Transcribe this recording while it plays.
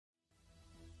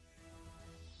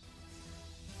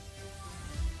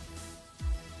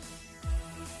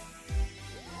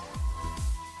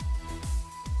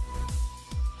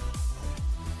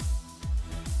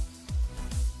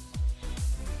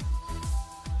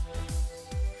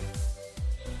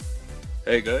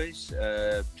Hey guys,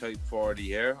 Type 40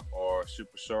 here, or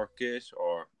SuperCircuit,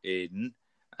 or Aiden,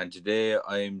 and today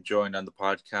I'm joined on the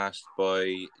podcast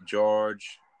by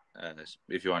George.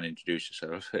 If you want to introduce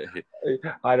yourself,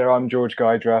 Hi there, I'm George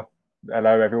Guidera.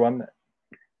 Hello, everyone.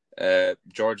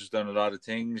 George has done a lot of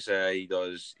things. He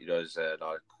does a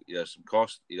lot. He does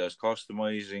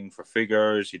customizing for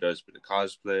figures. He does a bit of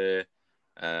cosplay.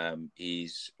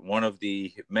 He's one of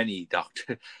the many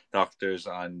doctors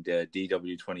on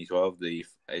DW 2012.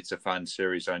 It's a fan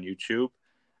series on YouTube,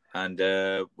 and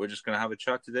we're just gonna have a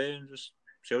chat today and just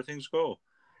see how things go.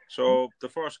 So the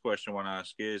first question I want to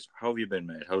ask is, how have you been,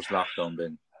 mate? How's lockdown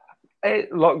been?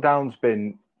 Lockdown's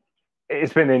been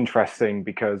it's been interesting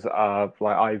because I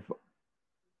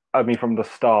mean from the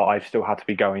start I've still had to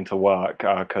be going to work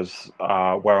because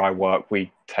where I work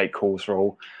we take calls for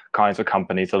all kinds of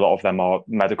companies. A lot of them are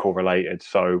medical related,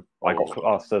 so I got Oh,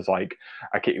 classed as like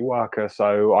a key worker.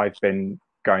 So I've been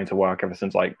going to work ever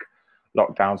since like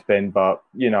lockdown's been. But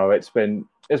it's been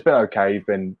okay. I've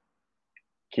been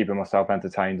keeping myself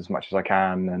entertained as much as I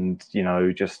can, and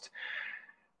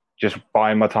just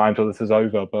buying my time till this is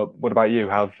over. But what about you?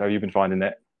 How have you been finding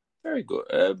it? very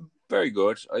good. Very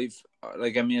good. I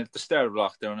mean, at the start of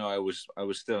lockdown, I was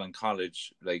still in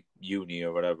college, like uni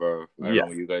or whatever. I don't know Yeah.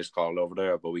 what you guys call it over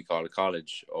there, but we call it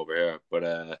college over here.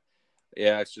 But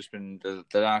yeah, it's just been the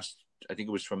last. I think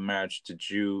it was from March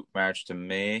to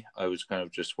May. I was kind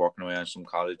of just working away on some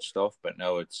college stuff, but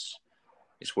now it's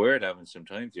weird having some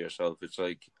time to yourself. It's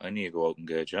like I need to go out and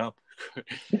get a job.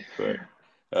 but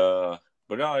uh,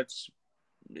 but no, it's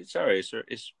alright.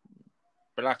 It's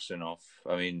relaxed enough.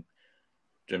 I mean,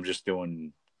 I'm just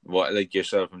doing what like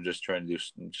yourself. I'm just trying to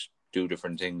do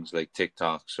different things like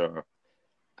TikToks or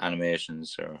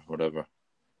animations or whatever.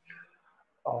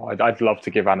 Oh, I'd love to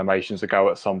give animations a go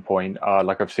at some point.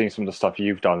 Like I've seen some of the stuff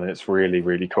you've done, and it's really,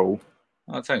 really cool.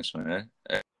 Oh, thanks, man.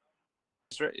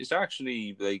 It's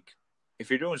actually like if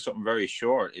you're doing something very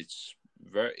short, it's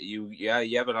very you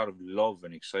have a lot of love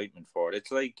and excitement for it.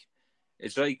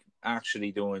 It's like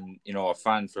actually doing a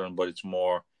fan film, but it's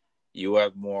more you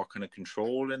have more kind of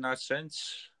control in that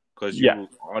sense because Yeah, you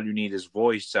all you need is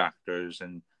voice actors,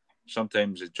 and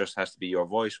sometimes it just has to be your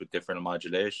voice with different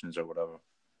modulations or whatever.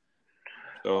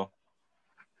 So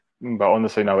but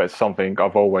honestly, no, it's something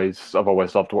I've always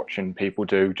loved watching people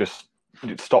do. Just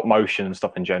stop motion and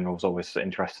stuff in general has always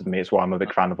interested me. It's why I'm a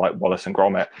big fan of like Wallace and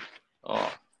Gromit.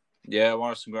 oh yeah,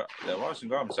 Wallace and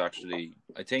Gromit actually.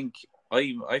 I think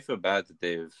I feel bad that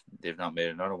they've not made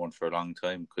another one for a long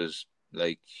time because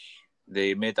like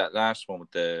they made that last one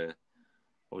with the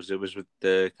what was it? It was with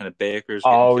the kind of bakers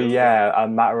getting Oh killed or yeah, whatever. A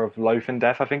Matter of Loaf and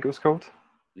Death, I think it was called.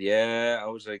 Yeah, I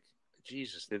was like,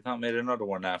 Jesus, they've not made another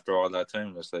one after all that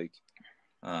time. It's like,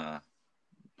 uh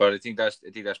but I think that's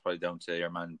probably down to your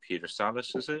man Peter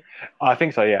Salas, is it? I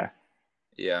think so. Yeah.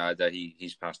 Yeah, that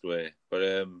he's passed away.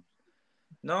 But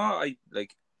no, I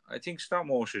think stop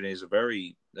motion is a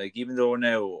very like even though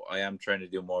now I am trying to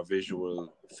do more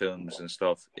visual films and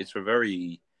stuff, it's a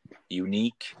very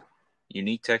unique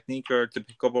technique or to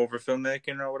pick up over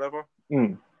filmmaking or whatever.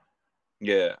 Mm.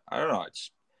 Yeah, I don't know.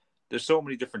 It's there's so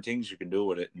many different things you can do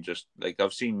with it, and just like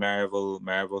I've seen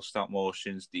Marvel stop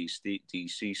motions,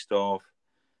 DC stuff,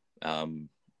 um,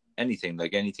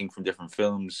 anything from different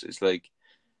films. It's like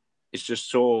it's just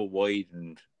so wide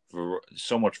and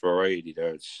so much variety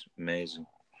there. It's amazing.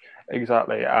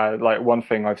 Exactly. Like one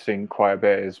thing I've seen quite a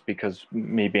bit is because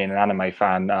me being an anime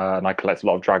fan and I collect a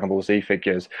lot of Dragon Ball Z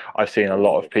figures, I've seen a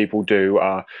lot Oh, of people do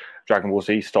Dragon Ball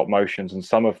Z stop motions, and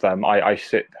some of them I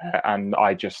sit there and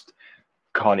I just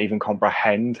can't even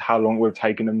comprehend how long it would have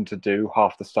taken them to do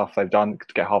half the stuff they've done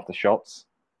to get half the shots.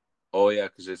 oh yeah,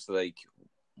 because it's like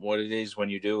what it is when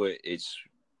you do it. It's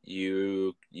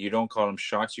you don't call them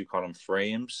shots, you call them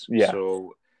frames. Yeah.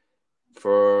 So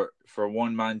for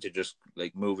one man to just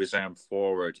like move his arm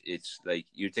forward, it's like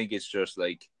you think it's just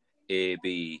like A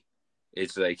B.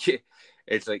 It's like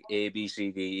it's like A B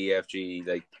C D E F G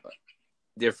like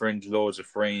different loads of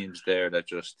frames there that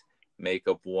just make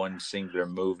up one singular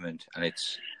movement, and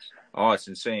it's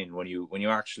insane when you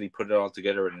actually put it all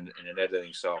together in an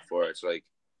editing software. It's like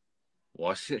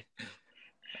what?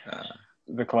 uh,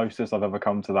 The closest I've ever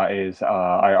come to that is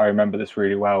I remember this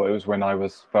really well. It was when I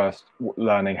was first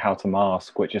learning how to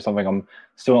mask, which is something I'm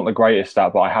still not the greatest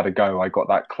at, but I had a go. I got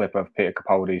that clip of Peter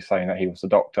Capaldi saying that he was the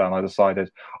Doctor, and I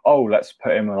decided, oh, let's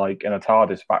put him like in a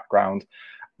TARDIS background,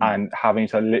 hmm. and having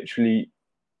to literally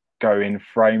go in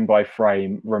frame by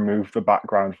frame, remove the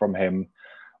background from him.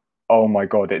 Oh my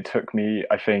God, it took me,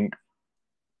 I think,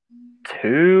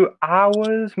 2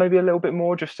 hours, maybe a little bit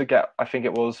more, just to get, I think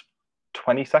it was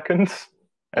 20 seconds.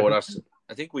 Oh, that's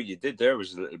I think what you did there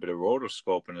was a little bit of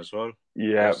rotoscoping as well.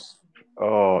 Yeah. That's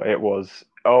Oh, it was.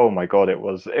 Oh my God, it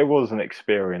was an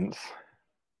experience.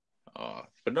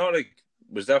 but no, like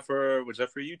was that for a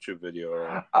YouTube video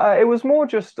or? It was more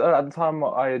just at the time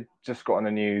I had just gotten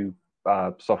a new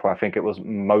software. I think it was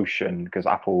Motion because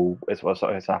Apple it's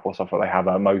Apple software. They have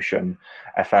a Motion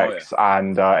Oh yeah, FX,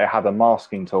 and it had a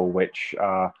masking tool which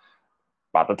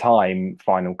at the time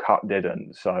Final Cut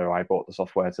didn't. So I bought the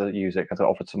software to use it because it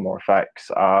offered some more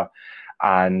effects.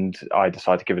 And I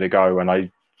decided to give it a go. And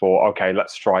I thought, okay,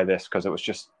 let's try this because it was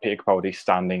just Peter Capaldi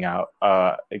standing out,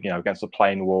 against a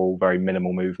plain wall, very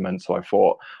minimal movement. So I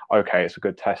thought, okay, it's a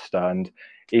good tester. And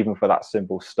even for that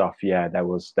simple stuff, yeah, there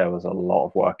was a lot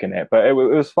of work in it, but it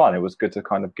was fun. It was good to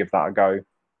kind of give that a go.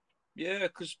 yeah.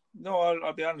 Because no,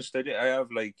 I'll be honest. I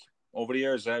have like over the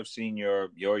years I've seen your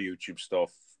YouTube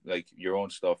stuff, like your own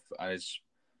stuff, and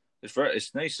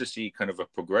it's nice to see kind of a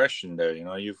progression there.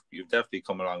 You've definitely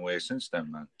come a long way since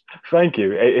then, man. Thank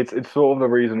you. It's sort of the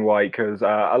reason why, because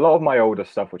a lot of my older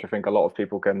stuff, which I think a lot of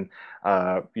people can,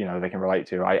 they can relate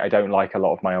to. I don't like a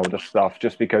lot of my older stuff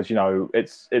just because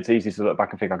it's easy to look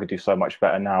back and think I could do so much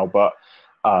better now. But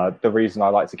the reason I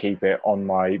like to keep it on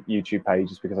my YouTube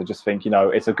page is because I just think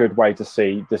it's a good way to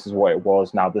see this is what it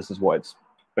was, now this is what it's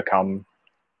become.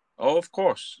 Oh, of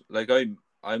course. Like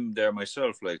I'm there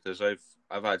myself, like because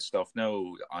I've had stuff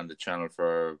now on the channel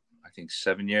for I think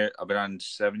 7 years. I've been on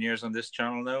 7 years on this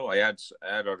channel now. I had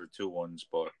other two ones,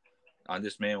 but on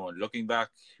this main one, looking back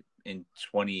in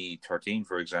 2013,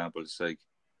 for example, it's like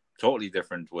totally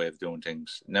different way of doing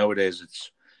things. Nowadays,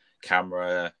 it's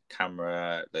camera,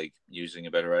 like using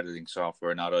a better editing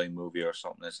software, not iMovie or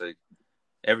something. It's like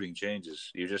everything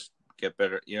changes. You just get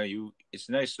better. It's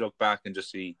nice to look back and just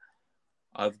see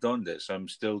I've done this. I'm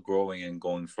still growing and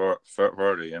going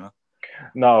further.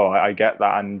 No, I get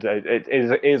that, and it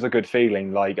is a good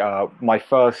feeling. Like my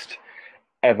first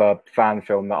ever fan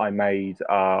film that I made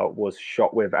was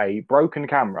shot with a broken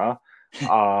camera,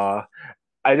 uh,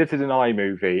 edited in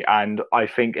iMovie, and I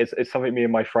think it's something me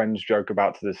and my friends joke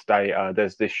about to this day.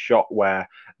 There's this shot where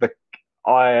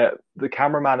the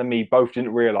cameraman and me both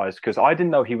didn't realize because I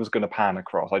didn't know he was going to pan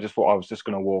across. I just thought I was just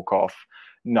going to walk off.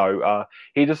 No,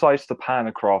 he decides to pan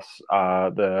across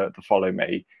the follow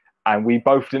me, and we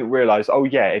both didn't realize. Oh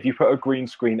yeah, if you put a green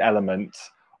screen element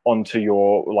onto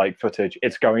your like footage,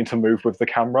 it's going to move with the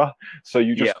camera. So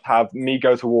you Yeah, just have me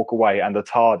go to walk away, and the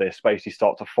TARDIS basically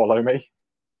start to follow me.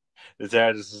 the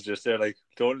artist is just there, like,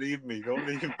 don't leave me, don't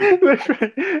leave me.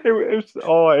 Literally,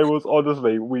 it was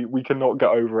honestly, we cannot get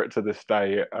over it to this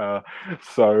day.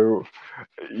 So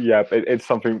yeah, it's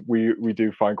something we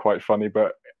do find quite funny.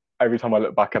 But every time I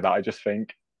look back at that, I just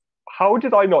think, how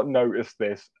did I not notice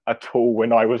this at all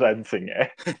when I was editing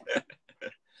it?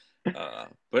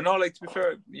 But no, like to be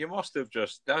fair, you must have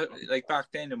just that like back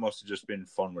then. It must have just been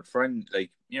fun with friends.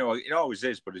 Like it always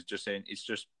is. But it's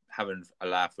just having a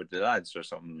laugh with the lads or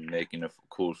something, making a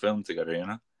cool film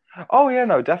together. Oh yeah,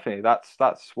 no, definitely.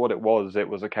 That's what it was. It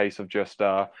was a case of just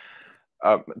to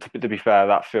be fair,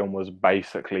 that film was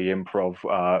basically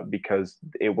improv because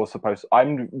it was supposed.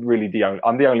 I'm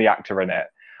the only actor in it,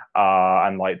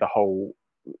 and like the whole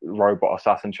robot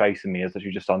assassin chasing me is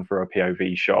actually just done through a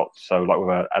POV shot, so like with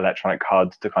an electronic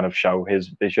HUD to kind of show his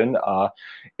vision.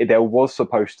 There was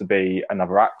supposed to be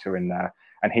another actor in there,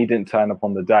 and he didn't turn up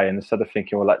on the day. And instead of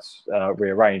thinking, well, let's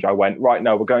rearrange, I went, right,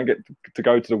 no, we're going to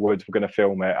go to the woods, we're going to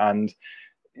film it. And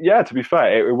yeah, to be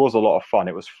fair, it was a lot of fun.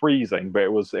 It was freezing, but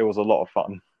it was a lot of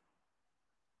fun.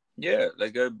 Yeah,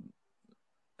 like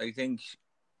I think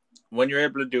when you're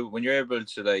able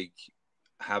to like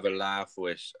have a laugh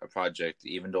with a project,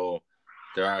 even though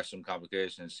there are some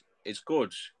complications, it's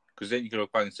good because then you can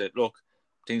look back and say, look,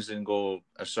 things didn't go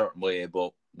a certain way,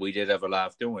 but we did have a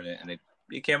laugh doing it, and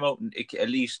it came out. At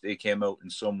least it came out in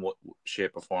some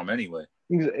shape or form, anyway.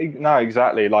 No,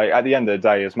 exactly. Like at the end of the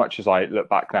day, as much as I look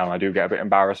back now and I do get a bit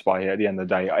embarrassed by it, at the end of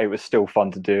the day, it was still fun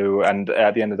to do. And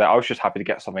at the end of the day, I was just happy to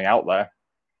get something out there.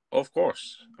 Of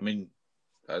course, I mean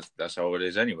that's how it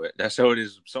is anyway. That's how it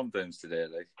is sometimes today.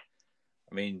 Like,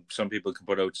 I mean, some people can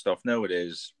put out stuff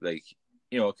nowadays, like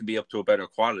it can be up to a better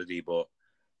quality, but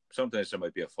sometimes there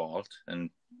might be a fault, and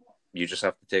you just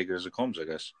have to take it as it comes, I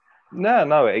guess. No,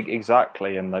 no,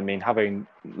 exactly. And I mean, having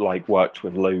like worked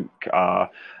with Luke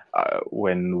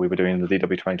when we were doing the DW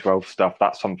 2012 stuff,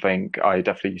 that's something I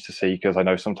definitely used to see because I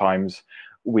know sometimes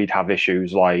we'd have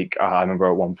issues. Like I remember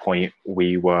at one point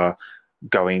we were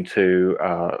going to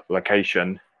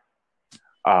location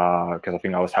because I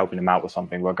think I was helping him out with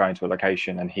something. We are going to a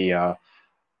location and he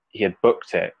had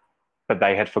booked it, but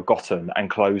they had forgotten and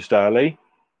closed early.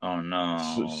 Oh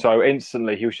no. So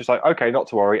instantly he was just like, okay, not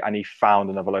to worry, and he found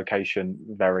another location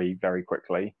very, very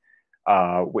quickly,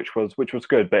 which was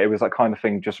good. But it was that kind of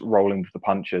thing, just rolling with the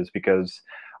punches, because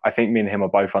I think me and him are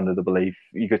both under the belief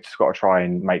you just got to try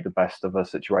and make the best of a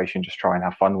situation, just try and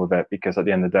have fun with it, because at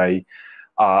the end of the day,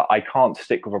 I can't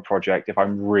stick with a project if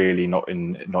I'm really not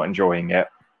enjoying it.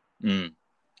 Mm.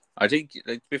 I think,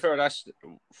 like, to be fair, that's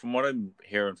from what I'm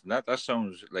hearing from that. That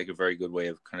sounds like a very good way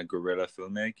of kind of guerrilla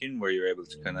filmmaking, where you're able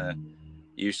to kind of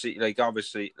you see, like,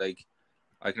 obviously, like,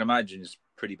 I can imagine it's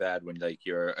pretty bad when, like,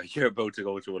 you're about to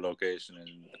go to a location and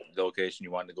the location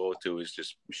you want to go to is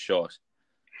just shut.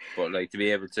 But, like, to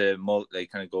be able to like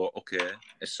kind of go, okay,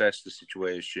 assess the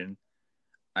situation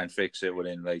and fix it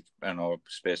within, like, I don't know,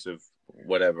 space of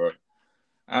whatever.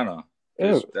 I don't know,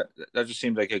 Yeah. because that just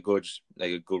seems like a good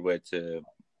way to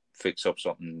fix up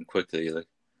something quickly. Like,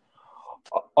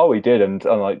 Oh, he did, and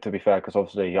like to be fair, because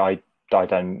obviously I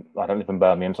don't live in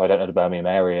Birmingham, so I don't know the Birmingham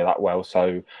area that well.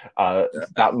 So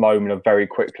that moment of very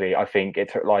quickly, I think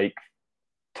it took like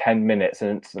 10 minutes,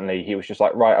 and instantly he was just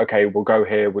like, right, okay, we'll go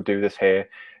here, we'll do this here,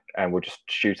 and we'll just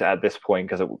shoot it at this point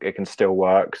because it can still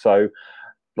work. So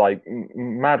like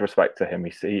mad respect to him.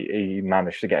 He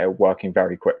managed to get it working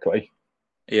very quickly.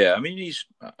 yeah, I mean, you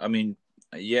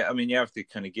have to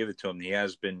kind of give it to him. He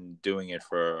has been doing it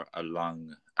for a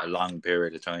long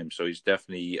period of time, so he's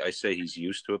definitely. I say he's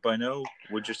used to it by now.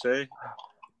 Would you say,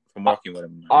 from working with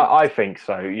him? I think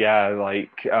so. Yeah,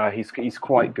 like he's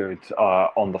quite good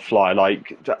on the fly.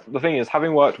 Like the thing is,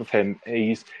 having worked with him,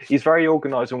 he's very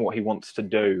organised on what he wants to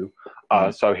do.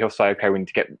 Mm. So he'll say, okay, we need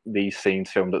to get these scenes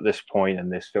filmed at this point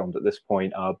and this filmed at this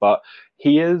point. But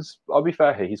he is, I'll be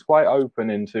fair here, he's quite open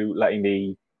into letting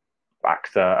me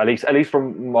actor, at least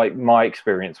from like my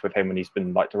experience with him when he's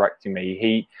been like directing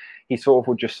me, he sort of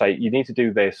would just say you need to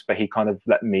do this, but he kind of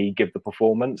let me give the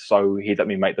performance, so he let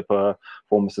me make the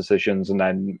performance decisions, and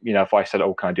then if I said,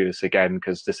 oh, can I do this again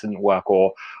because this didn't work,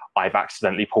 or I've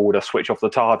accidentally pulled a switch off the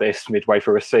TARDIS midway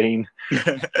through a scene.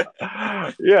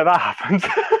 Yeah, that happens.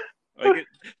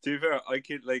 To be fair,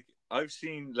 I've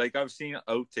seen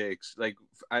outtakes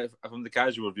from the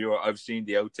casual viewer. I've seen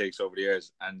the outtakes over the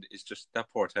years, and it's just that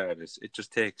poor TARDIS. It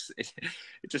just takes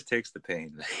the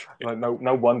pain. Like,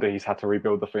 no wonder he's had to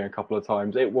rebuild the thing a couple of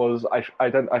times. It was I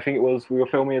think it was we were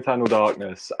filming Eternal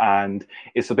Darkness, and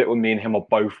it's a bit when me and him are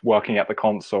both working at the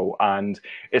console, and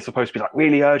it's supposed to be like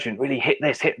really urgent, really hit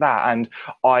this, hit that, and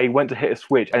I went to hit a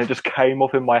switch, and it just came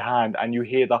off in my hand, and you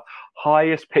hear the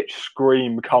highest pitched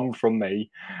scream come from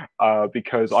me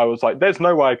because I was like, "There's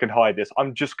no way I can hide this.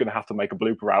 I'm just gonna have to make a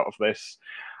blooper out of this."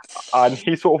 And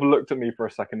he sort of looked at me for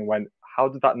a second and went, how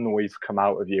did that noise come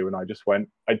out of you? And I just went,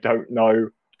 I don't know,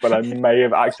 but I may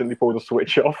have accidentally pulled the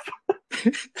switch off.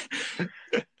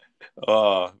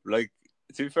 Oh, like,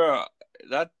 to be fair,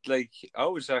 that, like, I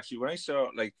was actually, when I saw,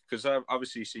 like, because I've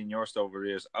obviously seen your stuff over the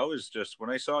years, I was just, when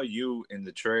I saw you in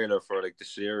the trailer for, like, the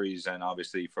series and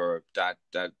obviously for that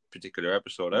particular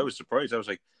episode, I was surprised. I was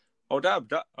like, oh,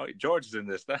 George is in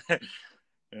this.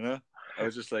 I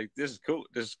was just like, this is cool.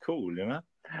 That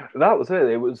was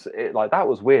it. Like that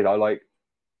was weird.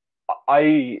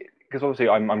 Because obviously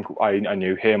I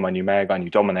knew him, I knew Meg, I knew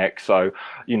Dominic. So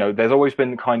there's always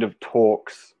been kind of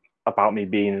talks about me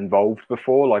being involved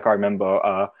before. Like I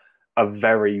remember a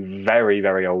very very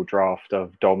very old draft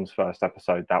of Dom's first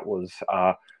episode that was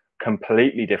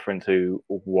completely different to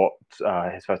what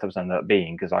his first episode ended up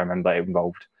being. Because I remember it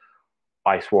involved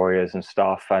Ice Warriors and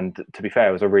stuff. And to be fair,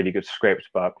 it was a really good script,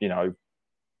 but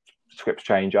script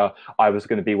changer. I was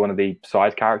going to be one of the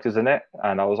side characters in it,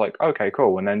 and I was like, okay,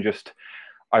 cool. And then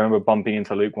I remember bumping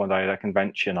into Luke one day at a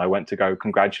convention. I went to go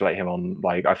congratulate him on,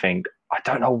 like, I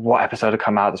don't know what episode had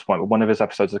come out at this point, but one of his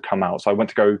episodes had come out. So I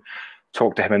went to go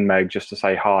talk to him and Meg just to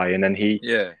say hi. And then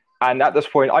and at this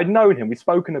point, I'd known him. We'd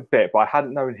spoken a bit, but I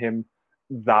hadn't known him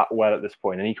that well at this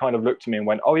point. And he kind of looked at me and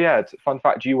went, oh yeah, fun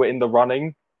fact, you were in the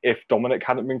running. If Dominic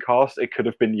hadn't been cast, it could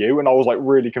have been you. And I was like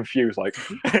really confused, like,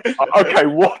 okay,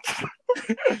 what?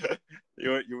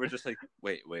 You were just like,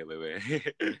 wait.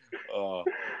 Oh.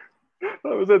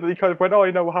 That was it. He kind of went,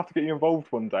 oh, we'll have to get you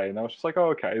involved one day. And I was just like, oh,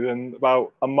 okay. Then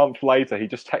about a month later, he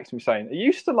just texted me saying, are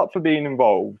you still up for being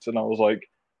involved? And I was like,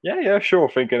 yeah, sure.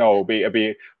 Thinking, oh, it'll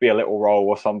be a little role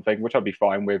or something, which I'd be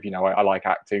fine with. I like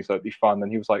acting, so it'd be fun.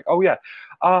 And he was like, oh, yeah.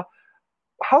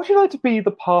 How would you like to be the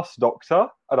past doctor?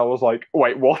 And I was like,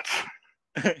 wait, what?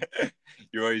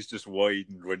 Your eyes just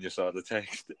widened when you saw the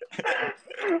text.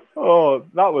 Oh,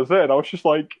 that was it. I was just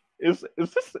like, is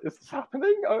this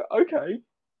happening? Okay.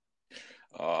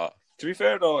 To be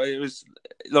fair though, it was,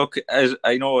 look, as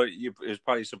I know, it was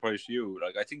probably a surprise to you.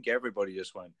 Like, I think everybody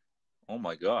just went, "Oh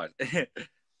my god!"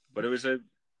 But it was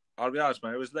I'll be honest,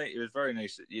 man. It was very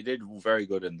nice. You did very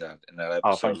good in that Oh,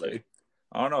 episode. thank Like, you.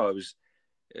 I don't know. It was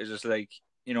just like,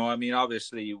 I mean,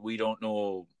 obviously we don't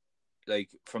know. Like,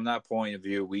 from that point of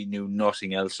view, we knew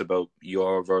nothing else about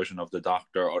your version of the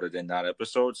Doctor other than that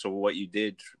episode. So what you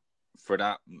did for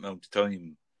that amount of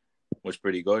time was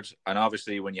pretty good. And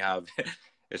obviously, when you have,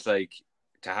 it's like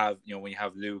to have, when you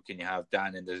have Luke and you have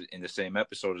Dan in the same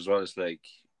episode as well. It's like,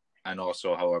 and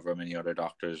also however many other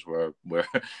Doctors were were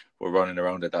running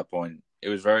around at that point. It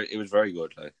was very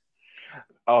good. Like,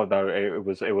 Oh no, it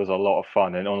was a lot of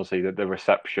fun, and honestly, the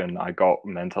reception I got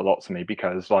meant a lot to me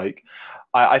because like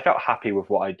I felt happy with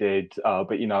what I did,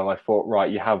 but I thought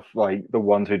right, you have like the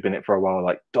ones who'd been in it for a while,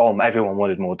 like Dom. Everyone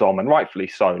wanted more Dom, and rightfully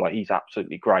so. Like he's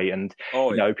absolutely great, and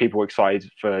oh yeah, people were excited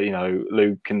for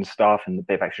Luke and stuff, and the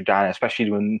bit of extra Dan, especially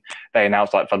when they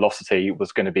announced like Velocity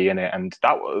was going to be in it, and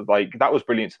that was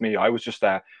brilliant to me. I was just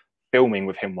there filming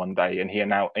with him one day, and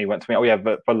he went to me, "Oh yeah,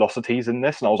 Velocity's in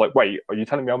this," and I was like, "Wait, are you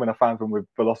telling me I'm in a fan film with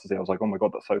Velocity?" I was like, "Oh my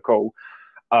god, that's so cool."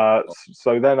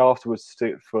 So then afterwards,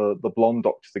 for the blonde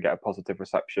Doctor to get a positive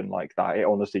reception like that, it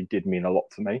honestly did mean a lot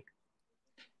to me.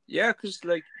 yeah. Because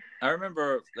like I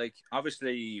remember, like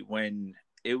obviously when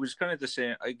it was kind of the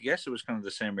same. I guess it was kind of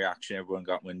the same reaction everyone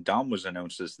got when Dom was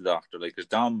announced as the Doctor. Like, because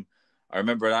Dom, I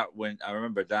remember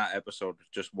that episode,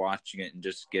 just watching it and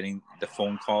just getting the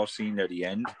phone call scene at the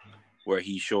end where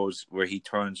he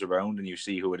turns around and you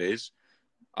see who it is.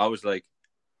 I was like,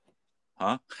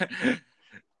 huh?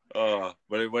 Oh,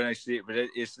 but when I see it,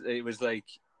 it was like,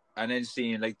 and then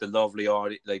seeing like the lovely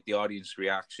like the audience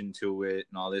reaction to it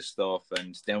and all this stuff,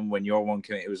 and then when your one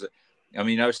came, it was. I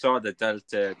mean, I saw the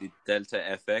Delta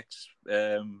FX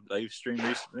live stream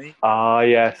recently, Ah,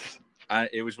 yes. and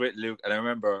it was with Luke, and I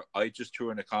remember I just threw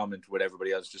in a comment with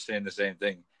everybody else, just saying the same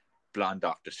thing. Blonde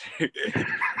Doctor.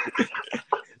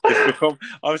 It's become.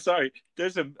 I'm sorry.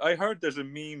 I heard there's a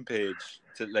meme page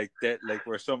to like that, like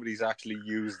where somebody's actually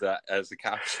used that as a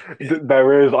caption.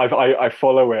 There is. I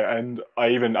follow it, and I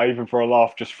even for a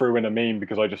laugh just threw in a meme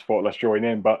because I just thought let's join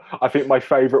in. But I think my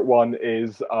favorite one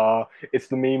is it's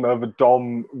the meme of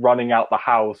Dom running out the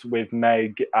house with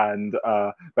Meg and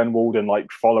Ben Walden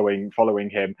like following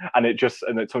him, and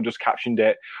someone just captioned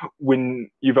it when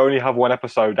you've only have one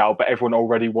episode out, but everyone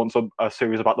already wants a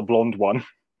series about the blonde one.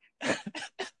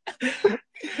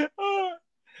 Oh,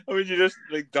 I mean, you just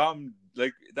like Dom,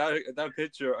 like that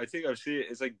picture. I think I've seen it.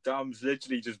 It's like Dom's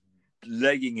literally just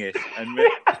legging it, and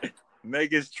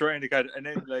Meg is trying to kind of, and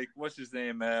then like what's his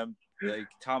name? Like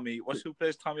Tommy. Who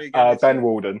plays Tommy again? It's Ben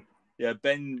Walden. yeah,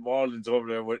 Ben Walden's over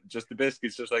there with just the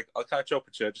biscuits. Just like I'll catch up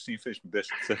with you. I just need to finish my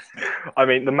biscuits. I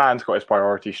mean, the man's got his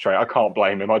priorities straight. I can't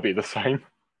blame him. I'd be the same.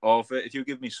 Oh, if you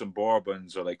give me some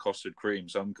bourbons or like custard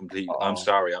creams, I'm Oh,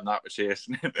 sorry, I'm not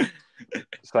chasing him.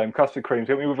 same custard creams.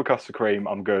 Get me with a custard cream.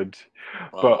 I'm good.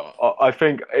 But Oh, I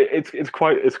think it's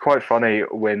quite funny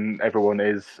when everyone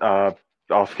is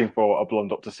asking for a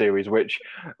Blonde Doctor series. Which,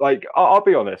 like, I'll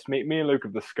be honest. Me and Luke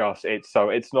have discussed it. So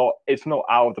it's not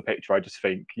out of the picture. I just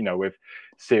think with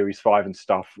Series 5 and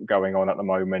stuff going on at the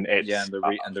moment, yeah, it's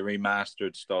and the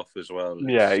remastered stuff as well.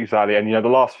 yeah, It's exactly. And the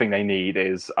last thing they need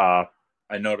is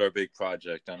another big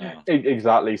project. I know.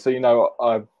 exactly. So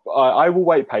I will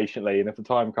wait patiently, and if the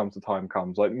time comes, the time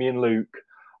comes. Like me and Luke,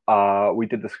 we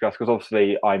did discuss because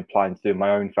obviously I'm planning to do my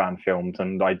own fan films,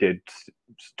 and I did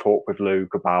talk with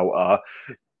Luke about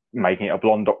making it a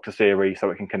Blonde Doctor series so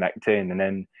it can connect in, and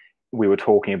then we were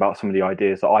talking about some of the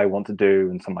ideas that I want to do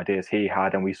and some ideas he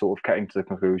had, and we sort of came to the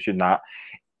conclusion that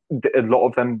a lot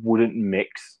of them wouldn't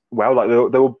mix well. Like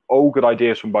they were all good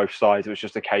ideas from both sides. It was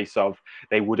just a case of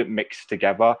they wouldn't mix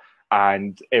together,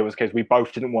 and it was because we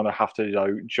both didn't want to have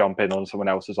to jump in on someone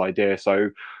else's idea. So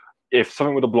if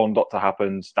something with a Blonde Doctor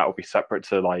happens, that will be separate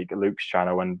to like Luke's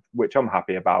channel, and which I'm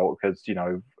happy about because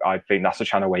I think that's the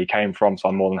channel where he came from, so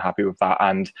I'm more than happy with that.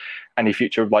 And any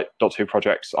future like Doctor Who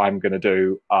projects I'm going to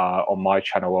do on my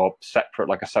channel are separate,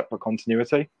 like a separate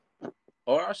continuity.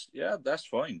 Oh, that's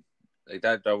fine. Like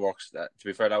that works. That to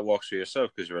be fair, that works for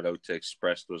yourself because you're allowed to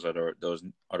express those other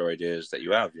ideas that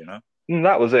you have.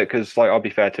 That was it because like I'll be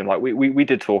fair to him, like we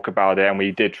did talk about it and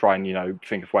we did try and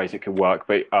think of ways it could work,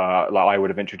 but like I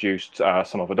would have introduced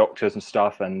some other doctors and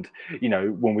stuff, and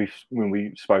when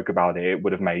we spoke about it, it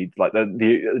would have made like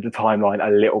the timeline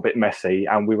a little bit messy,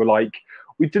 and we were like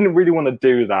we didn't really want to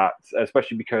do that,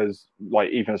 especially because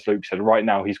like even as Luke said, right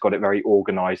now he's got it very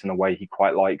organized in a way he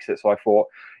quite likes it. So I thought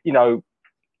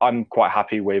I'm quite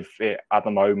happy with it at the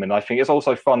moment. I think it's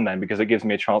also fun then because it gives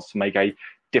me a chance to make a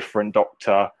different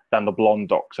Doctor than the blonde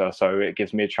Doctor. So it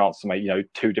gives me a chance to make,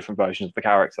 two different versions of the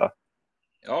character.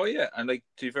 Oh yeah, and like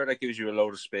to be fair, that gives you a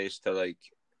load of space to like,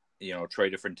 try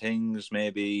different things.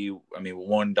 Maybe, I mean, with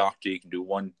one doctor you can do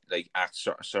one, like, act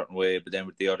a certain way, but then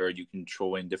with the other you can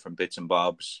throw in different bits and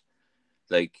bobs.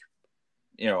 Like,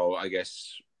 I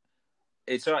guess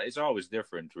it's always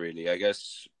different, really. I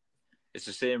guess it's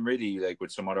the same, really, like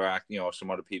with some other some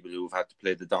other people who've had to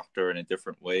play the doctor in a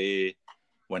different way.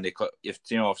 When if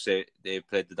say they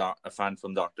played a fan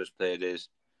from Doctors played it,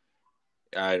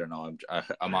 I don't know.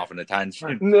 I'm off on a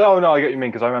tangent. No, no, I get what you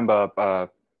mean because I remember.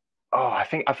 I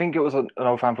think it was an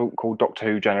old fan called Doctor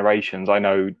Who Generations. I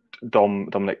know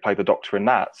Dominic played the Doctor in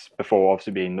that before,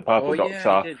 obviously being the Purple Oh yeah, he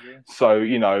Doctor. did. Yeah. So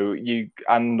you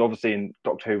and obviously in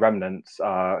Doctor Who Remnants,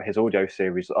 his audio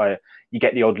series, you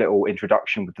get the odd little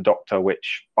introduction with the Doctor,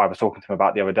 which I was talking to him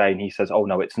about the other day, and he says, "Oh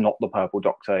no, it's not the Purple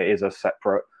Doctor; it is a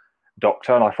separate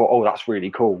Doctor." And I thought, "Oh, that's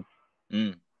really cool."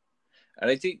 Mm. And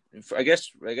I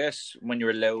guess when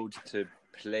you're allowed to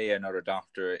play another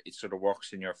Doctor, it sort of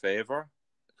works in your favor.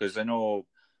 Because I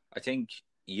think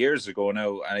years ago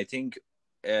now, and I think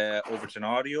Overton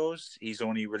Audios, he's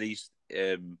only released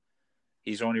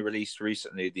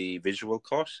recently the visual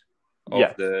cut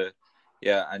of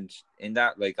and in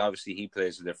that, like, obviously he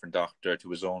plays a different Doctor to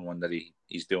his own one that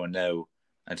he's doing now,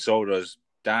 and so does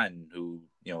Dan, who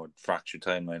fractured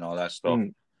timeline, all that stuff.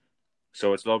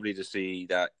 So it's lovely to see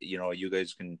that you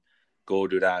guys can go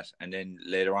do that, and then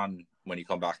later on when you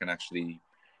come back and actually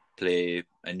play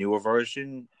a newer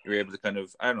version, you're able to kind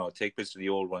of, I don't know, take bits of the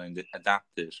old one and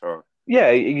adapt it. Or Yeah,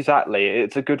 exactly.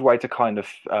 It's a good way to kind of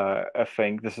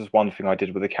think. This is one thing I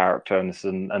did with the character, and this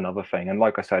is another thing. And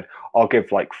like I said, I'll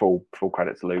give like full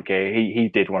credit to Luke here. He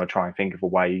did want to try and think of a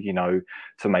way,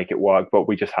 to make it work, but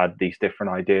we just had these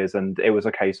different ideas, and it was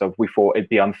a case of we thought it'd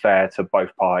be unfair to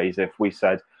both parties if we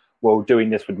said, well, doing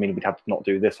this would mean we'd have to not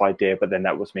do this idea, but then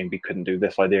that would mean we couldn't do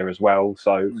this idea as well.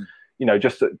 So,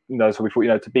 so we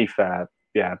thought, to be fair,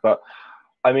 yeah. But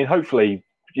I mean, hopefully,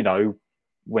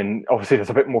 when obviously there's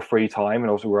a bit more free time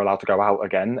and also we're allowed to go out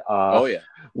again. Oh yeah,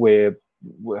 we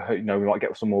might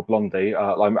get some more Blondie.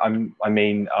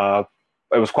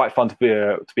 It was quite fun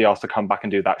to be asked to come back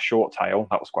and do that short tale.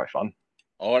 That was quite fun.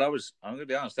 Oh, I'm gonna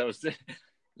be honest, that was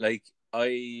like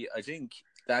I think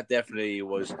that definitely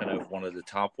was kind of one of the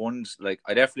top ones. Like,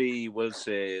 I definitely will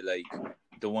say, like,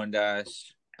 the one that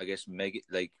I guess Meg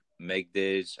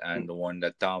did, and the one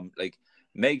that Dom, like,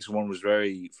 Meg's one was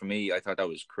very, for me, I thought that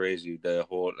was crazy. The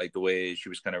whole, like, the way she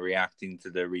was kind of reacting to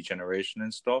the regeneration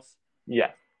and stuff. Yeah.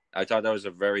 I thought that was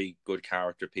a very good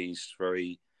character piece,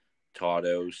 very thought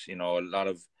out, a lot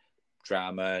of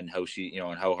drama, and how she,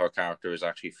 and how her character is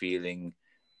actually feeling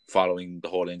following the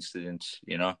whole incident,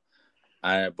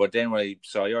 But then when I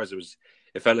saw yours,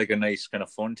 it felt like a nice kind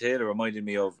of fun tale. It reminded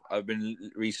me of, I've been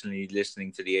recently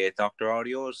listening to the Eighth Doctor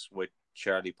audios with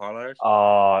Charlie Pollard.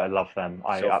 Oh, I love them.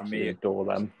 I absolutely adore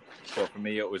them. So for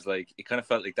me, it was like, it kind of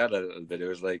felt like that a little bit. It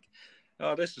was like,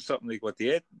 oh, this is something like what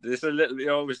the Eighth. This is a little,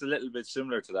 it was a little bit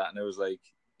similar to that, and it was like,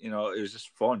 it was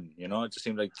just fun. It just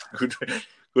seemed like good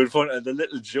fun. And the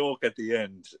little joke at the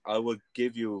end, I will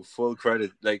give you full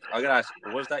credit. Like, I'm gonna ask,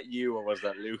 was that you or was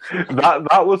that Luke?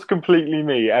 that was completely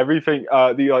me. Everything.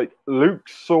 Luke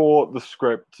saw the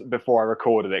script before I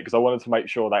recorded it because I wanted to make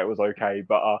sure that it was okay.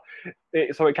 But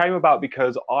so it came about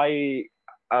because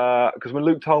because when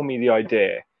Luke told me the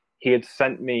idea, he had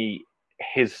sent me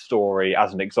his story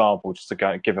as an example, just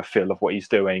to give a feel of what he's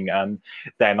doing. And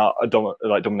then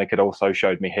Dominic had also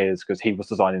showed me his because he was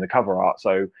designing the cover art.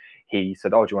 So he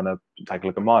said, "Oh, do you want to take a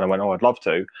look at mine?" I went, "Oh, I'd love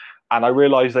to." And I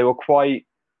realised they were quite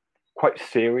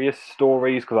serious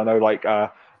stories because I know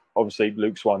obviously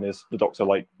Luke's one is the Doctor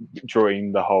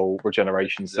during the whole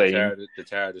regeneration scene. The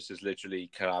TARDIS is literally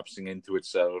collapsing into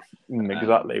itself.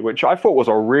 Exactly, which I thought was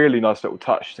a really nice little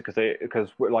touch because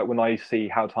when I see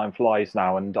How Time Flies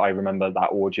now and I remember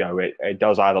that audio, it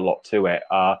does add a lot to it.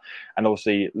 And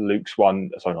obviously Dominic's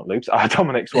one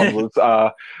was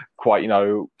quite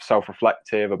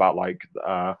self-reflective about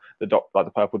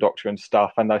the Purple Doctor and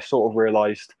stuff. And I sort of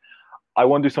realised I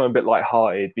want to do something a bit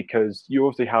light-hearted because you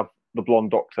obviously have the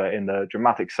blonde Doctor in the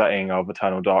dramatic setting of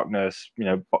Eternal Darkness,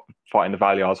 fighting the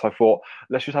Valiars. So I thought,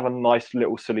 let's just have a nice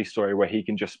little silly story where he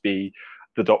can just be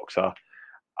the Doctor.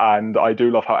 And I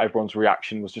do love how everyone's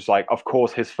reaction was just like, of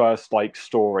course, his first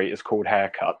story is called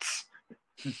Haircuts.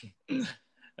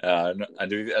 And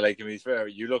to be fair,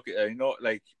 you look,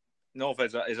 no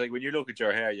offense, it's like when you look at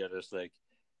your hair, you're just like,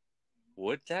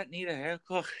 would that need a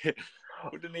haircut?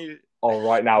 Would it need? Oh,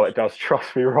 right now it does.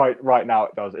 Trust me, right now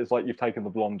it does. It's like you've taken the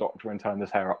blonde Doctor and turned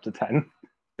his hair up to 10.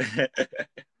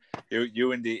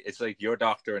 It's like your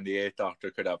Doctor and the Eighth Doctor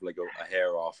could have a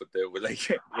hair off with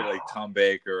Tom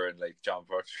Baker and John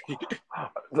Pertwee.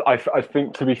 I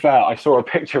think, to be fair, I saw a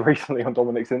picture recently on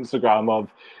Dominic's Instagram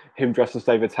of him dressed as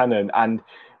David Tennant, and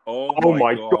Oh oh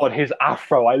my my god, god! his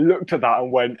afro! I looked at that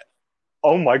and went,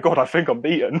 oh my god, I think I'm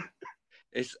beaten.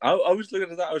 I was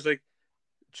looking at that. I was like,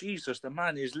 Jesus, the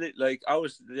man is lit. Like I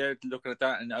was there looking at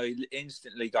that, and I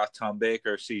instantly got Tom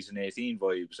Baker season 18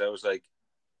 vibes. I was like,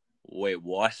 wait,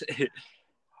 what? I,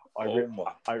 Oh re-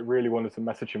 my! I really wanted to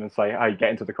message him and say, hey, get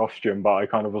into the costume, but I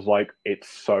kind of was like, it's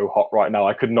so hot right now.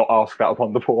 I could not ask that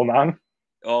upon the poor man.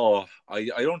 Oh, I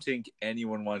don't think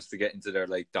anyone wants to get into their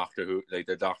like Doctor Who, like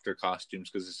their Doctor costumes,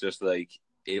 because it's just like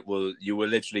you will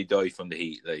literally die from the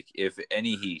heat. Like if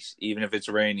any heat, even if it's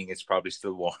raining, it's probably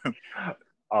still warm.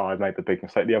 Oh, I made the big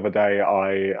mistake the other day.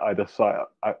 I decided,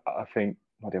 I think,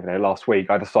 not the other day, last week,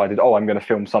 I decided, oh, I'm going to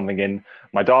film something in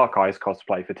my Dark Eyes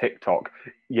cosplay for TikTok.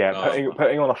 Yeah, Oh.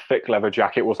 putting on a thick leather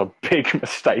jacket was a big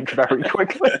mistake very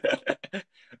quickly.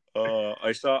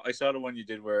 I saw the one you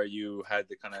did where you had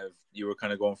you were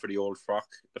kind of going for the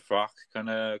frock kind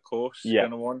of course Yeah.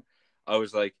 kind of one. I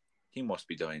was like, he must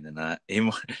be dying in that.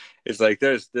 It's like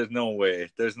there's no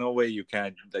way you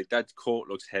can, like, that coat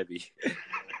looks heavy.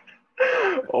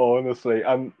 Oh, honestly,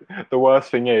 and the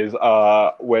worst thing is,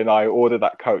 when I ordered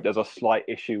that coat, there's a slight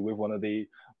issue with one of the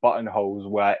buttonholes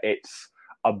where it's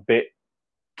a bit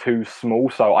too small,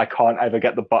 so I can't ever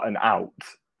get the button out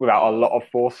without a lot Oh, of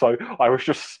force. So I was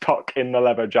just stuck in the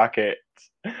leather jacket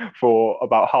for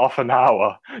about half an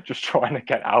hour, just trying to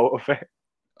get out of it.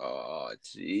 oh,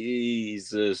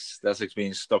 Jesus, that's like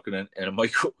being stuck in a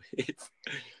microwave.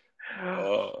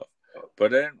 Oh,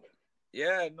 but then,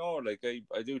 yeah, no, like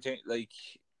I do think like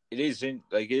it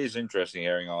is interesting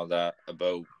hearing all that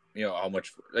about, how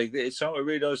much, like, it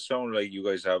really does sound like you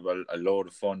guys have a load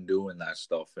of fun doing that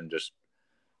stuff and just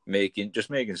making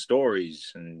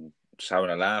stories and just having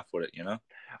a laugh with it.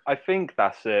 I think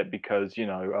that's it because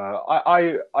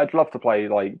I'd love to play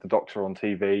like the Doctor on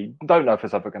TV. Don't know if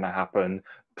it's ever going to happen.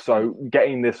 So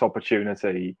getting this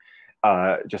opportunity,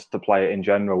 just to play it in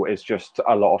general, is just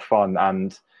a lot of fun.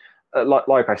 And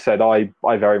like I said, I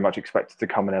very much expected to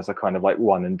come in as a kind of like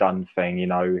one and done thing.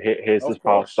 Here's this Of past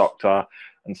course. Doctor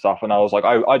and stuff, and I was like,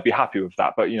 I'd be happy with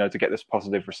that. But to get this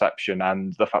positive reception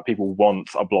and the fact people want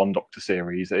a blonde Doctor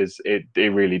series it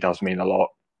really does mean a lot.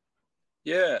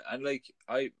 Yeah, and like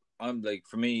I'm like,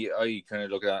 for me, I kind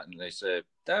of look at that and I say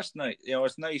that's nice.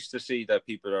 It's nice to see that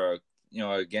people are,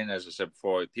 again, as I said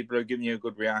before, people are giving you a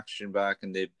good reaction back,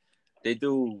 and they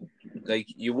do, like,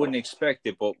 you wouldn't expect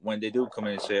it, but when they do come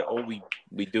in and say, "Oh,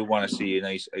 we do want to see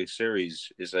a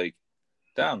series," it's like,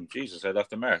 damn, Jesus, I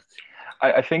left a mark.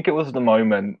 I think it was the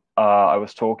moment I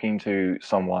was talking to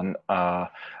someone,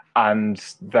 and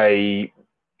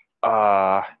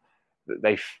uh,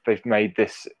 they've made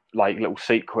this like little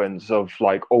sequence of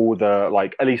like all the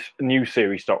like at least new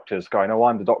series doctors going, oh,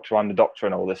 I'm the doctor,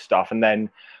 and all this stuff, and then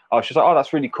I was just like, oh,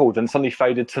 that's really cool. Then suddenly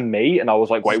faded to me, and I was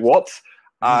like, wait, what?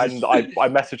 And I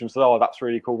messaged them, said, oh, that's a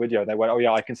really cool video. And they went, oh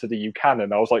yeah, I consider you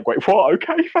canon. I was like, wait, what?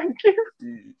 Okay, thank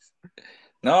you.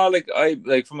 No, like, I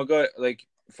like, from a guy like,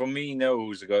 for me now,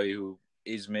 who's a guy who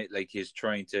is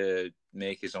trying to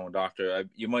make his own doctor.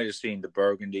 You might have seen the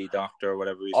Burgundy Doctor or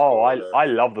whatever he's Oh, called. I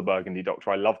love the Burgundy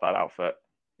Doctor. I love that outfit.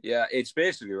 Yeah, it's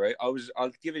basically right. I'll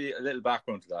give you a little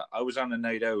background to that. I was on a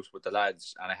night out with the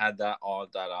lads, and I had all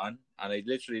that on, and I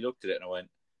literally looked at it and I went,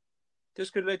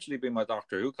 "This could literally be my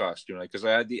Doctor Who costume." Like, because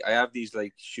I have these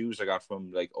like shoes I got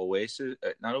from like Oasis,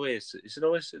 not Oasis. Is it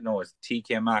Oasis? No, it's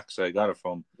TK Maxx. I got it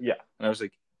from, Yeah. and I was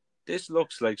like, "This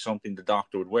looks like something the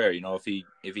Doctor would wear." If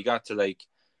he got to, like,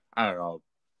 I don't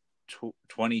know,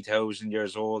 20,000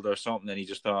 years old or something, and he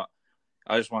just thought,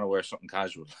 I just want to wear something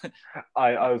casual.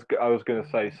 I was going to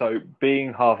say, so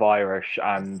being half Irish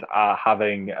and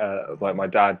having like my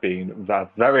dad being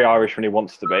very Irish when he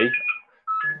wants to be,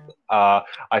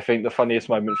 I think the funniest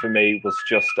moment for me was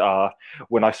just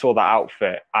when I saw that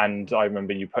outfit, and I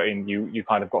remember you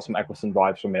kind of got some Eccleston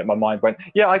vibes from it. My mind went,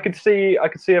 yeah, I could see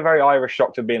a very Irish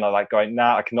doctor being like that, going,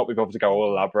 nah, I cannot be bothered to go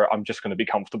all elaborate. I'm just going to be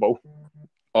comfortable.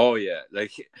 Oh yeah,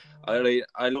 like,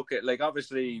 I look at, like,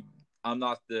 obviously I'm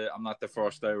not the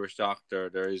first Irish doctor.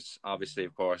 There is obviously,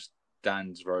 of course,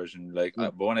 Dan's version. Like,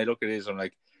 Mm. but when I look at his, I'm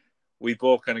like, we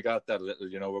both kind of got that a little.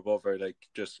 We're both very, like,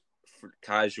 just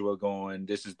casual going.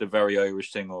 This is the very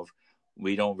Irish thing of,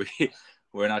 we don't really,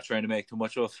 we're not trying to make too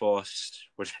much of a fuss.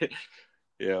 But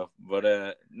yeah,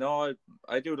 but no,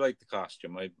 I do like the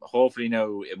costume. Hopefully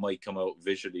now it might come out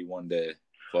visually one day.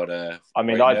 But I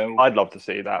mean, right now, I'd love to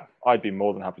see that. I'd be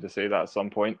more than happy to see that at some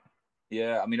point.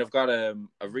 yeah, I mean,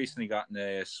 I've recently gotten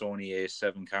a Sony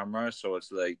A7 camera, so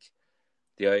it's like,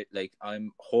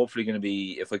 I'm hopefully going to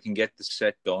be, if I can get the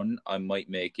set done, I might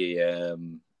make a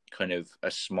kind of a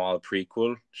small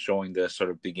prequel showing the sort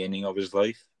of beginning of his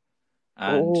life,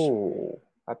 and Oh.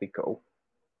 That'd be cool.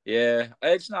 Yeah,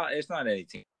 it's not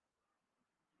anything.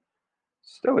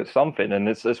 Still, it's something, and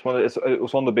it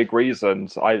was one of the big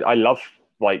reasons I love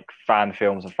like fan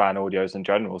films and fan audios in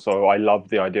general. So I love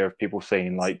the idea of people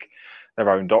seeing like their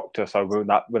own Doctor. So when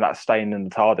that Staying in the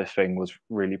TARDIS thing was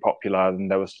really popular, and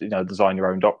there was design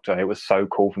your own Doctor, it was so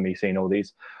cool for me seeing all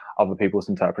these other people's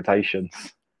interpretations.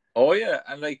 Oh yeah,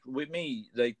 and like with me,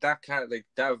 like that kind of like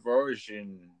that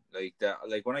version, like that,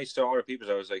 like when I saw other people's,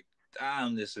 I was like,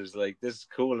 damn, this is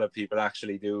cool that people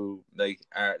actually do like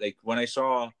art. Like when I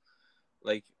saw,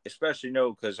 like especially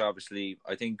now, because obviously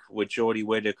I think with Jodie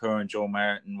Whittaker and Joe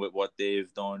Martin, with what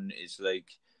they've done, is like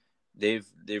they've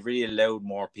really allowed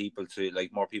more people,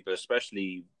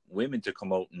 especially women, to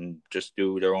come out and just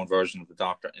do their own version of the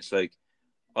Doctor. It's like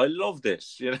I love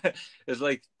this. It's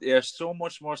like they're so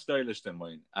much more stylish than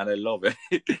mine, and I love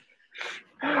it.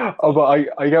 Oh, but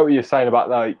I get what you're saying about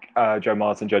like Joe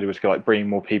Martin, Jodie Whittaker, like bringing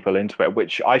more people into it,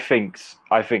 which I think's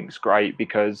great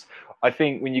because I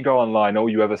think when you go online, all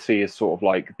you ever see is sort of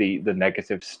like the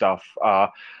negative stuff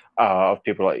of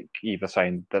people like either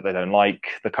saying that they don't like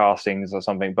the castings or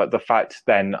something. But the fact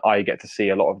then I get to see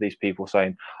a lot of these people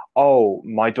saying, "Oh,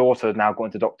 my daughter now got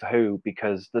into Doctor Who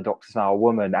because the Doctor's now a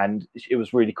woman," and it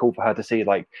was really cool for her to see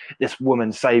like this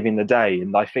woman saving the day,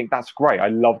 and I think that's great. I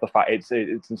love the fact it's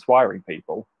inspiring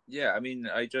people. Yeah, I mean,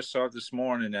 I just saw this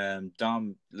morning.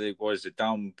 Dom, like, was it?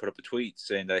 Dom put up a tweet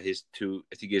saying that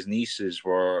I think his nieces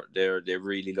they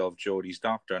really love Jodie's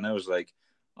Doctor, and I was like,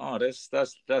 oh,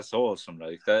 that's awesome.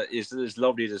 Like that is it's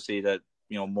lovely to see that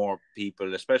more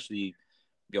people, especially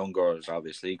young girls,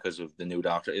 obviously because of the new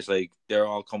Doctor. It's like they're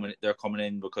coming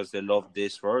in because they love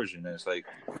this version, and it's like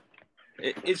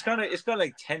it's kind of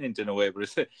like Tenant in a way,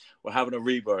 but we're having a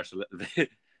rebirth a little bit.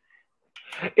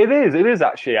 It is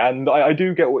actually, and I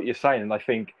do get what you're saying, and I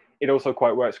think it also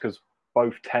quite works because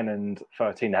both 10 and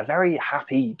 13 they're very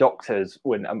happy doctors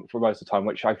when for most of the time,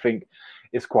 which I think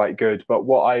is quite good. But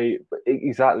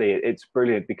exactly, it's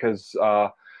brilliant because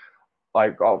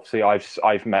like obviously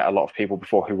I've met a lot of people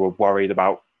before who were worried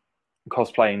about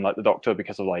cosplaying like the Doctor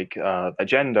because of like their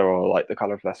gender or like the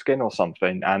color of their skin or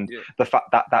something, and Yeah. the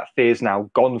fact that that fear's now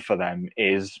gone for them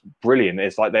is brilliant.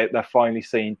 It's like they're finally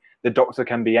seeing the Doctor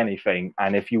can be anything,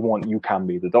 and if you want, you can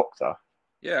be the Doctor.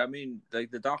 Yeah, I mean, like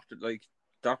the Doctor, like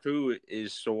Doctor Who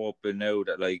is so open now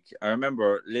that, like, I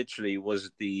remember literally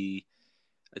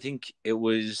I think it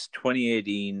was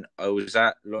 2018. I was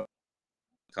at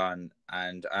Con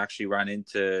and I actually ran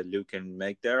into Luke and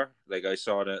Meg there. Like I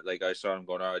saw them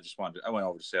going. Oh, I went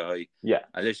over to say hi. Yeah,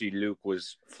 And literally, Luke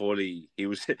was he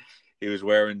was he was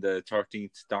wearing the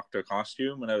 13th Doctor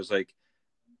costume, and I was like,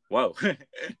 wow,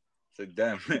 it's like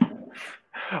damn.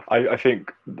 I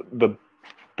think the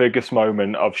biggest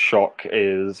moment of shock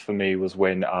is for me was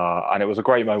when and it was a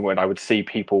great moment when I would see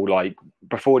people like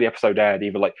before the episode aired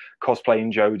either like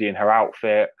cosplaying Jodie in her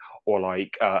outfit or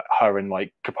like her in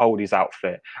like Capaldi's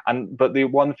outfit. And but the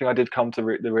one thing I did come to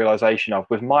the realization of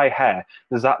with my hair,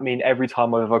 does that mean every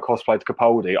time I've ever cosplayed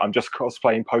Capaldi I'm just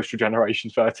cosplaying post regeneration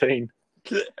 13?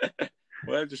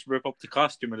 Well, just rip up the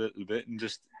costume a little bit and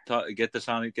just get the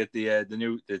Sonic, get the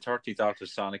 30th Doctor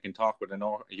Sonic and talk with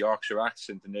a Yorkshire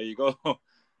accent, and there you go.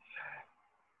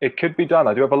 It could be done.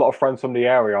 I do have a lot of friends from the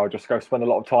area. I'll just go spend a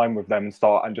lot of time with them and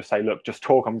start and just say, look, just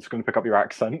talk. I'm just going to pick up your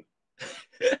accent.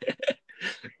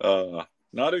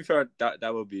 Not if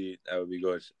that would be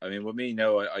good. I mean, with me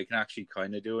now, I can actually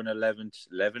kind of do an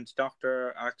 11th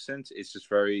Doctor accent. It's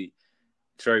very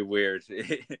weird.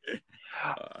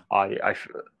 I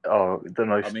the I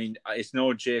most. mean, it's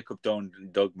no Jacob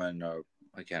Dugman, or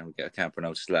I can't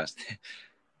pronounce his last name,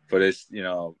 but it's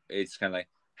kind of like,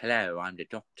 hello, I'm the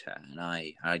Doctor, and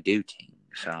I do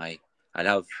things. I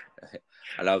love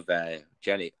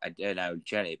jelly. I don't know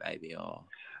jelly baby or.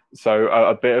 So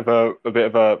a bit of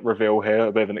a reveal here,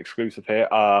 a bit of an exclusive here.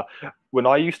 When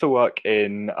I used to work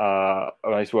in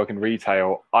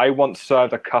retail, I once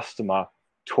served a customer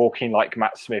talking like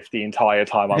Matt Smith the entire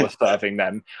time I was serving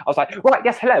them. I was like, right,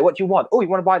 yes, hello, what do you want? Oh, you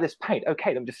want to buy this paint?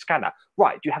 Okay, let me just scan that.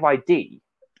 Right, do you have ID?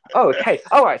 Oh, okay.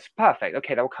 All right, perfect.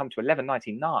 Okay, that will come to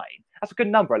 11.99. That's a good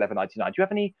number, 11.99. Do you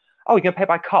have any? Oh, you're gonna pay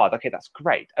by card. Okay, that's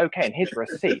great. Okay, and here's your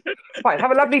receipt. Fine.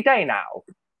 Have a lovely day now.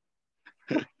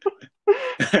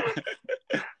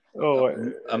 Oh,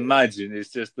 Imagine it's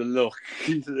just the look.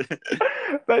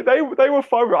 they were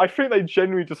fine. I think they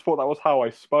genuinely just thought that was how I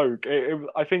spoke.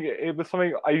 I think it was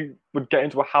something I would get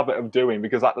into a habit of doing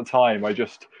because at the time I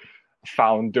just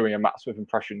found doing a Matt Smith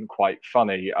impression quite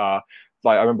funny.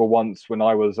 Like I remember once when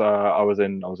I was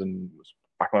in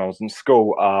back when I was in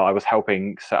school. I was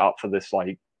helping set up for this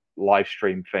like live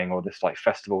stream thing or this like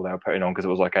festival they were putting on because it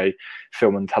was like a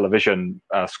film and television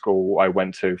school I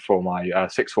went to for my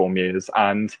sixth form years,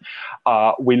 and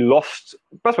we lost.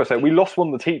 Best way to say it, we lost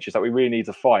one of the teachers that we really need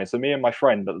to find. So me and my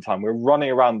friend at the time, we were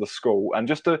running around the school, and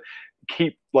just to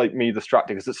keep like me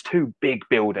distracted because it's two big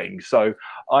buildings, so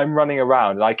I'm running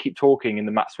around and I keep talking in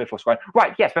the Matt Smith voice, going,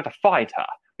 right, yes, we have to find her.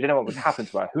 We don't know what would happen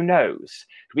to her. Who knows?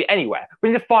 Could be anywhere. We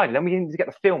need to find her. Then we need to get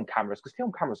the film cameras because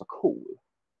film cameras are cool.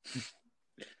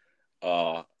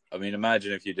 I mean,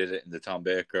 imagine if you did it in the Tom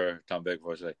Baker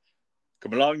voice, like,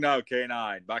 come along now,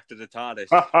 K9, back to the TARDIS.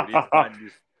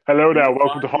 Hello there,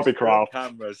 welcome to Hobbycraft.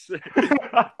 Cameras.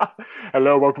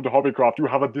 Hello, welcome to Hobbycraft. You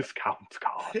have a discount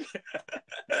card.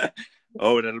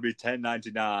 Oh, that'll be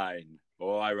 $10.99.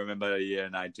 Oh, I remember the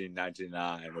year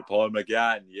 1999 with Paul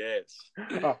McGann. Yes,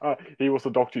 he was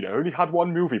a doctor. He only had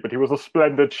one movie, but he was a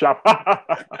splendid chap.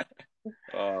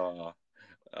 I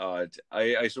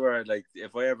swear, like,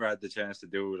 if I ever had the chance to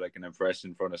do like an impression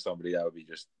in front of somebody, that would be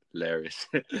just hilarious.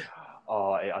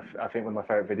 I think one of my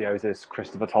favorite videos is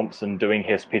Christopher Thompson doing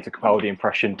his Peter Capaldi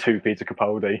impression to Peter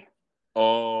Capaldi.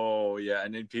 Oh yeah,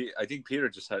 and then I think Peter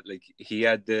just had like he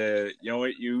had the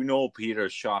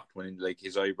Peter's shocked when like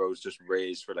his eyebrows just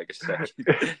raised for like a second.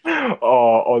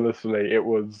 Oh, honestly, it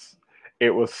was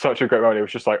such a great moment. It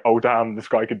was just like, oh damn, this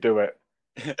guy could do it.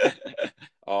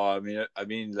 Oh, I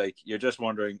mean, like you're just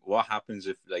wondering what happens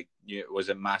if like was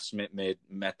it Matt Smith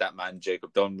met that man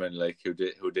Jacob Dunman, like who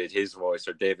did his voice,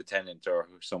 or David Tennant or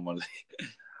someone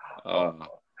like.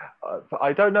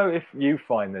 I don't know if you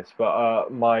find this,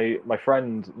 but my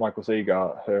friend Michael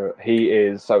Seeger,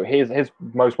 his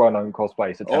most well known cosplay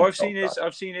is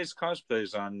I've seen his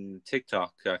cosplays on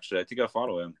TikTok. Actually, I think I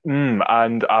follow him.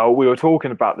 And we were talking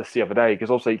about this the other day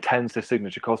because obviously Ten's his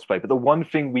signature cosplay, but the one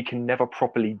thing we can never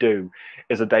properly do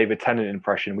is a David Tennant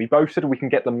impression. We both said we can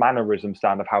get the mannerisms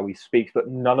down of how he speaks, but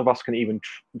none of us can even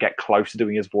get close to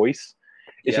doing his voice.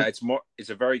 It's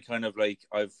a very kind of like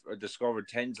I've discovered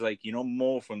Ten's like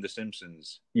more from The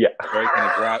Simpsons. Yeah, very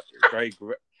kind of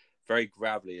very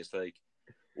gravelly. It's like,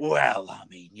 well, I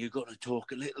mean, you got to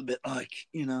talk a little bit like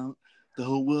the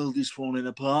whole world is falling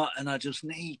apart, and I just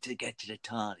need to get to the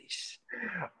TARDIS.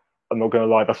 I'm not gonna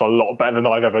lie, that's a lot better than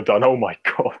I've ever done. Oh my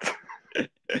god.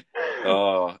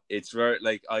 Oh, it's very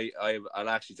like I'll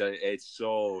actually tell you, it's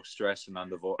so stressing on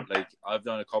the voice. Like I've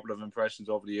done a couple of impressions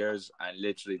over the years, and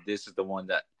literally this is the one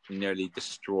that nearly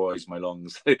destroys my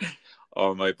lungs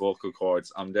or my vocal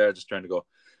cords. I'm there just trying to go,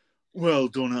 well,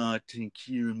 Donna, I think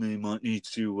you and me might need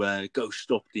to go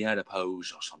stop the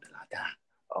adipose or something like that.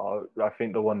 I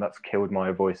think the one that's killed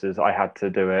my voice is I had to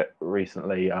do it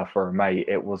recently for a mate.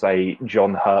 It was a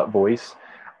John Hurt voice,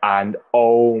 and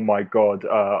oh my god,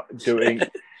 doing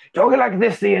talking like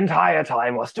this the entire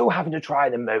time while still having to try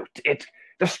the moat. It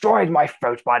destroyed my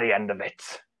throat by the end of it.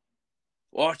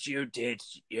 What you did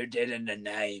in the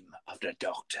name of the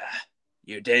Doctor.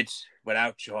 You did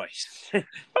without choice.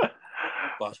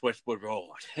 But with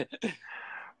reward.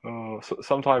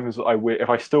 Sometimes if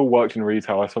I still worked in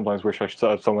retail, I sometimes wish I should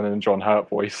have someone in a John Hurt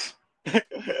voice.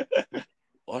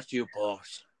 What you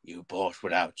bought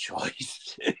without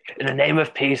choice. In the name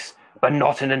of peace, but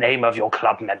not in the name of your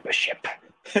club membership.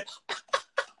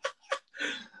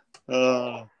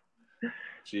 Oh,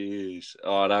 jeez.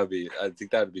 Oh, I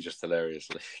think that would be just hilarious.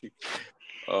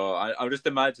 I'm just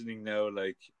imagining now,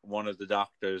 like one of the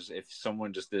doctors, if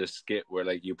someone just did a skit where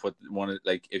like you put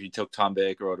if you took Tom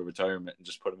Baker out of retirement and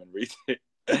just put him in retail.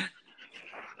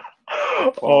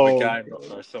 Paul McGann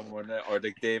or someone, or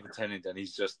like David Tennant, and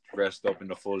he's just dressed up in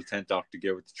the full tent doctor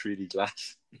gear with the 3D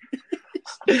glass.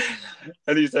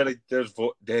 And he said, like,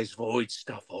 there's void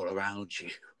stuff all around you.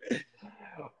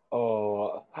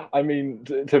 Oh, I mean,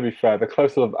 to be fair, the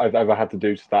closest I've ever had to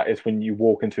do to that is when you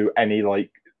walk into any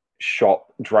like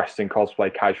shop dressed in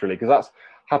cosplay casually, because that's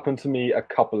happened to me a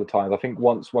couple of times. I think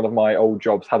once one of my old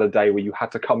jobs had a day where you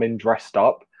had to come in dressed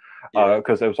up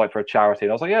because it was like for a charity,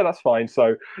 and I was like, yeah, that's fine.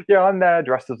 So yeah, I'm there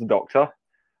dressed as a doctor.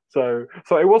 So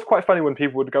it was quite funny when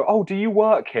people would go, oh, do you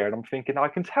work here? And I'm thinking, I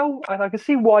can tell, and I can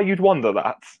see why you'd wonder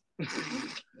that.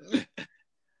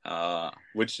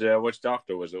 Which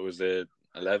doctor was it? Was it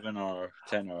 11 or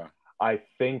 10 or? I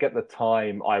think at the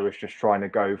time I was just trying to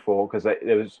go for, because it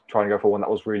was trying to go for one that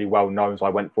was really well known. So I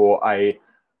went for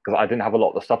because I didn't have a lot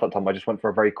of the stuff at the time. I just went for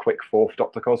a very quick Fourth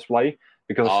Doctor cosplay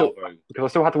because I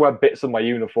still had to wear bits of my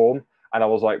uniform. And I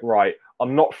was like, right,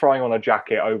 I'm not throwing on a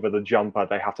jacket over the jumper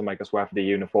they have to make us wear for the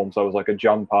uniform. So it was like a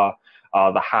jumper,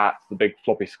 the hat, the big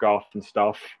floppy scarf and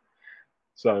stuff.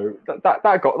 So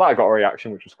that got a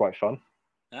reaction, which was quite fun.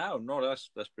 Oh no, that's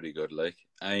pretty good. Like,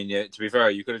 I mean, yeah, to be fair,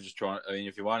 you could have just thrown. I mean,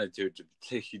 if you wanted to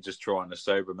you just throw on a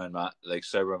Cyberman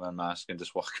mask, and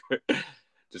just walk,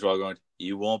 just walk on.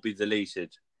 You won't be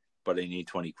deleted, but I need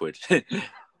 20 quid.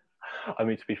 I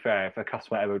mean, to be fair, if a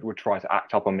customer ever would try to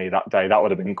act up on me that day, that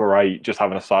would have been great. Just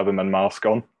having a Cyberman mask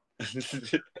on.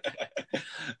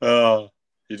 Oh,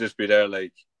 you just be there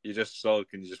like you just sulk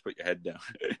and you just put your head down.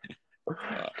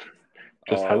 uh,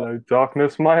 Just oh, hello,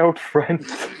 darkness, my old friend.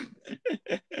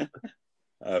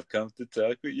 I've come to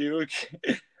talk with you.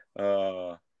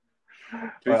 Uh,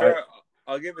 to be I, fair,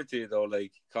 I'll give it to you though.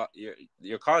 Like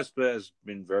your cosplay has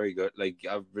been very good. Like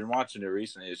I've been watching it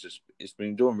recently. It's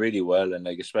been doing really well, and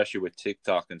like especially with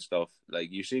TikTok and stuff.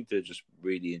 Like you seem to just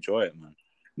really enjoy it, man.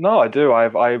 No, I do. I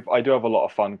do have a lot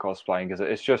of fun cosplaying because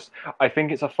it's just I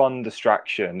think it's a fun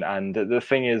distraction, and the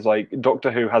thing is like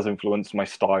Doctor Who has influenced my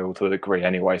style to a degree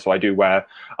anyway. So I do wear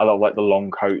a lot of like the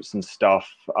long coats and stuff.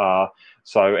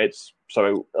 So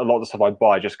a lot of the stuff I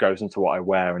buy just goes into what I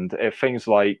wear, and if things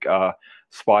like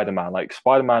Spider-Man, like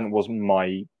Spider-Man was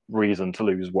my reason to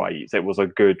lose weight. It was a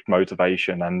good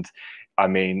motivation, and I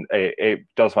mean it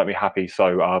does make me happy.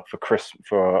 So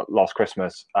for last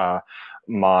Christmas.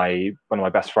 My one of my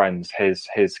best friends, his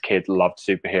kid loved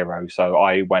superheroes, so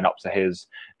I went up to his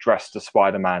dressed as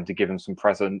Spider-Man to give him some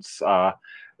presents.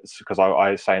 Because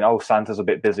I was saying, oh, Santa's a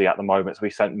bit busy at the moment, so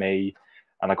he sent me,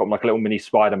 and I got like a little mini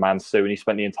Spider-Man suit, and he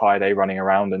spent the entire day running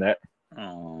around in it.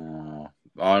 Oh,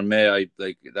 oh man, I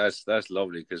like that's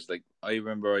lovely because like I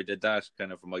remember I did that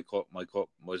kind of for my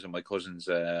cousin's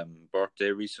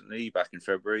birthday recently back in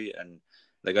February, and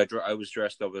like I was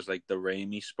dressed up as like the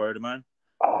Raimi Spider-Man.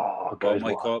 Oh, good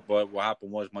one. But what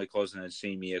happened was my cousin had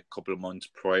seen me a couple of months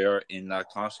prior in that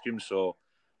costume, so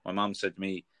my mom said to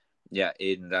me, "Yeah,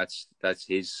 Aiden, that's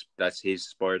his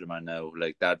Spider Man now,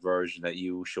 like that version that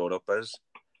you showed up as.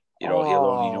 He'll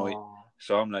only know it." Oh,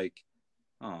 So I'm like,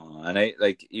 "Oh," and I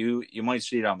like you might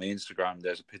see it on my Instagram.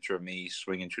 There's a picture of me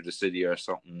swinging through the city or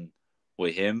something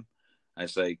with him. And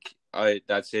it's like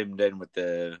that's him then with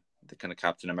the kind of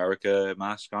Captain America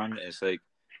mask on. It's like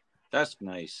that's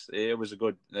nice. It was a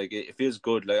good like it feels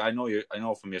good. Like I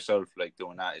know from yourself like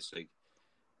doing that. It's like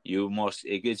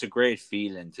it's a great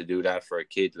feeling to do that for a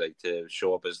kid, like to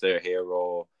show up as their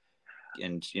hero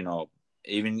and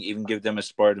even give them a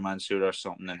Spider-Man suit or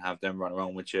something and have them run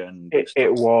around with you and it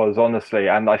stuff. was honestly,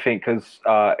 and I think because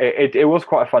it was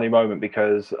quite a funny moment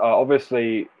because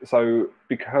obviously,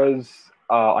 because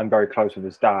I'm very close with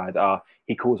his dad,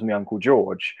 he calls me Uncle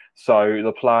George. So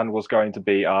the plan was going to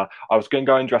be I was going to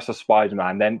go and dress as Spider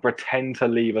Man, then pretend to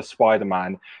leave as Spider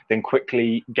Man, then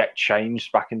quickly get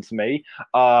changed back into me.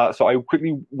 So I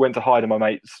quickly went to hide in my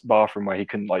mate's bathroom where he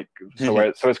couldn't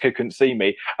so his kid couldn't see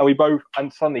me,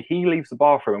 and suddenly he leaves the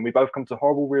bathroom, and we both come to a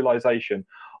horrible realization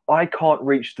I can't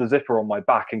reach the zipper on my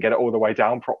back and get it all the way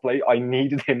down properly. I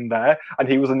needed him there, and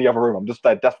he was in the other room. I'm just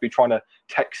there desperately trying to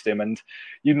text him, and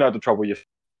you know the trouble with your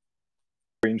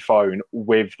screen phone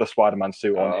with the Spider-Man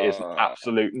suit on is an uh,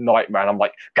 absolute nightmare. And I'm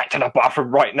like, get to the bathroom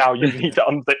right now. You need to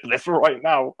unzip this right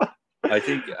now. I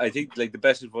think like the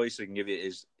best advice I can give you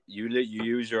is you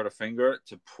use your other finger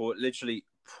to literally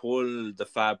pull the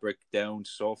fabric down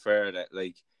so far that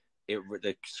like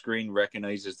the screen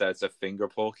recognizes that it's a finger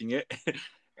poking it.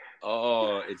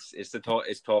 Oh, it's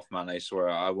tough, man. I swear.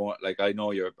 I won't like. I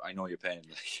know your pain.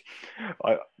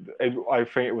 I I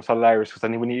think it was hilarious because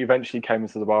then when he eventually came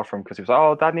into the bathroom because he was like,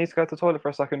 "Oh, Dad needs to go to the toilet for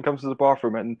a second," comes to the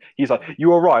bathroom and he's like,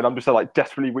 "You all right?" And I'm just like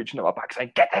desperately reaching at my back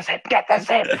saying, "Get the zip, get the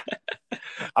zip."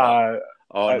 oh, Uh,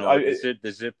 oh no, I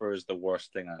the zipper is the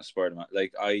worst thing on a Spider-Man.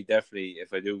 Like I definitely,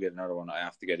 if I do get another one, I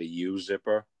have to get a U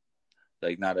zipper.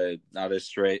 Like not a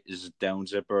straight is down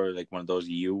zipper, like one of those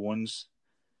U ones,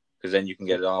 because then you can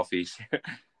get it off easy.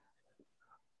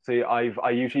 See, I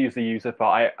usually use the user, but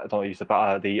I don't use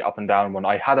the up and down one.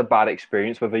 I had a bad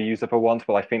experience with the user for once,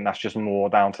 but I think that's just more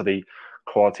down to the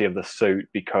quality of the suit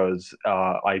because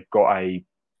I got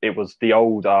it was the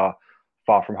old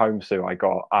Far From Home suit I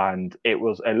got, and it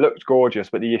looked gorgeous,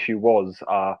 but the issue was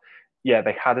yeah,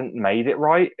 they hadn't made it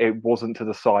right. It wasn't to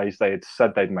the size they had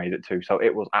said they'd made it to, so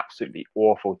it was absolutely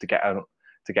awful to get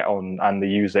on, and the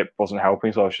U zip wasn't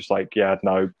helping. So I was just like, yeah,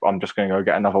 no, I'm just going to go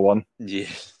get another one. Yeah,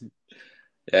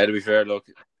 yeah. To be fair, look,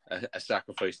 a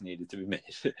sacrifice needed to be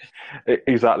made.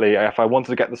 Exactly. If I wanted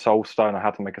to get the Soul Stone, I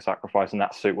had to make a sacrifice, and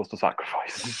that suit was the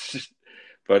sacrifice.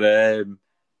 But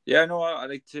yeah, no, I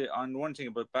like to. On one thing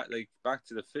about back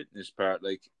to the fitness part,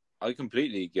 like I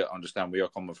completely understand where you're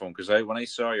coming from because when I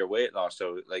saw your weight loss,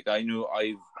 so like I knew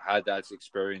I've had that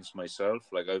experience myself.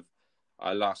 Like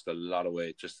I lost a lot of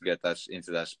weight just to get that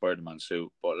into that Spider-Man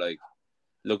suit. But like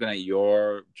looking at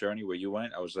your journey where you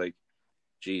went, I was like,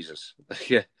 Jesus,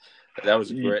 yeah, that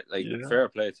was a great, like, Yeah. fair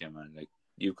play to you, man. Like,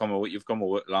 you've come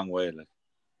a long way. Like,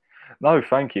 No,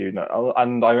 thank you. No,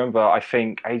 and I remember, I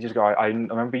think ages ago, I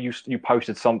remember you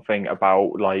posted something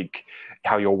about like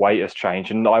how your weight has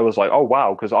changed, and I was like, oh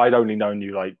wow, because I'd only known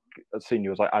you like seen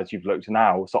you as like as you've looked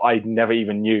now, so I never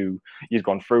even knew you'd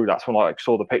gone through that. So when I like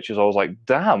saw the pictures, I was like,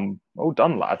 damn, well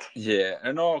done, lad. yeah,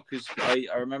 I know, because I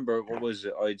remember, what was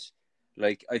it?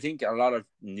 I think a lot of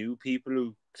new people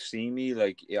who see me,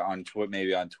 like, yeah, on Twitter,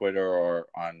 maybe on Twitter or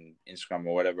on Instagram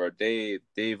or whatever,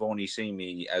 they've only seen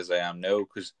me as I am now,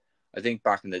 because I think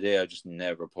back in the day I just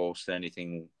never posted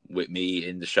anything with me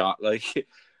in the shot, like,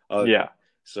 uh, Yeah.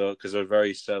 so because I was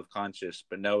very self conscious.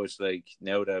 But now it's like,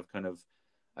 now that I've kind of,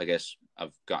 I guess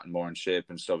I've gotten more in shape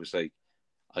and stuff, it's like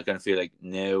I kind of feel like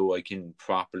now I can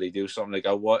properly do something.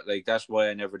 Like, like, that's why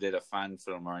I never did a fan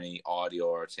film or any audio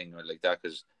or thing like that,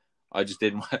 because I just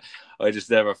didn't. I just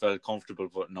never felt comfortable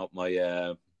putting up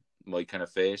my my kind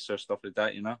of face or stuff like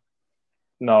that. You know?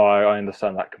 No, I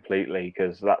understand that completely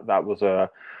because that was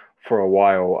for a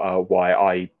while why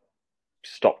I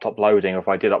stopped uploading. If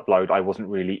I did upload, I wasn't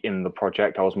really in the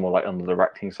project. I was more like on the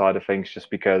directing side of things,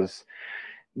 just because,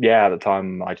 yeah, at the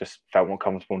time I just felt more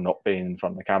comfortable not being in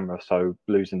front of the camera. So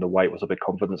losing the weight was a big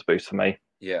confidence boost for me.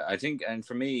 Yeah, I think, and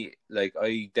for me, like,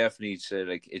 I definitely say,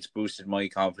 like, it's boosted my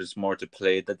confidence more to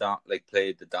play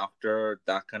play the doctor,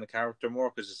 that kind of character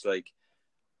more, because it's like,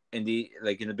 in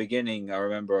the beginning, I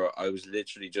remember I was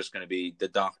literally just going to be the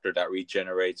doctor that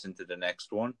regenerates into the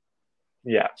next one.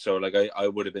 Yeah. So, like, I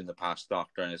would have been the past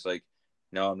doctor, and it's like,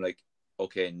 now I'm like,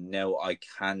 okay, now I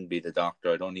can be the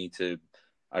doctor. I don't need to.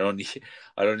 I don't need.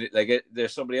 I don't need, like it.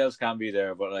 There's somebody else can be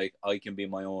there, but like I can be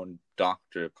my own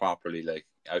doctor properly. Like,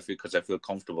 because I feel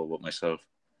comfortable with myself.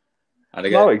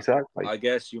 And No, exactly. I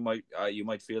guess you might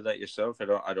feel that yourself. I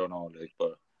don't know. Like,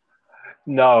 but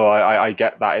No, I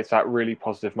get that. It's that really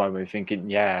positive moment of thinking,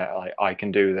 yeah, I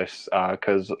can do this.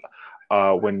 Because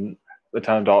when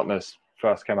Return of Darkness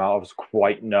first came out, I was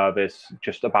quite nervous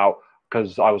just about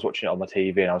because I was watching it on my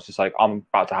TV and I was just like, I'm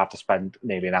about to have to spend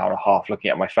nearly an hour and a half looking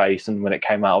at my face. And when it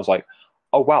came out, I was like,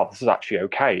 oh wow, this is actually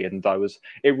okay. And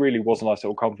it really was a nice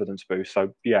little confidence boost.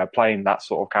 So yeah, playing that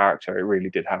sort of character, it really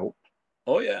did help.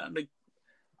 oh yeah, like,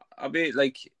 I mean,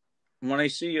 like, when I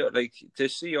see you, like, to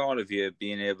see all of you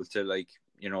being able to, like,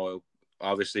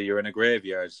 obviously you're in a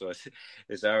graveyard, so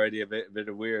it's already a bit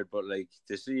of weird, but like,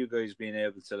 to see you guys being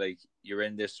able to, like, you're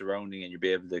in this surrounding and you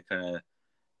be able to kind of,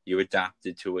 you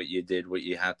adapted to it, you did what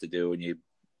you had to do, and you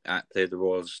played the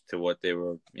roles to what they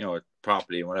were,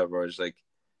 properly and whatever. It's like,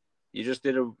 you just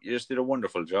did a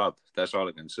wonderful job. That's all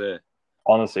I can say.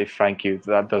 Honestly, thank you.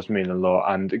 That does mean a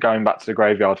lot. And going back to the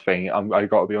graveyard thing, I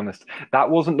got to be honest, that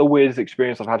wasn't the weirdest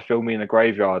experience I've had filming in a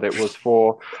graveyard. It was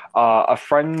for a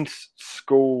friend's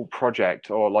school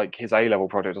project or like his A level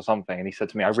project or something. And he said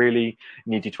to me, I really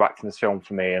need you to act in this film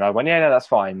for me. And I went, yeah, no, that's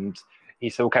fine. And he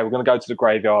said, okay, we're going to go to the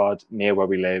graveyard near where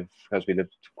we live because we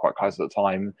lived quite close at the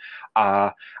time.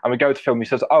 And we go to film. He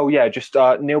says, oh, yeah, just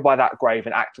kneel by that grave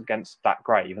and act against that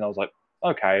grave. And I was like,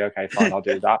 okay, fine, I'll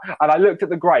do that. And I looked at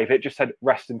the grave, it just said,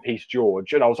 rest in peace,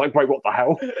 George. And I was like, wait, what the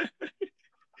hell?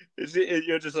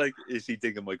 You're just like, is he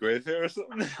digging my grave here or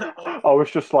something? I was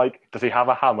just like, does he have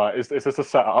a hammer? Is this a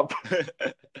setup?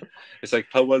 It's like,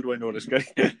 how well do I know this guy?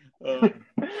 I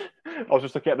was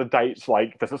just looking at the dates,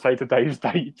 like, does it say today's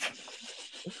date?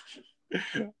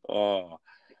 oh,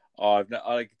 I'll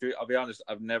be honest,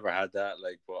 I've never had that.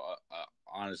 Like, but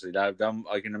honestly, that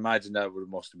I can imagine that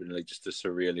must have been like just a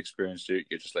surreal experience. You're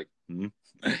just like, hmm.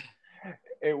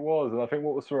 It was, and I think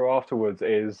what was through afterwards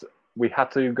is we had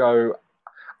to go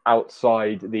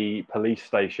outside the police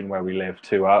station where we live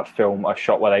to film a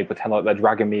shot where they pretend like they're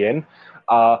dragging me in.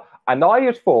 And I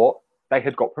had thought they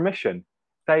had got permission.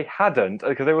 They hadn't,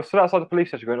 because they were stood outside the police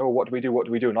station going, oh, what do we do? What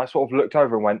do we do? And I sort of looked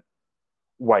over and went,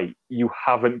 wait, you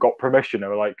haven't got permission? They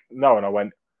were like, no. And I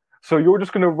went, so you're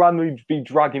just going to randomly be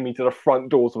dragging me to the front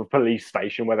doors of a police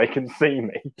station where they can see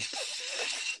me?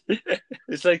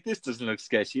 It's like, this doesn't look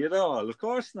sketchy at all. Of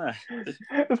course not.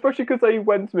 Especially because they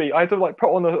went to me. I had to like put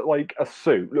on a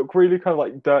suit, look really kind of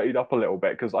like dirtied up a little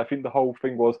bit because I think the whole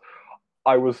thing was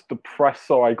I was depressed,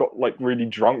 so I got like really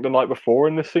drunk the night before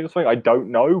in this suit or something. I don't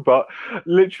know, but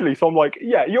literally, so I'm like,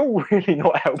 yeah, you're really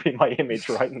not helping my image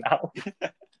right now.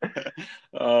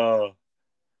 Oh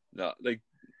no, like,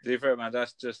 To be fair, man,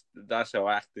 that's how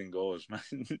acting goes, man.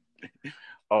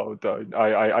 Oh, don't.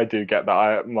 I do get that.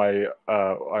 I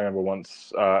remember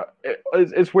once.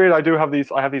 It's weird. I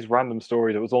have these random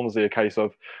stories. It was honestly a case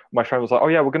of my friend was like, "Oh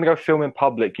yeah, we're gonna go film in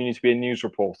public. You need to be a news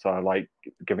reporter, like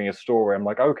giving a story." I'm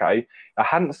like, "Okay." I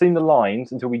hadn't seen the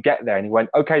lines until we get there, and he went,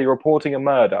 "Okay, you're reporting a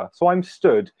murder." So I'm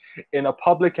stood in a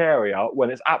public area when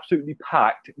it's absolutely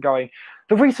packed, going,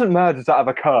 "The recent murders that have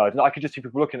occurred," and I could just see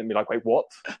people looking at me like, "Wait,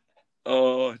 what?"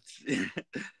 Oh,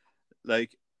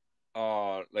 like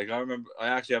like I remember, I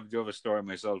actually have to have a story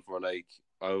myself where like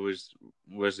I was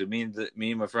it me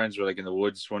and my friends were like in the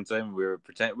woods one time. We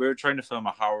were trying to film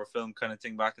a horror film kind of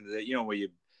thing back in the day. You know where you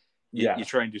Yeah.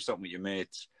 try and do something with your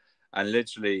mates, and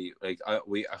literally like I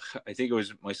think it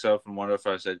was myself and one of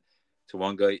us said to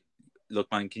one guy,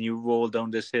 "Look, man, can you roll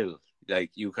down this hill?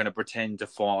 Like you kind of pretend to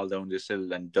fall down this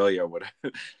hill and die or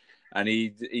whatever." And he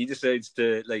decides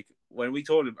to like when we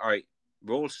told him, "All right,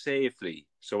 roll safely."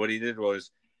 So what he did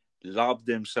was lobbed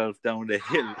himself down the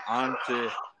hill onto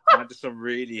some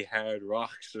really hard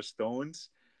rocks or stones.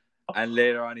 And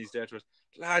later on, he's there to us,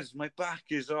 "Lads, my back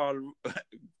is all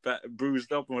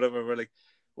bruised up and whatever." We're like,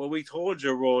 "Well, we told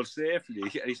you roll safely."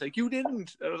 And he's like, "You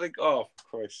didn't." And I was like, "Oh,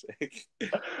 for Christ's sake."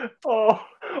 Oh,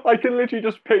 I can literally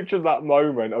just picture that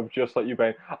moment of just like you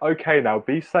being, "Okay, now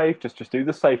be safe. Just do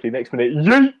this safely." Next minute,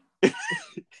 yeet.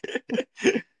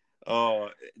 Oh,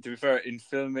 to be fair,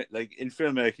 like in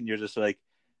filmmaking, you're just like,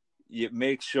 you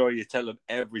make sure you tell them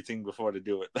everything before they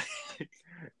do it.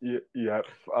 Yeah, yeah.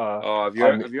 Oh, I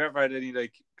mean, have you ever had any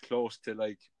like close to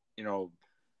like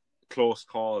close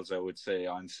calls? I would say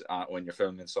on when you're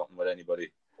filming something with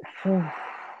anybody.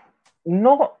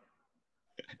 not.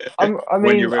 I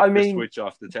When you mean, I rip the mean, switch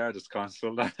off the TARDIS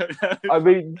console. I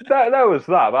mean, that was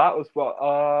that. That was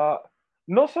what.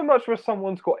 Not so much where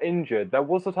someone's got injured. There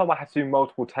was a time I had to do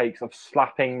multiple takes of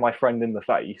slapping my friend in the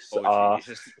face. Oh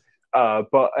Jesus!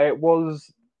 But it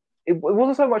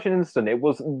wasn't so much an instant. It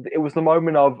was the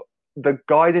moment of the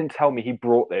guy didn't tell me he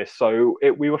brought this. So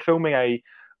we were filming a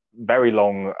very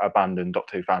long abandoned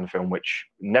Doctor Who fan film, which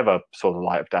never saw the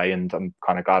light of day, and I'm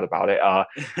kind of glad about it.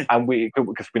 And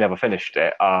because we never finished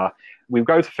it. We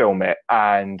go to film it,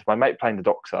 and my mate playing the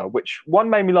Doctor, which one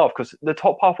made me laugh because the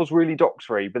top half was really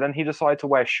Doctory, but then he decided to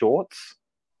wear shorts.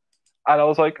 And I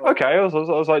was like, okay. I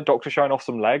was like, Doctor showing off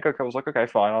some leg. Okay, I was like, okay,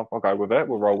 fine, I'll go with it.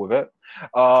 We'll roll with it.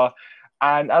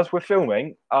 And as we're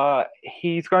filming,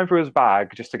 he's going through his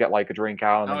bag just to get like a drink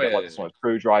out and then Oh get yeah, like yeah. a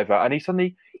screwdriver. And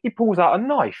he pulls out a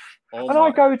knife. Oh And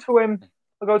I my! go to him,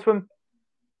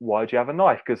 why do you have a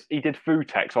knife? Because he did food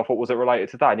tech, so I thought, was it related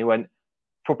to that? And he went,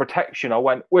 for protection. I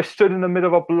went, we're stood in the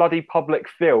middle of a bloody public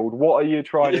field. What are you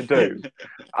trying to do?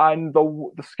 And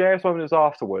the scariest moment is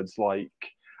afterwards. Like,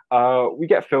 we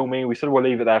get filming. We said we'll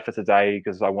leave it there for today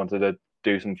because I wanted to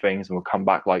do some things and we'll come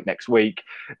back like next week.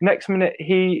 Next minute,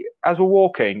 as we're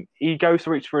walking, he goes to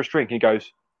reach for a drink. And he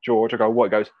goes, George. I go, what? He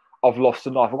goes, I've lost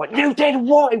a knife. I went, you did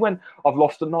what? He went, I've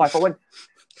lost a knife. I went,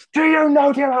 do you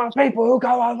know the amount of people who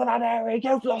go over that area?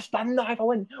 You've lost a knife. I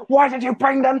went, why did you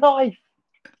bring the knife?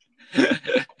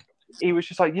 He was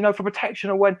just like, for protection.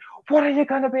 I went, what are you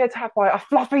going to be attacked by? A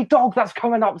fluffy dog that's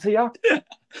coming up to you?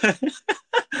 I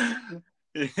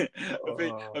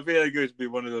feel like it would be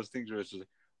one of those things where it's just like,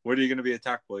 what are you going to be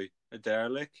attacked by? A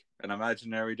derelict? An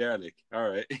imaginary derelict? All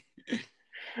right.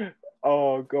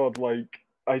 Oh, God. Like,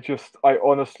 I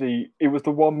honestly, it was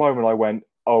the one moment I went,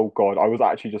 oh, God. I was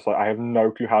actually just like, I have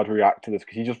no clue how to react to this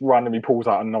because he just randomly pulls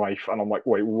out a knife and I'm like,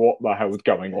 wait, what the hell is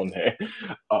going on here?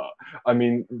 I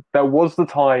mean, there was the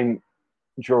time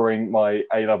during my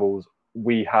A levels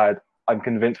I'm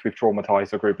convinced we've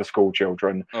traumatized a group of school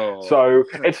children. Oh. So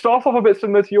it starts off a bit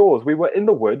similar to yours. We were in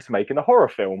the woods making a horror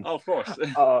film. Oh, of course.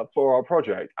 For our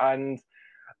project. And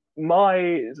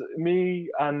me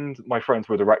and my friends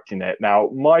were directing it. Now,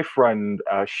 my friend,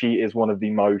 she is one of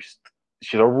the most,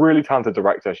 she's a really talented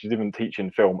director. She's even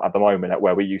teaching film at the moment at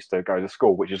where we used to go to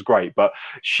school, which is great. But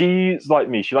she's like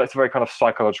me. She likes the very kind of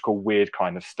psychological, weird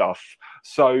kind of stuff.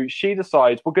 So she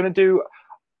decides we're going to do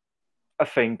a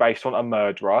thing based on a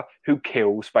murderer who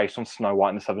kills based on Snow White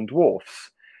and the Seven Dwarfs.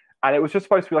 And it was just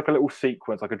supposed to be like a little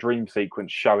sequence, like a dream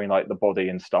sequence showing like the body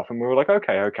and stuff. And we were like,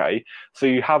 okay. So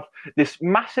you have this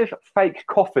massive fake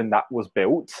coffin that was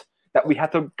built that we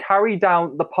had to carry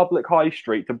down the public high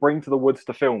street to bring to the woods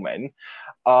to film in.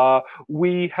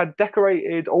 We had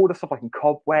decorated all the stuff like in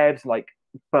cobwebs, like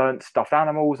burnt stuffed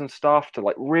animals and stuff to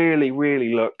like really,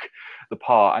 really look the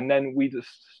part. And then we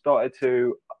just started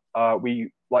to,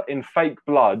 we like in fake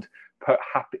blood put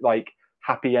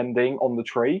happy ending on the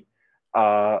tree.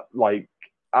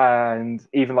 And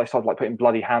even like started like putting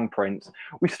bloody handprints.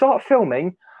 We start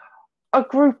filming. A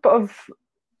group of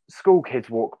school kids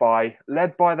walk by,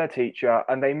 led by their teacher,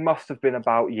 and they must have been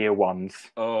about year ones.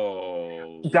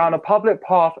 Oh, Down a public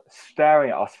path,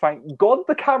 staring at us. Thank God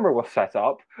the camera was set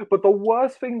up. But the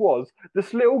worst thing was,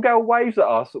 this little girl waves at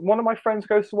us. One of my friends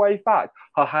goes to wave back.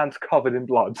 Her hand's covered in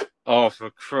blood. oh, for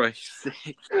Christ's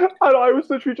sake! And I was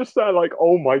literally just there, like,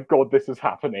 oh my God, this is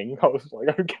happening. I was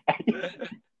like, okay.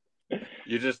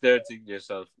 You're just there thinking to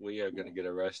yourself, we are going to get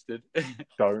arrested.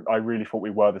 Don't. I really thought we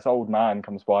were. This old man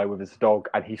comes by with his dog,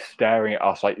 and he's staring at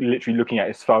us, like literally looking at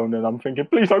his phone. And I'm thinking,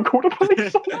 please don't call the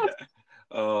police on that.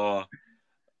 Oh,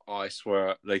 I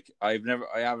swear, like I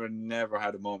haven't never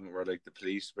had a moment where like the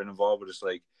police have been involved, but it's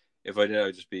like if I did,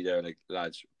 I'd just be there, like,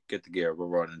 lads, get the gear, we're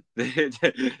running.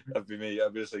 That'd be me.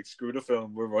 I'd be just like, screw the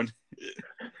film, we're running.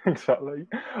 Exactly.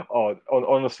 Oh,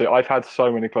 honestly, I've had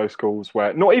so many close calls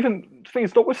where not even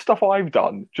things, not with stuff I've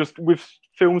done, just with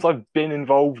films I've been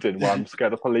involved in where I'm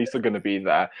scared the police are going to be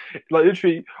there. Like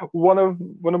literally, one of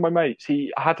my mates,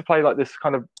 he had to play like this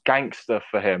kind of gangster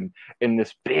for him in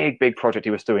this big project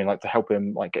he was doing, like to help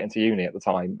him like get into uni at the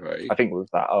time. Right. I think it was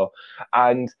that.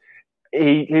 And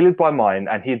he lived by mine,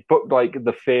 and he'd booked like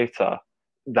the theatre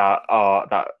that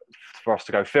for us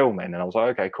to go film in. And I was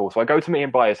like, okay, cool. So I go to meet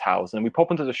him by his house, and we pop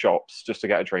into the shops just to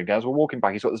get a drink. And as we're walking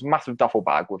back, he's got this massive duffel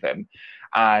bag with him,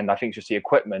 and I think it's just the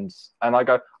equipment. And I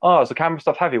go, oh, is the camera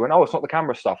stuff heavy? He went, oh, it's not the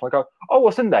camera stuff. And I go, oh,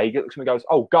 what's in there? He looks at me and goes,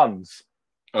 oh, guns.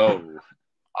 Oh.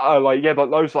 Like, yeah,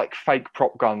 but those like fake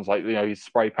prop guns, like, you know, he's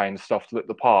spray paint stuff to look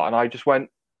the part. And I just went,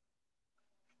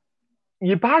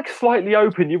 your bag's slightly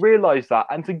open, you realise that,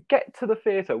 and to get to the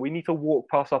theatre, we need to walk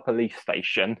past our police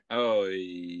station. Oh,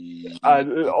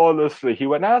 and honestly, he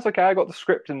went, "That's okay, I got the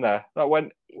script in there." And I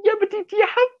went, "Yeah, but did you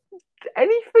have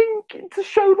anything to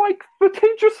show, like,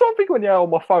 footage or something?" When you're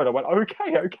on my phone, I went,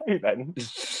 okay then.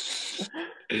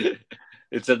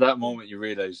 It's at that moment you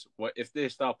realise, what if they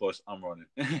stop us, I'm running.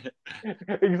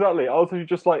 Exactly. I was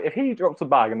just like, if he drops a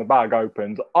bag and the bag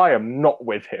opens, I am not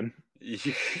with him.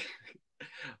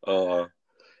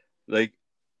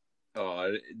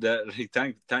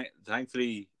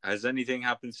 Thankfully, has anything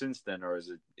happened since then, or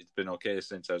it's been okay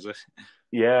since, has it?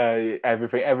 Yeah,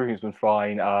 everything's been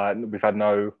fine. We've had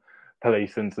no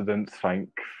police incidents, thank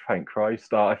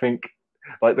Christ. I think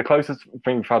like the closest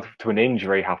thing we've had to an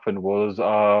injury happened was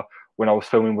when I was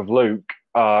filming with Luke.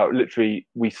 Literally,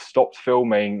 we stopped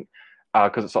filming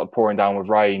because it started pouring down with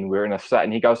rain. We were in a set,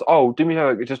 and he goes, "Oh, do me a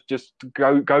favor, just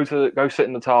go sit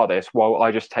in the TARDIS while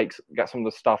I just get some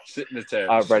of the stuff sit in the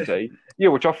TARDIS ready." Yeah,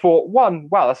 which I thought,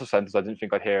 wow, that's a sentence I didn't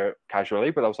think I'd hear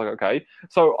casually, but I was like, okay.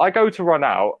 So I go to run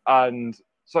out, and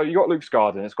so you got Luke's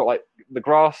garden. It's got like the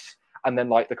grass and then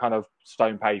like the kind of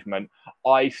stone pavement.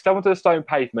 I step onto the stone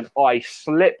pavement, I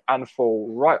slip and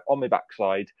fall right on my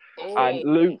backside. Oh.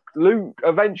 And Luke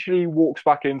eventually walks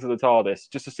back into the TARDIS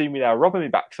just to see me there rubbing my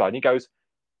backside. And he goes,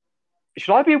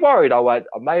 "Should I be worried?" I went,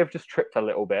 "I may have just tripped a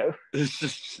little bit."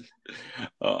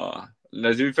 Now,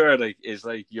 to be fair, like, it's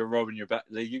like you're rubbing your back.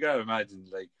 Like, you gotta imagine,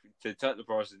 like, to tell the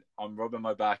person, "I'm rubbing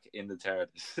my back in the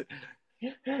TARDIS."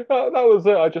 That was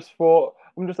it. I just thought,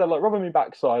 I'm just there like rubbing my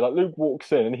backside. Like Luke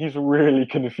walks in and he's really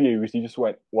confused. He just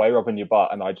went, "Why are you rubbing your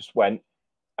butt?" And I just went,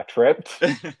 "I tripped."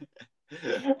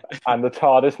 And the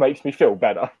TARDIS makes me feel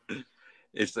better.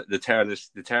 It's the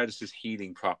TARDIS's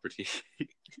healing property.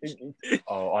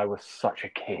 Oh, I was such a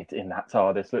kid in that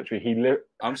TARDIS. Literally,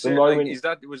 I'm saying, like,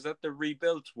 was that the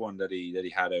rebuilt one that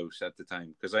he had out at the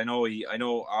time? Because I know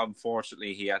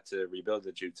unfortunately he had to rebuild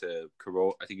it due to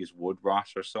I think it's wood rot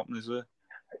or something. Is it?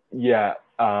 Yeah,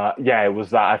 it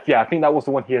was that. Yeah, I think that was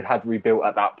the one he had rebuilt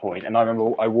at that point. And I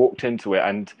remember I walked into it,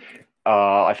 and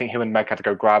I think him and Meg had to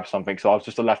go grab something, so I was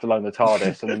just left alone in the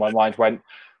TARDIS, and then my mind went,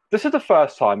 "This is the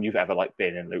first time you've ever like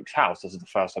been in Luke's house. This is the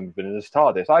first time you've been in this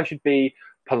TARDIS. I should be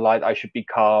polite. I should be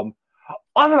calm.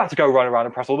 I'm about to go run around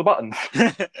and press all the buttons."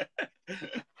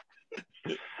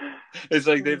 It's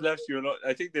like they've left you alone.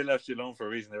 I think they left you alone for a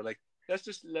reason. They're like, let's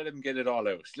just let him get it all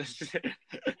out. Let's just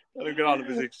let him get all of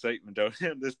his excitement out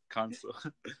in this console.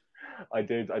 I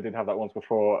did have that once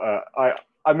before.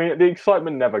 I mean, the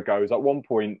excitement never goes. At one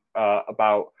point, I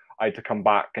had to come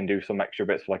back and do some extra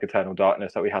bits for like Eternal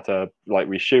Darkness that we had to like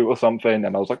reshoot or something,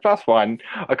 and I was like, "That's fine."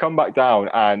 I come back down,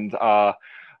 and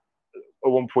at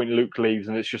one point Luke leaves,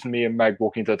 and it's just me and Meg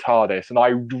walking to the TARDIS, and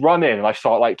I run in and I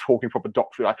start like talking proper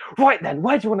Doctor, like, "Right then,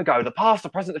 where do you want to go? The past, the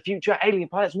present, the future, alien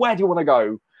planets. Where do you want to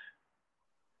go?"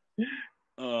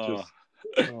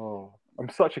 I'm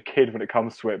such a kid when it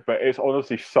comes to it, but it's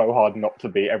honestly so hard not to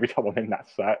be every time I'm in that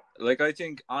set. Like, I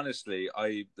think honestly,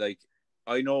 I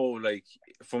know, like,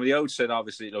 from the outside,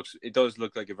 obviously it does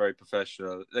look like a very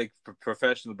professional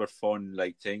but fun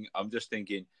like thing. I'm just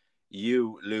thinking,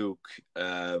 you, Luke,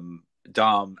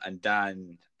 Dom and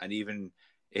Dan, and even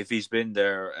if he's been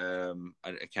there,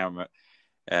 I can't remember.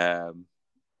 Um,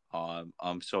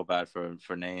 I'm so bad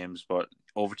for names, but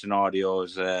Overton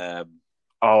Audio's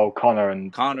Oh, Connor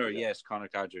and Connor, yes, Connor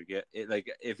Cadrick. Yeah, like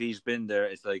if he's been there,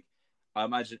 it's like I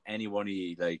imagine anyone,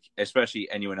 like especially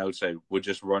anyone outside, would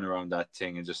just run around that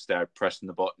thing and just start pressing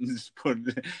the buttons.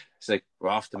 It's like we're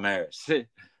off the Maris.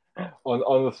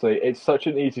 honestly, it's such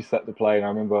an easy set to play. And I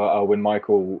remember when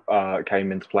Michael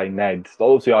came in to play Ned.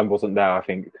 Obviously, I wasn't there, I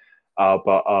think,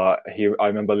 but I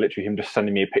remember literally him just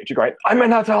sending me a picture, going, "I'm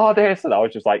in a TARDIS," and I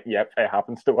was just like, "Yep, it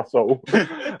happens to us all."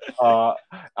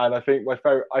 And I think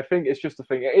I think it's just the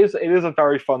thing. It is a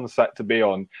very fun set to be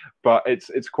on, but it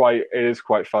is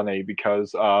quite funny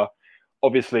because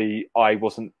obviously I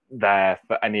wasn't there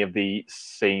for any of the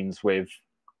scenes with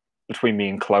between me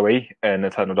and Chloe in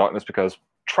Eternal Darkness because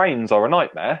trains are a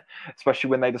nightmare,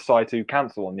 especially when they decide to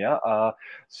cancel on you.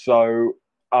 So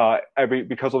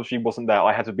because obviously he wasn't there,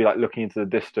 I had to be like looking into the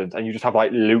distance, and you just have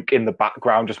like Luke in the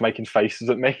background just making faces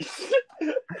at me.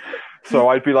 So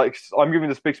I'd be like, I'm giving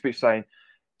this big speech saying,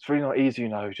 "It's really not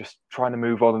easy, just trying to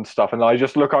move on and stuff." And I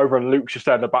just look over and Luke's just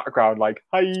there in the background, like,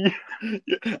 "Hi."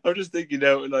 Yeah, I'm just thinking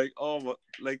now, like, oh,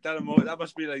 like that. That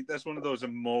must be like that's one of those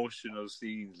emotional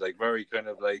scenes, like very kind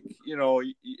of like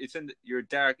it's in your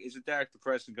dark. It's a dark,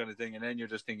 depressing kind of thing, and then you're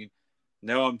just thinking.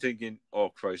 Now I'm thinking, oh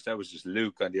Christ, that was just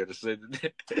Luke on the other side,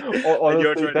 Honestly, and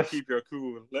you're trying to keep your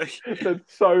cool. Like, there's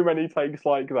so many takes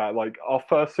like that. Like our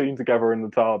first scene together in the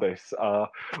TARDIS,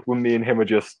 when me and him are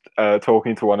just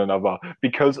talking to one another,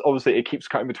 because obviously it keeps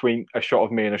cutting between a shot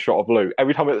of me and a shot of Luke.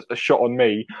 Every time it's a shot on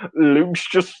me, Luke's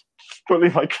just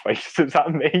putting like faces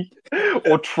at me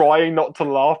or trying not to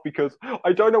laugh because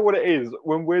I don't know what it is.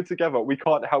 When we're together, we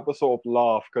can't help but sort of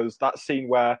laugh because that scene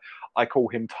where I call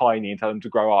him tiny and tell him to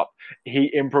grow up, he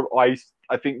improvised.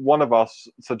 I think one of us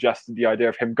suggested the idea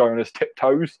of him going on his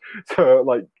tiptoes to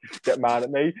like get mad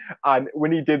at me, and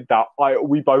when he did that,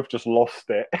 we both just lost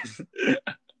it.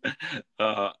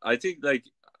 I think like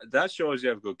that shows you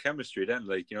have good chemistry. Then,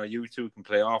 like you two can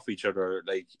play off each other,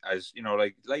 like as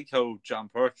like how John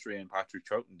Pertwee and Patrick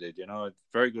Troughton did. It's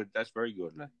very good. That's very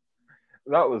good. Like.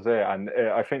 That was it, and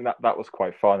I think that was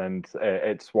quite fun, and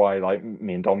it's why like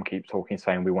me and Dom keep talking,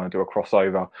 saying we want to do a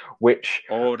crossover, which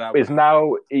is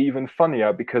now even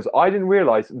funnier because I didn't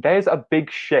realize there's a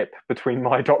big ship between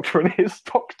my Doctor and his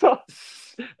Doctor.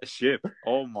 A ship?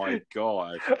 Oh my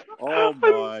god! Oh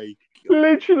my!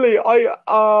 Literally,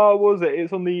 what was it?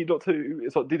 It's on the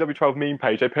it's on DW12 meme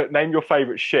page. They put name your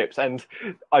favorite ships, and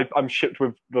I'm shipped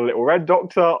with the little red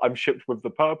Doctor. I'm shipped with the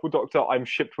purple Doctor. I'm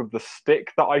shipped with the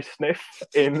stick that I sniff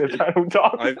in Eternal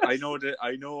Darkness. I know that.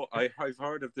 I've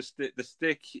heard of the stick. The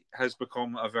stick has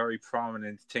become a very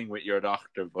prominent thing with your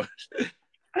Doctor, but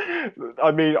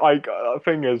I mean,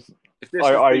 thing is, if this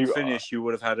was Big Finish, you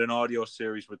would have had an audio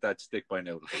series with that stick by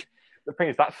now. The thing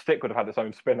is, that stick would have had its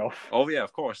own spin-off. Oh yeah,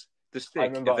 of course. The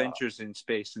stick, Adventures in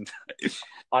Space and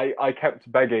Time. I kept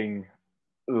begging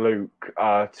Luke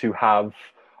to have,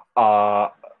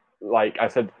 like I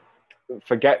said,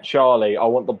 forget Charlie. I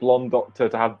want the blonde Doctor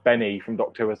to have Benny from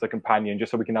Doctor Who as the companion,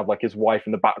 just so we can have like his wife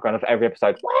in the background of every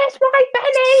episode. Where's my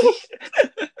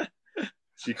Benny?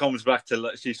 She comes back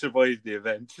to. She survived the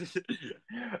event.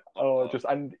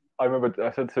 And I remember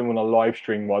I said to him on a live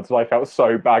stream once, and I felt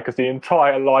so bad because the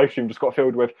entire live stream just got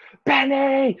filled with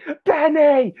Benny,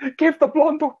 Benny, give the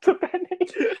blonde Doctor Benny.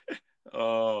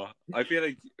 Oh, I feel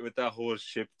like with that whole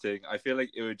ship thing, I feel like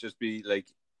it would just be like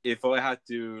if I had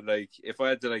to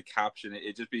caption it,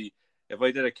 it'd just be if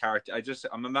I did a character.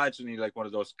 I'm imagining like one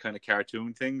of those kind of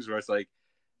cartoon things where it's like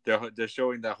they're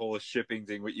showing that whole shipping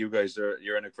thing with you guys.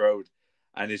 You're in a crowd.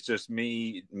 And it's just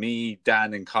me,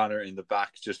 Dan, and Connor in the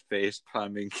back, just face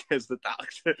palming as the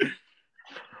Doctor.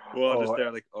 Well, just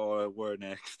there, like, oh, we're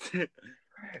next.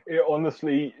 It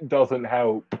honestly doesn't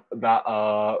help that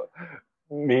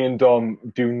me and Dom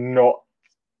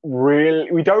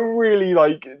we don't really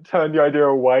like turn the idea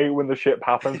away when the ship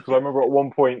happens. Because I remember at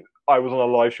one point I was on a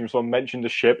live stream, so I mentioned the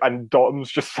ship, and Dom's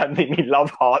just sending me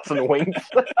love hearts and winks.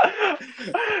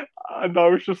 And I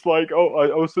was just like, I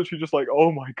was literally just like,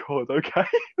 oh my god, okay,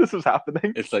 this is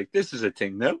happening. It's like, this is a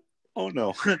thing now? Oh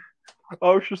no. I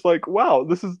was just like, wow,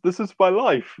 this is my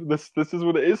life. This is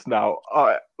what it is now.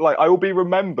 I will be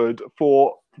remembered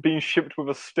for being shipped with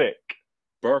a stick.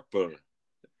 Purple.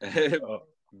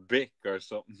 Bic or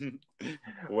something.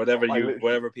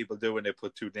 Whatever people do when they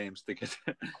put two names together.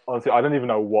 Honestly, I don't even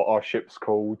know what our ship's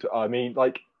called. I mean,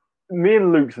 like, me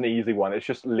and Luke's an easy one. It's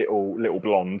just little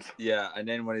blonde. Yeah, and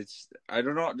then when it's, I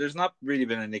don't know, there's not really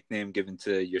been a nickname given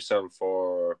to yourself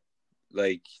or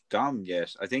like Dom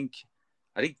yet. I think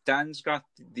Dan's got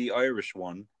the Irish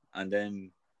one, and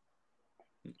then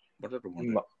what other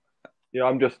one?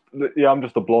 I'm just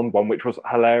the blonde one, which was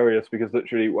hilarious because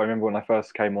literally I remember when I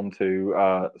first came onto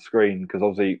screen, because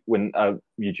obviously when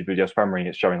YouTube videos premiering,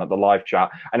 it's showing like the live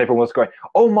chat, and everyone was going,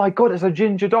 "Oh my god, it's a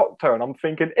ginger doctor," and I'm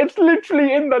thinking, it's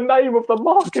literally in the name of the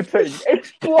marketing.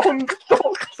 It's blonde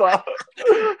doctor.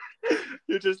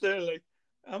 You're just there like,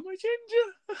 am I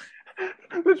ginger?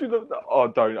 Literally,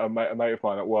 don't. A mate of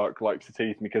mine at work likes to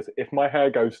tease me because if my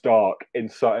hair goes dark in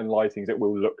certain lightings, it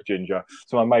will look ginger.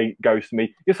 So my mate goes to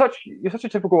me, you're such a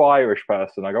typical Irish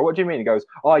person." I go, "What do you mean?" He goes,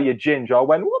 "Oh, you're ginger." I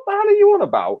went, "What the hell are you on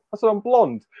about?" I said, "I'm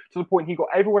blonde." To the point he got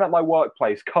everyone at my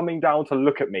workplace coming down to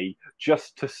look at me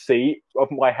just to see of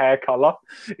my hair color.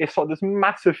 It's like this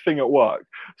massive thing at work.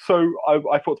 So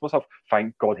I thought to myself,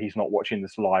 thank God he's not watching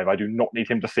this live. I do not need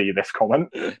him to see this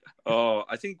comment. Oh,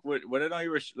 I think with an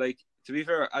Irish, like, to be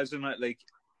fair, as in like,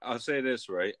 I'll say this,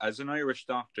 right? As an Irish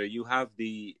doctor, you have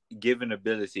the given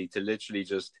ability to literally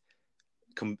just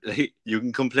like, you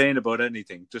can complain about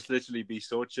anything. Just literally be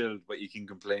so chilled, but you can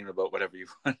complain about whatever you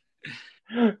want.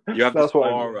 You have this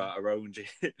aura around you.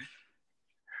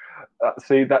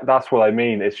 See, that's what I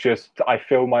mean. It's just I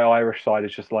feel my Irish side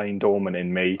is just laying dormant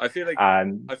in me. I feel like yeah.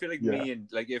 me and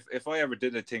like if I ever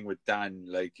did a thing with Dan,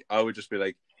 like I would just be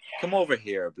like, "Come over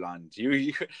here, blonde.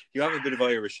 You have a bit of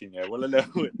Irish in you. Well, allow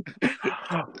it."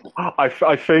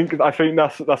 I think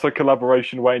that's a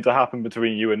collaboration waiting to happen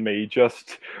between you and me.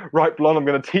 Just right, blonde. I'm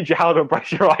going to teach you how to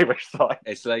embrace your Irish side.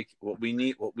 It's like what we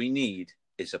need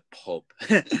is a pub.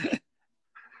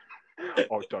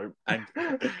 Oh, don't. And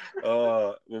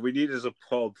what we need is a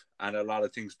pub and a lot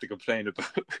of things to complain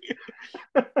about.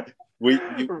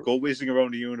 You go whizzing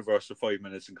around the universe for 5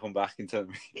 minutes and come back and tell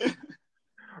me.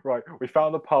 Right, we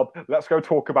found the pub. Let's go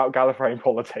talk about Gallifreyan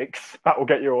politics. That will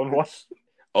get you on one.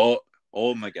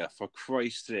 Oh my god! For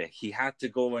Christ's sake, he had to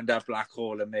go in that black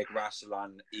hole and make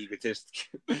Rassilon egotistic.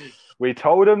 We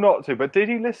told him not to, but did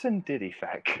he listen? Did he,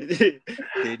 feck? Did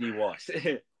he what?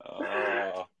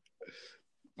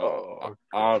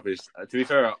 Obviously, to be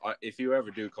fair, if you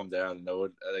ever do come down,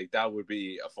 that would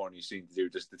be a funny scene to do.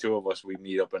 Just the two of us, we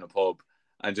meet up in a pub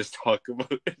and just talk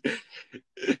about it.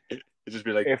 It'd just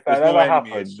be like, if there's no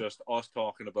enemy, it's just us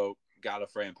talking about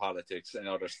Gallifreyan politics and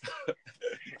other stuff.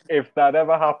 If that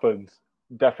ever happens,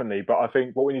 definitely. But I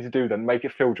think what we need to do then, make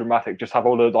it feel dramatic. Just have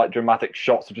all the like dramatic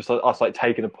shots of just us like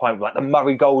taking a pint with like the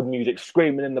Murray Gold music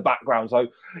screaming in the background. So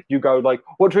you go like,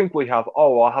 "What drink we have?"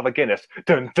 "Oh, I'll have a Guinness."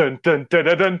 Dun dun dun dun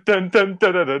dun dun dun dun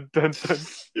dun dun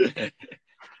dun.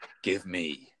 Give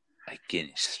me a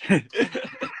Guinness.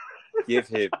 Give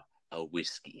him a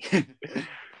whiskey.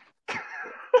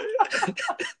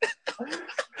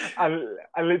 And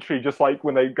literally just like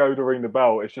when they go to ring the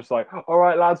bell, it's just like, "All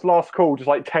right, lads, last call." Just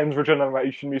like Thames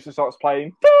regeneration music starts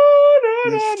playing.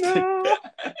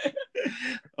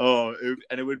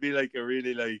 And it would be like a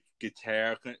really like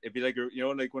guitar. It'd be like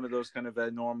like one of those kind of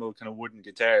normal kind of wooden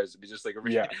guitars. It'd be just like a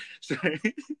really,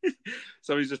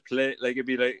 so he's just play like it'd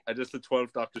be like just the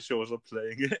 12th Doctor shows up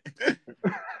playing it.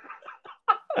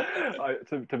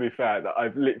 To be fair,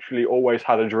 I've literally always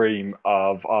had a dream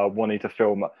of wanting to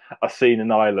film a scene in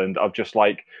Ireland of just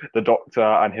like the Doctor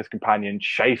and his companion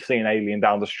chasing an alien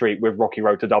down the street with Rocky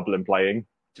Road to Dublin playing.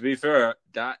 To be fair,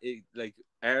 like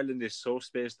Ireland is so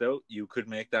spaced out, you could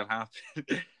make that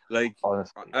happen. Like,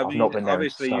 honestly, I've not been there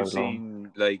obviously you've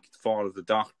seen like Fall of the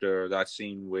Doctor, that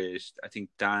scene with I think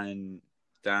Dan,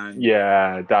 Dan,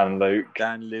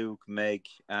 Luke, Meg,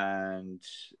 and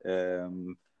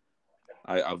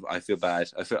I feel bad.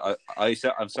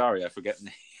 I'm sorry, I forget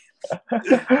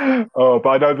names. Oh, but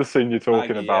I know the scene you're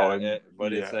talking about.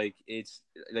 But it's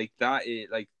like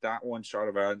that one shot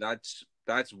of Ireland.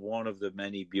 That's one of the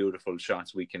many beautiful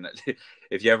shots we can.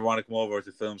 If you ever want to come over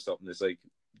to film something, there's like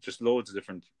just loads of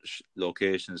different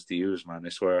locations to use, man. I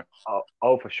swear.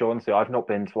 Oh, for sure. And see, I've not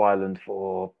been to Ireland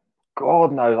for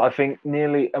God knows. I think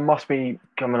it must be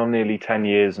coming on nearly 10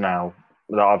 years now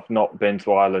that I've not been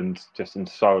to Ireland just in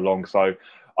so long. So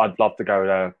I'd love to go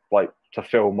there, like to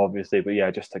film, obviously, but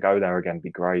yeah, just to go there again would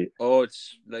be great. Oh,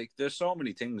 it's like there's so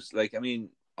many things. Like, I mean,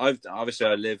 I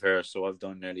live here, so I've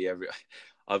done nearly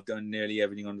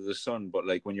everything under the sun. But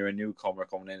like when you're a newcomer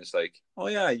coming in, it's like, oh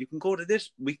yeah, you can go to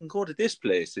this. We can go to this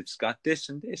place. It's got this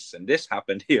and this, and this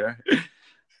happened here.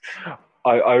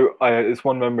 It's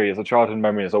one memory, it's a childhood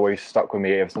memory that's always stuck with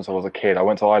me ever since I was a kid. I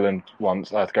went to Ireland once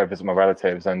to go visit my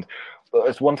relatives, and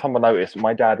it's one time I noticed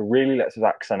my dad really lets his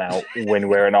accent out when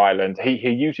we're in Ireland. He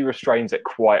usually restrains it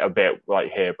quite a bit,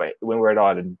 like here, but when we're in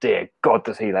Ireland, dear God,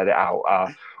 does he let it out?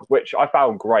 Which I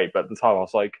found great, but at the time I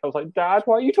was like, Dad,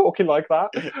 why are you talking like that?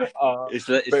 It's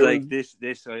But it was like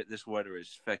this weather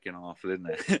is fecking awful, isn't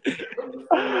it?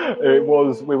 it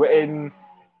was we were in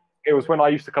it was when I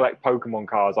used to collect Pokemon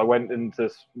cards. I went into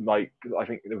like I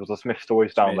think there was a Smith's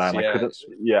Toys down there, Smiths, and I yeah. couldn't,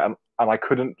 yeah, and I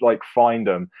couldn't like find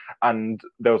them. And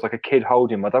there was like a kid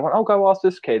holding them. I went, "I'll go ask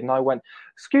this kid," and I went,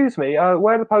 "Excuse me,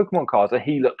 where are the Pokemon cards?" And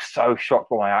he looked so shocked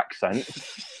by my accent.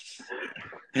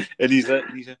 And he's like,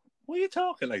 why are you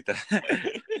talking like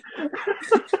that?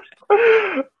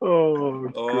 Oh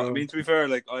Oh, I God. mean, to be fair,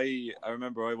 like I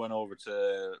remember I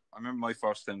remember my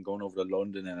first time going over to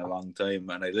London in a long time,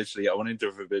 and I went into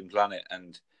a Forbidden Planet,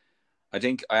 and I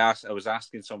think I was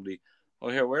asking somebody, "Oh,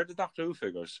 here, where are the Doctor Who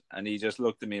figures?" And he just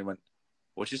looked at me and went,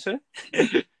 "What'd you say?"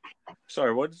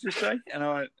 Sorry, what did you say? And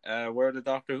I went, "Where are the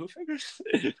Doctor Who figures?"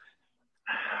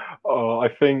 Oh, I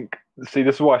think. See,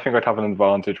 this is why I think I'd have an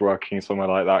advantage working somewhere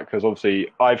like that because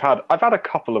obviously I've had a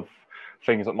couple of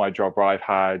things at my job where I've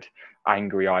had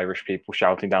angry Irish people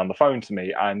shouting down the phone to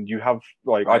me, and you have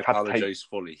like I I've had to take. apologize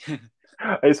fully.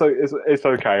 It's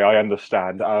okay, I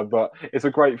understand, but it's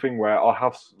a great thing where I'll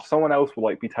have someone else will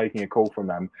like be taking a call from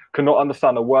them, cannot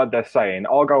understand a word they're saying.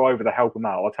 I'll go over to help them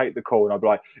out. I'll take the call and I'll be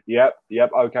like, yep,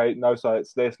 okay, no sir,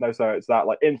 it's this, no sir, it's that.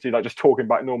 Like instantly, like just talking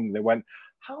back normally. They went,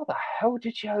 how the hell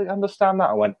did you understand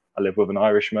that? I went, I live with an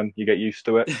Irishman. You get used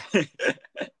to it.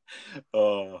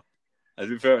 Oh, to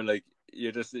be fair, like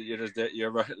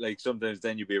you're right. Like sometimes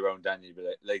then you be around Dan, you be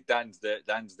like Dan's there,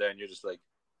 and you're just like,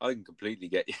 I can completely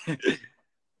get you.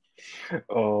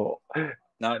 Oh,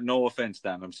 No offense,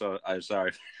 Dan. I'm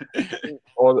sorry.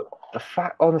 or the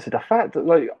fact, honestly, the fact that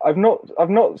like I've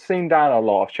not seen Dan a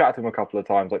lot. I've chatted to him a couple of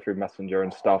times, like through Messenger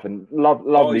and stuff, and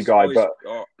lovely Always, guy. always,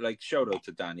 But like shout out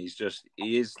to Dan. He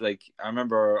is like I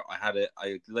remember I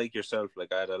like yourself.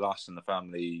 Like I had a loss in the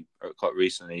family quite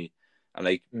recently, and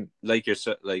like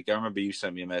yourself. Like I remember you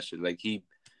sent me a message. Like he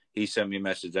sent me a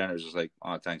message, and I was just like,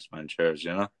 oh, thanks, man. Cheers,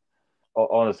 you know.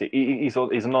 honestly, he's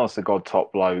an honest to God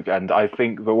top bloke, and I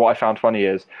think that what I found funny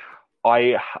is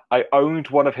I I owned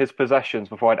one of his possessions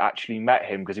before I'd actually met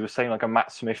him because he was selling like a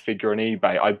Matt Smith figure on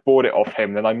eBay. I bought it off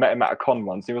him, then I met him at a con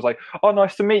once. He was like, "Oh,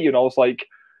 nice to meet you," and I was like,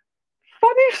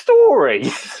 "Funny story."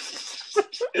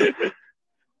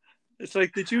 It's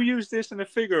like, did you use this in a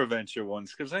figure adventure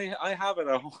once? Because I have it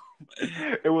at home.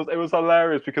 It was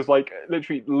hilarious because like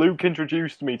literally Luke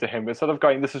introduced me to him instead of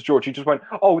going, "This is George." He just went,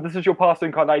 "Oh, this is your past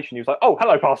incarnation." He was like, "Oh,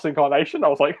 hello, past incarnation." I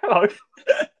was like, "Hello."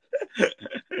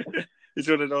 It's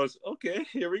one of those. Okay,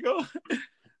 here we go.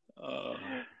 Uh,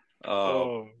 uh,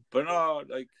 Oh. but no,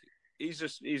 like he's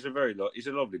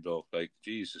a lovely bloke. Like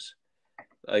Jesus,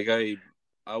 like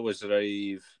I was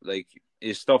like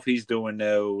his stuff he's doing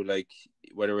now, like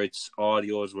whether it's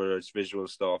audios, whether it's visual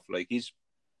stuff, like he's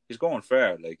going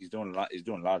fair. Like he's doing a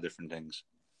lot of different things.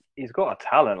 He's got a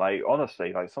talent, like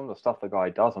honestly, like some of the stuff the guy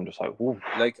does, I'm just like, oof.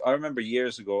 Like I remember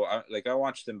years ago, I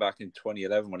watched him back in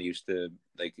 2011 when he used to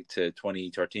like to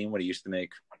 2013 when he used to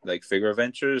make like figure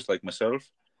adventures like myself,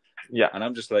 Yeah, and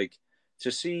I'm just like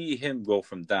to see him go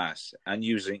from that and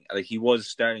using like he was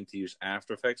starting to use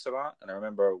After Effects a lot, and I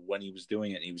remember when he was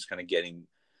doing it, he was kind of getting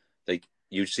like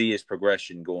you see his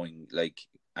progression going like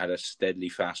at a steadily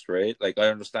fast rate. Like I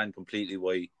understand completely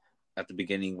why at the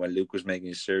beginning when Luke was making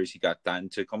his series, he got Dan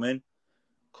to come in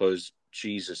because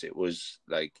Jesus, it was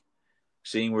like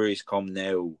seeing where he's come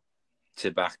now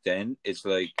to back then. It's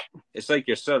like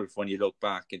yourself when you look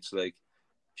back. It's like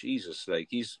Jesus, like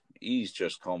he's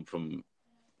just come from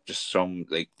just some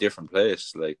like different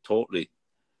place, like totally.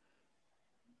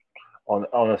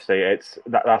 honestly,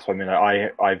 that's what I mean.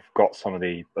 I've got some of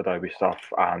the Adobe stuff,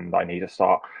 and I need to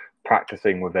start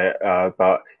practicing with it.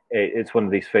 But it's one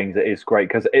of these things that is great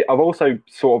because I've also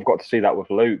sort of got to see that with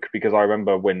Luke because I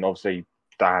remember when obviously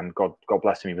Dan, God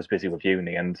bless him, he was busy with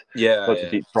uni and Yeah, such a yeah.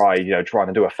 deep try, trying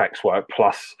to do effects work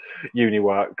plus uni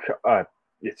work.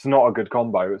 It's not a good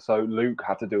combo. So Luke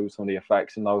had to do some of the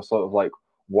effects, and I was sort of like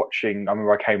watching. I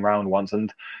remember I came round once,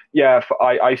 and yeah,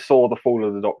 I saw the Fall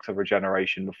of the Doctor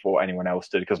regeneration before anyone else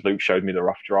did because Luke showed me the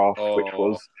rough draft, Oh,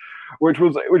 which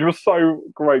was so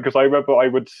great because I remember I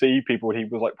would see people when he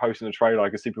was like posting the trailer. I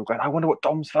could see people going, "I wonder what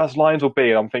Dom's first lines will be,"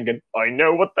 and I'm thinking, "I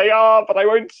know what they are, but I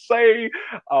won't say."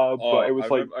 But it was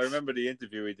like, I remember the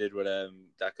interview he did with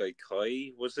that guy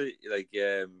Kai. Was it like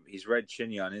he's Red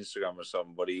Chinny on Instagram or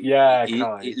something? But yeah,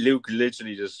 Kai. Luke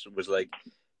literally just was like,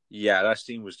 yeah, that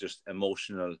scene was just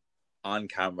emotional on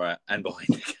camera and behind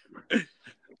the camera.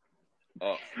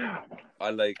 Oh, I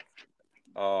like.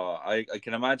 Oh, I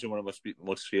can imagine what it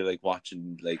must feel like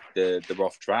watching like the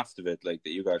rough draft of it, like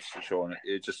that you guys are showing.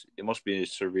 It must be a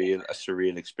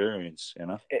surreal experience, you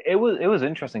know. It was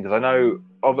interesting because I know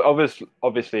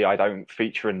obviously I don't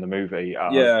feature in the movie,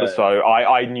 Yeah. so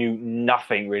I knew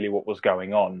nothing really what was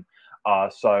going on.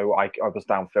 So I was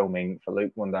down filming for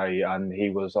Luke one day, and he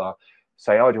was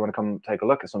say, "Oh, do you want to come take a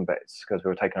look at some bits?" Because we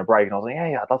were taking a break, and I was like,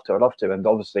 "Yeah, I'd love to." And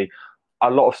obviously, a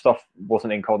lot of stuff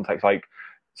wasn't in context. Like,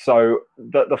 so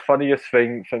the funniest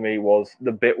thing for me was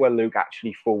the bit where Luke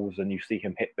actually falls and you see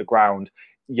him hit the ground.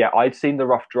 Yeah, I'd seen the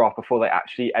rough draft before they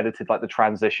actually edited like the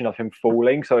transition of him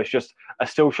falling. So it's just a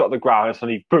still shot of the ground and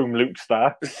suddenly boom, Luke's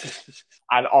there.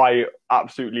 And I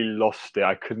absolutely lost it.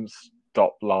 I couldn't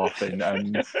stop laughing.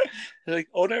 And Like,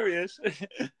 oh, there he is.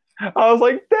 I was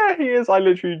like, there he is. I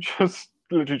literally just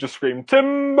screamed,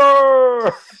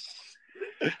 Timber!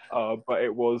 But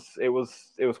it was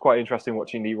quite interesting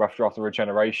watching the rough draft of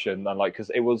Regeneration, and like because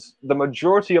it was the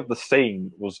majority of the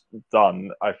scene was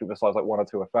done. I think besides like one or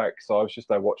two effects, so I was just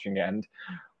there watching it, and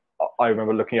I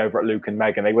remember looking over at Luke and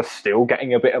Meg, and they were still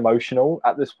getting a bit emotional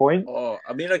at this point. Oh,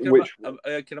 I mean, Which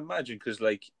I can imagine because,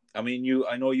 like, I mean,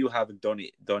 I know you haven't done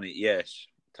it yet.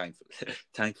 Thankfully,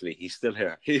 thankfully, he's still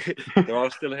here. They're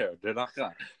all still here. They're not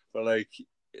gone. But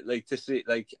like to see,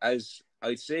 like, as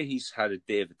I'd say, he's had a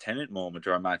David Tennant moment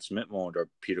or a Matt Smith moment or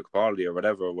Peter Capaldi or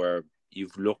whatever, where you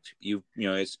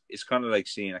know, it's kind of like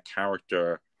seeing a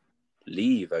character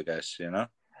leave, I guess, you know.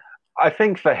 I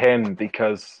think for him,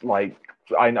 because like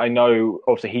I know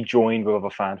obviously he joined with other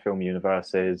fan film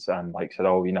universes and like said,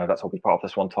 oh, that's all be part of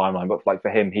this one timeline. But like for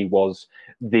him, he was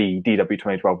the DW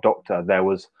 2012 Doctor. There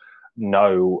was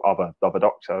no other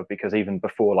Doctor because even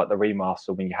before like the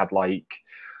remaster, when you had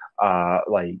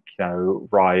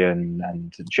Ryan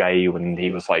and Jay when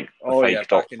he was like the Oh yeah, fake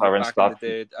Doctor and back in the stuff.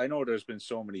 day, I know there's been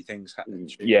so many things happening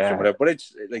or Yeah. whatever, but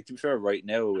it's like to be fair, right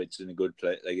now it's in a good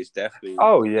place. Like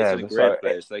Oh it's yeah. in a So great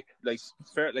place.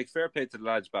 Fair play to the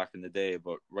lads back in the day,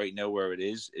 but right now where it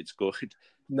is, it's good.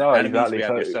 no, And it means exactly. we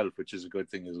have So yourself, which is a good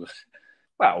thing as well.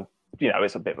 well,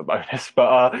 it's a bit of a bonus,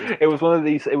 but it was one of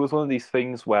these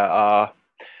things where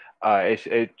I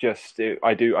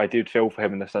do feel for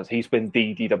him in the sense he's been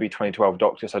the DW 2012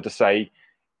 Doctor, so to say,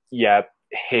 yeah,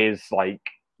 here's like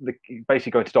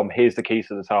basically going to Dom. Here's the keys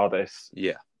to the TARDIS.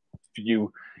 Yeah.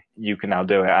 You can now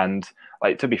do it. And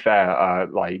like to be fair,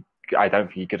 like I don't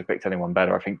think you could have picked anyone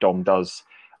better. I think Dom does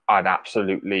an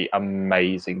absolutely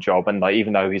amazing job. And like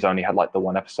even though he's only had like the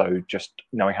one episode, just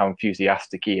knowing how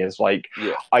enthusiastic he is, like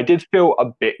Yeah. I did feel a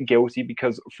bit guilty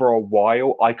because for a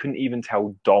while I couldn't even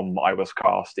tell Dom I was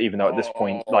cast, even though at this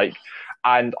point like.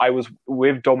 And I was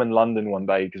with Dom in London one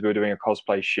day because we were doing a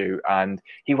cosplay shoot, and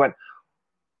he went,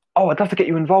 "Oh, I'd love to get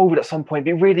you involved at some point.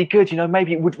 It'd be really good.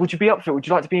 Maybe would you be up for it? Would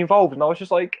you like to be involved?" And I was just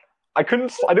like, I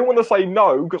didn't want to say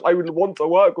no because I would want to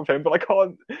work with him, but I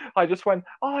can't. I just went,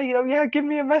 "Oh, yeah, give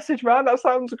me a message, man. That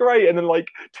sounds great." And then like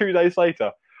 2 days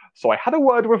later, so I had a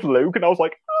word with Luke, and I was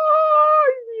like,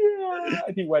 "Oh, yeah,"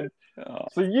 and he went,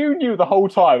 "So you knew the whole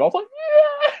time?" I was like, "Yeah."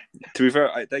 To be fair,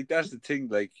 like that's the thing.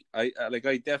 Like I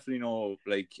definitely know.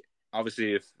 Like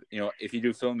obviously, if you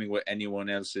do filming with anyone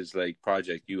else's like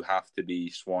project, you have to be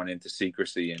sworn into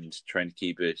secrecy and trying to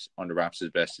keep it under wraps as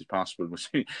best as possible. Which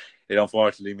it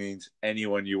unfortunately means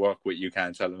anyone you work with, you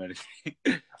can't tell them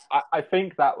anything. I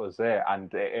think that was it, and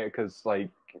because like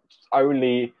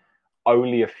only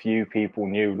only a few people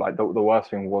knew. Like the worst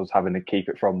thing was having to keep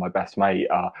it from my best mate,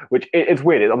 which it's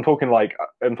weird. I'm giving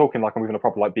a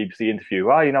proper like BBC interview.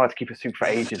 I had to keep it secret for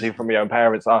ages, even from my own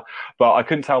parents. But I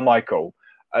couldn't tell Michael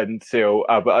until.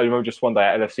 But I remember just one day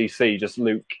at LFCC, just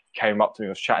Luke came up to me,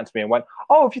 was chatting to me, and went,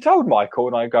 "Oh, have you told Michael?"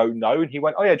 And I go, "No." And he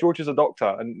went, "Oh yeah, George is a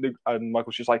doctor." And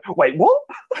Michael's just like, "Wait, what?"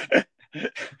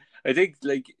 I think,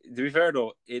 like, to be fair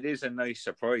though, it is a nice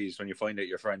surprise when you find out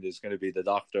your friend is going to be the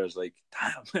doctor. It's like,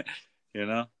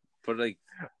 damn, But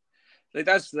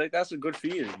that's a good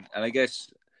feeling, and I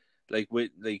guess like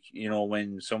with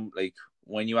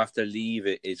when you have to leave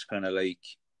it, it's kind of like,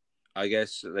 I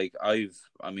guess like I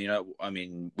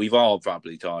mean, we've all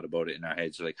probably thought about it in our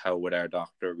heads, like how would our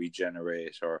doctor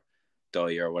regenerate or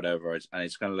die or whatever, and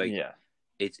it's kind of like Yeah.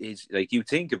 it's like you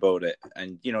think about it,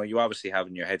 and you obviously have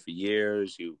in your head for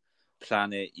years, you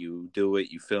plan it, you do it,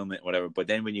 you film it, whatever. But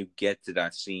then when you get to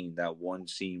that one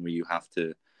scene where you have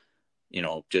to,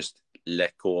 just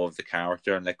let go of the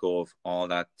character and let go of all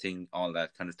that kind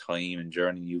of time and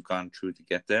journey you've gone through to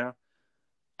get there.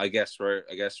 I guess for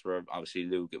obviously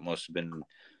Luke, it must have been.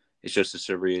 It's just a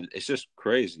surreal. It's just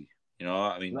crazy,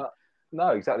 I mean. No,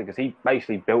 No, exactly, because he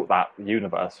basically built that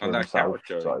universe on for that himself.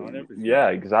 character, So on everything. yeah,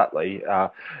 exactly.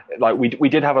 Like we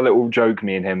did have a little joke,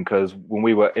 me and him, because when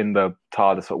we were in the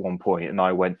TARDIS at one point, and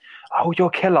I went, "Oh, you'll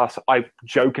kill us!" I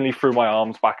jokingly threw my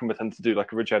arms back and pretended to do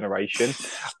like a regeneration,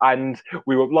 and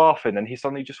we were laughing, and he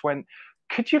suddenly just went.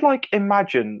 Could you like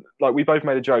imagine, like we both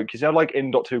made a joke, because you know, like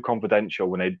in Doctor Who Confidential,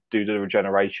 when they do the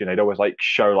regeneration, they'd always like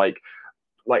show like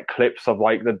clips of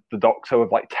like the Doctor with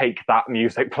like take that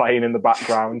music playing in the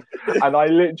background, and I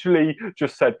literally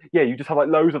just said, yeah, you just have like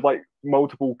loads of like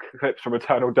multiple clips from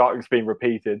Eternal Darkness being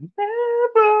repeated.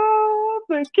 Never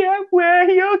forget where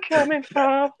you're coming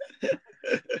from.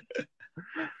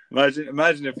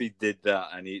 Imagine if he did that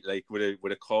and he like with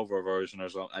a cover version or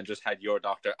something, and just had your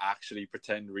doctor actually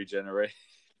pretend to regenerate.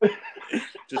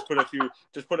 Just put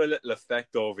a little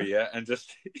effect over you, and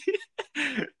just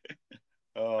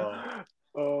oh,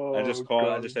 and just Oh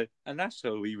call and just god. say, and that's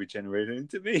how we regenerated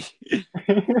into me.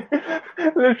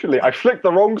 Literally, I flicked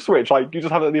the wrong switch. Like you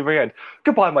just have it at the other end.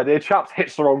 Goodbye, my dear chaps.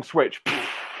 Hits the wrong switch.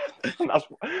 That's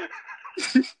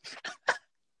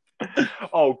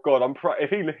oh god, if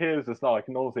he hears this now, I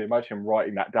can honestly imagine him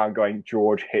writing that down, going,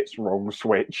 "George hits wrong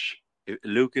switch."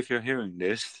 Luke, if you're hearing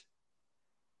this,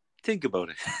 think about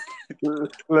it.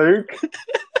 Luke,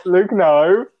 Luke,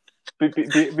 no,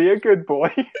 be a good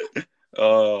boy.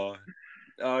 Oh,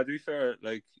 to be fair,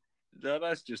 like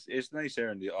that's just it's nice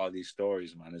hearing all these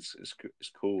stories, man. It's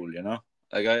cool, you know.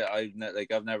 Like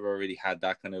I've never really had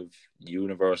that kind of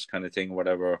universe kind of thing,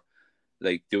 whatever.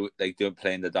 Like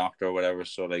playing the Doctor or whatever.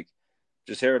 So like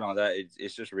just hearing all that,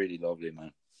 it's just really lovely,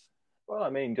 man. Well, I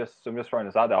mean, I'm just throwing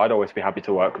this out there. I'd always be happy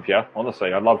to work with you.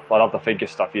 Honestly, I love the figure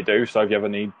stuff you do. So if you ever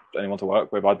need anyone to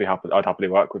work with, I'd happily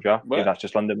work with you. Even if But that's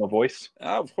just lending my voice.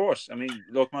 of course, I mean,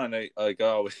 look, man, I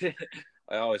always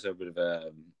I always have a bit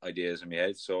of ideas in my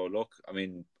head. So look, I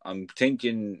mean, I'm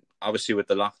thinking obviously with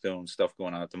the lockdown stuff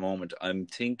going on at the moment, I'm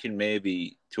thinking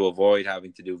maybe to avoid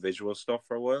having to do visual stuff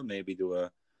for a while, maybe do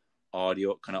a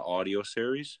audio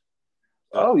series.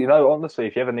 So, Oh, you know, honestly,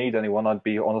 if you ever need anyone, I'd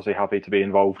be honestly happy to be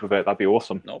involved with it. That'd be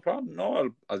awesome. no problem. No,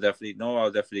 I'll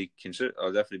definitely consider.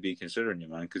 I'll definitely be considering you,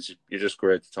 man, because you're just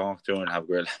great to talk to and have a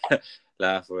great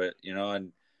laugh with, you know.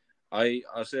 And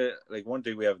I'll say like one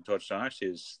thing we haven't touched on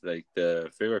actually is like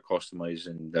the figure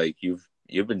customizing. Like you've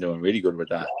been doing really good with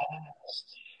that.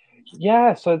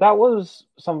 Yeah, so that was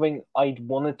something I'd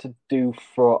wanted to do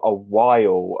for a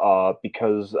while,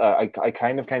 because I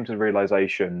kind of came to the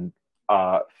realization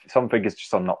some figures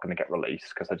just are not going to get released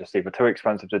because they're just either too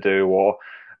expensive to do or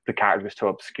the character is too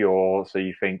obscure. So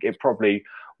you think it probably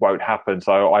won't happen.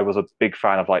 So I was a big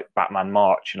fan of like Batman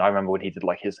March, and I remember when he did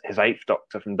like his Eighth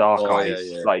Doctor from Dark Oh yeah,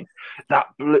 Eyes, yeah. like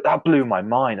that blew my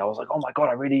mind. I was like, oh my god,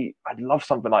 I'd love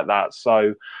something like that.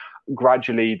 So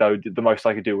gradually though the most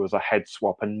I could do was a head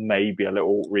swap and maybe a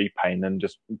little repaint, and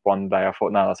just one day I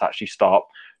thought, no, let's actually start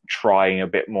trying a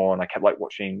bit more. And I kept like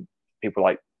watching people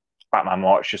like Batman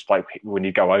March, just like when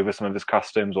you go over some of his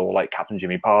customs, or like Captain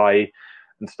Jimmy Pie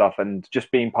and stuff, and just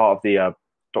being part of the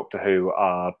Doctor Who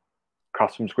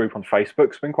customs group on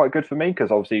Facebook's been quite good for me,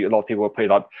 because obviously a lot of people are putting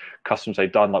like customs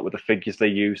they've done like with the figures they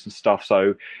use and stuff.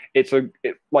 So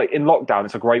like in lockdown,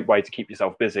 it's a great way to keep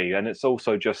yourself busy, and it's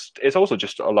also just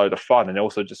a load of fun, and it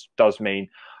also just does mean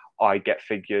I get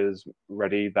figures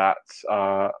ready that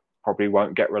probably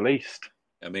won't get released.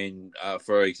 I mean,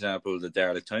 for example, the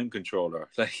Dalek time controller,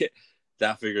 like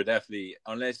that figure definitely,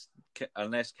 unless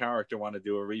character want to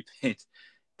do a repaint,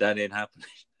 that ain't happening.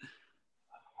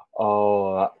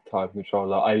 Oh, that type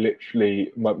controller.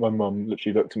 My mum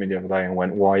literally looked at me the other day and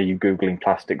went, "Why are you Googling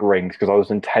plastic rings?" Because I was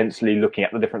intensely looking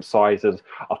at the different sizes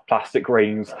of plastic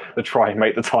rings to try and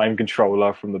make the time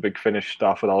controller from the Big Finish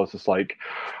stuff. And I was just like,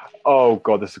 oh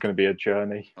God, this is going to be a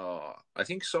journey. Oh, I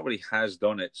think somebody has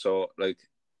done it. So like,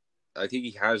 I think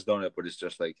he has done it, but it's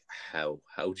just like, how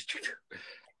did you do it?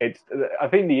 It's I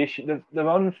think the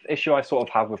one issue I sort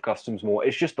of have with customs more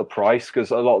is just the price,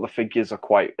 because a lot of the figures are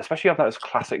quite, especially I've noticed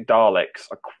classic Daleks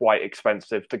are quite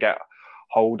expensive to get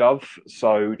hold of.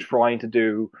 So trying to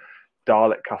do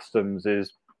Dalek customs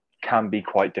is can be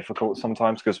quite difficult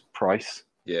sometimes because price.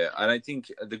 Yeah, and I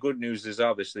think the good news is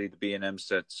obviously the B&M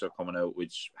sets are coming out,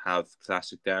 which have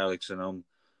classic Daleks in them.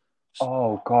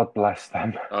 Oh, God bless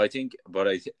them. I think, but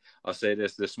I'll say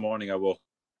this morning I woke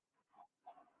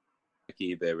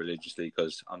eBay religiously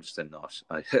because I'm just a nut.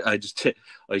 I check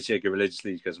it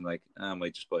religiously because I'm like, I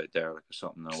might just buy a Derek or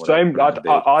something or whatever. Same.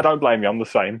 I don't blame you. I'm the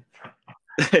same.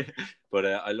 But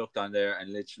I looked on there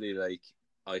and literally like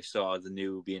I saw the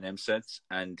new B&M sets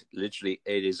and literally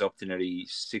it is up to nearly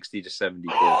 60 to 70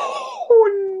 quid.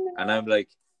 Oh, And I'm like,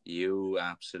 you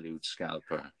absolute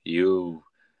scalper. You.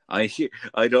 I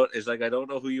I don't. It's like I don't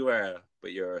know who you are,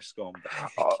 but you're a scumbag.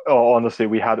 Honestly,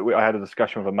 I had a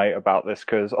discussion with a mate about this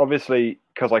because obviously,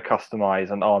 because I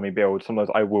customize an army build, sometimes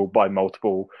I will buy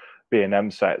multiple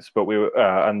B&M sets. But we were,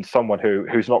 and someone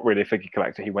who's not really a figure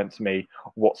collector, he went to me,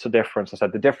 "What's the difference?" I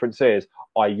said, "The difference is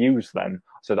I use them,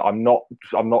 so that I'm not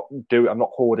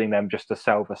hoarding them just to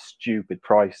sell for stupid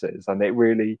prices." And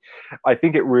I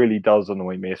think it really does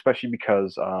annoy me, especially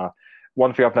because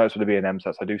one thing I've noticed with the B&M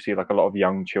sets, I do see like a lot of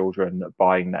young children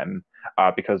buying them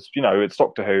because it's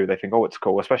Doctor Who. They think, oh, it's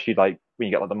cool, especially like when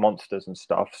you get like the monsters and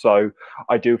stuff. So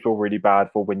I do feel really bad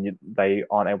for when they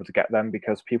aren't able to get them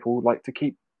because people like to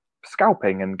keep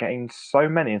scalping and getting so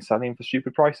many and selling for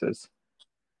stupid prices.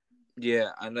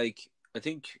 Yeah, and like I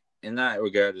think in that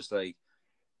regard, it's like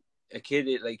a kid.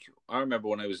 Like I remember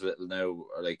when I was little. Now,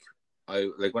 or like I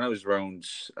like when I was around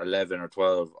 11 or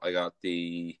 12, I got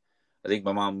the. I think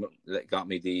my mom got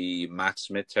me the Matt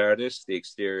Smith TARDIS, the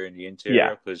exterior and the Yeah,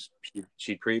 interior, because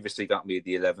she previously got me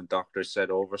the 11 Doctors set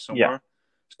over yeah, somewhere.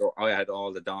 So I had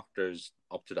all the Doctors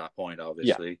up to that point, yeah.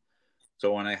 obviously.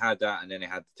 So when I had that, and then I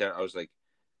had the I was like,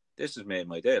 "This has made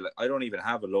my day." Like I don't even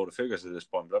have a load of figures at this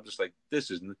point, but I'm just like,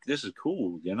 "This is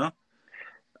cool," you know.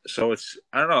 So it's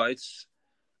I don't know. It's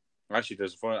actually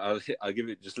there's a funny. I'll give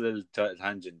it just a little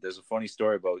tangent. There's a funny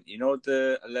story about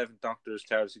the 11th Doctor's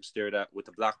TARDIS exterior that with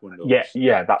the black Yeah, windows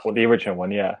yeah, that that was the original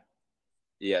one. Yeah.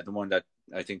 yeah, the one that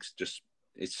I think just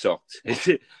it sucked.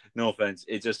 No offense,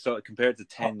 it just sucked compared to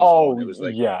Ten's one. Oh It was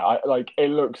like yeah, like it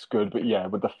looks good, but yeah,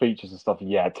 with the features and stuff,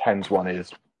 yeah, Ten's one is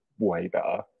way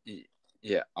better.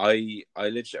 yeah, I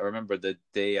literally I remember the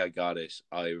day I got it.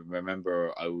 I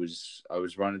remember I was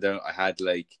running down. I had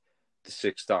like the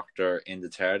Sixth Doctor in the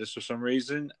TARDIS for some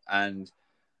reason, and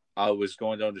I was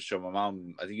going down to show my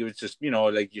mom. I think it was just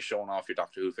like you showing off your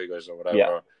Doctor Who figures or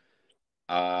Yeah.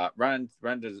 whatever. Ran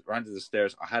to the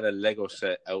stairs. I had a Lego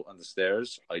set out on the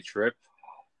stairs. I tripped,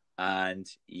 and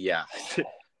yeah,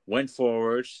 went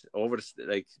forward over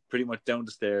like pretty much down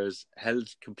the stairs, held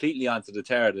completely onto the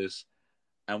TARDIS,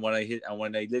 and when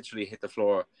I literally hit the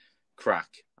floor,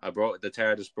 crack. The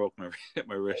TARDIS broke my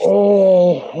my wrist.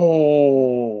 Oh,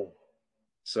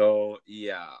 So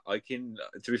yeah, I can.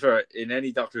 To be fair, in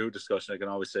any Doctor Who discussion, I can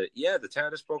always say, "Yeah, the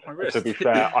TARDIS broke my to wrist." be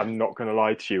fair, I'm not going to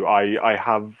lie to you. I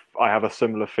have a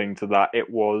similar thing to that. It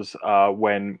was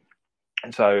when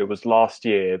so it was last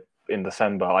year in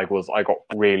December. I got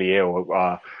really ill,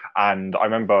 and I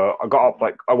remember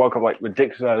I woke up like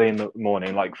ridiculously early in the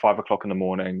morning, like 5 o'clock in the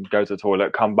morning. Go to the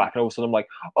toilet, come back, and all of a sudden I'm like,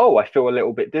 oh, I feel a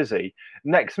little bit dizzy.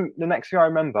 The next thing I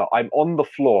remember, I'm on the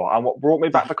floor, and what brought me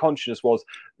back to consciousness was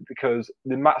because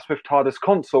the Matt Smith TARDIS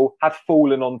console had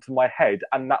fallen onto my head,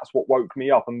 and that's what woke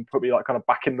me up and put me like kind of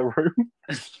back in the room.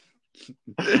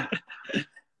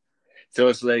 So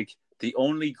it's like the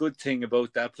only good thing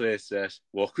about that place that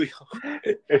woke me up.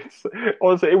 It's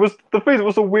honestly, it was the thing. It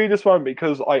was the weirdest one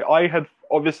because I had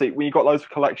obviously when you got loads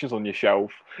of collections on your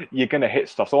shelf, you're gonna hit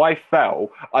stuff. So I fell,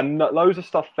 and loads of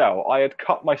stuff fell. I had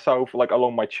cut myself like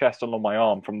along my chest and along my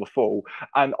arm from the fall,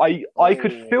 and I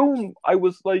could Oh. film. I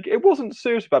was like, it wasn't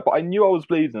serious bad, but I knew I was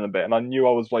bleeding a bit, and I knew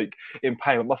I was like in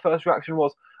pain. But my first reaction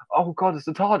was, "Oh God, is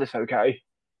the TARDIS okay?"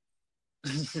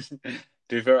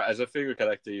 To be fair, as a figure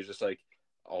collector, you're just like,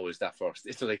 always that first.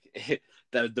 It's like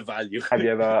the value. Have you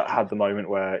ever had the moment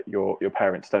where your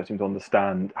parents don't seem to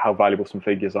understand how valuable some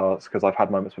figures are? Because I've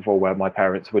had moments before where my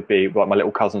parents would be like my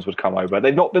little cousins would come over.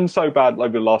 They've not been so bad over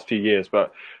the last few years,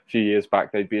 but a few years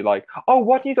back they'd be like, "Oh,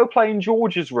 why don't you go play in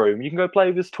George's room? You can go play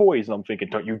with his toys." And I'm thinking,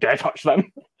 "Don't you dare touch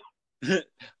them!"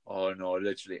 Oh no,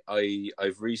 literally.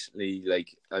 I've recently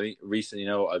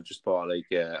I've just bought like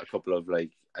a couple of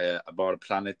like I bought a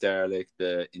Planet Derelict,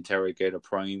 the Interrogator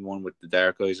Prime one with the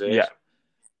Dark Eyes Yeah. 8,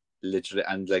 literally,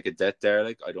 and like a Death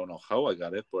Derelict. I don't know how I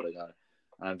got it, but I got it,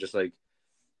 and I'm just like,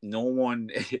 no one.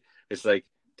 It's like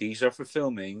these are for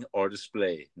filming or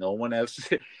display. No one else.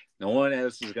 No one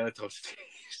else is gonna touch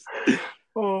these.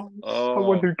 Oh,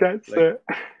 someone Oh, who gets like it.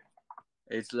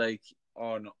 it's like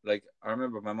oh no, like I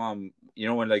remember my mom.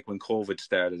 When COVID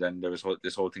started, and there was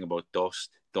this whole thing about dust.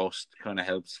 Dust kind of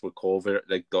helps with COVID,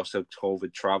 like dust helps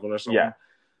COVID travel or Yeah. something.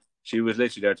 She was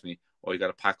literally there to me. Oh, you got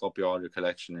to pack up all your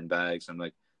collection in bags. I'm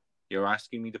like, you're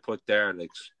asking me to put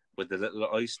derelicts with the little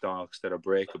ice stalks that are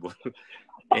breakable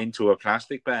into a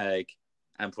plastic bag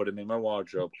and put them in my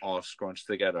wardrobe, all scrunched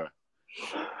together.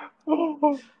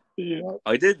 Oh, yeah.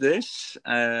 I did this.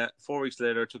 4 weeks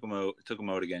later, took them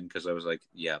out again because I was like,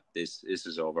 yeah, this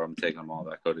is over. I'm taking them all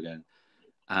back out again.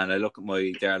 And I look at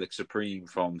my Derelict Supreme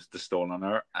from the Stolen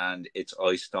Honor, and its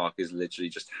eye stalk is literally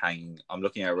just hanging. I'm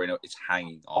looking at it right now. It's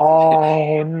hanging off of it.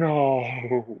 Oh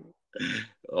no.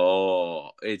 Oh,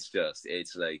 it's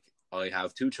like I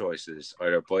have two choices: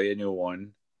 either buy a new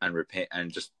one and repaint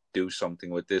and just do something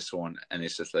with this one, and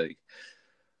it's just like,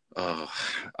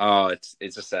 oh,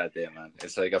 it's a sad day, man.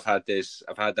 It's like I've had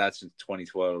that since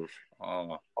 2012.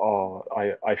 Oh, Oh,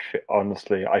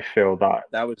 honestly, I feel that.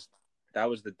 that was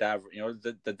the Dav,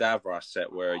 the Davros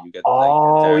set where you get like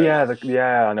Oh yeah,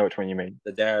 yeah, I know which one you mean.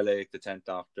 the Derelict, the Tenth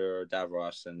Doctor,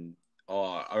 Davros, and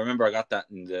I remember I got that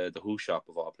in the Who shop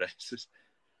of all places.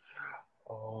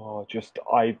 Oh, just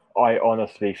I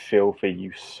honestly feel for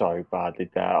you so badly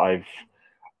there. I've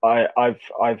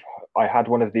I had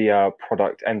one of the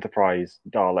product Enterprise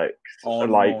Daleks. Oh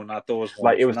Like no, not those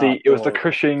like ones, not it was the those.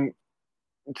 Cushing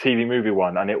TV movie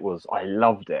one, and I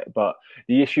loved it. But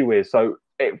the issue is, the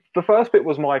first bit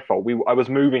was my fault. I was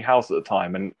moving house at the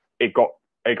time, and it got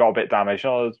a bit damaged.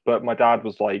 But my dad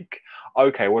was like,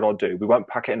 "Okay, what I'll do? We won't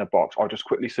pack it in a box. I'll just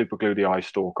quickly super glue the eye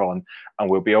stalk on, and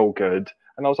we'll be all good."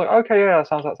 And I was like, "Okay, yeah,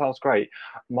 that sounds great."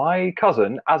 My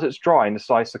cousin, as it's drying,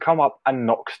 decides to come up and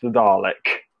knocks the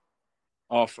Dalek.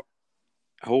 Oh,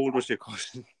 how old was your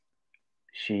cousin?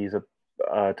 She's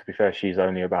to be fair, she's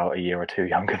only about a year or two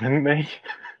younger than me.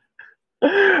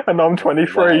 And I'm Wow.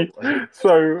 23.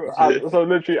 So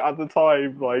literally at the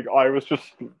time, like I was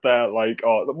just there, like,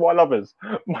 oh, what I love is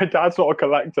my dad's not a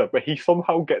collector, but he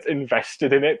somehow gets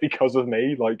invested in it because of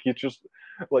me. Like he's just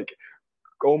like,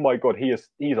 oh my god, he's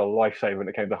a lifesaver when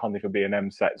it came to hunting for B&M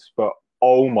sets. But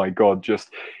oh my god, just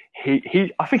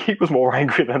I think he was more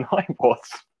angry than I was.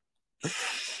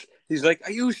 He's like,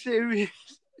 are you serious?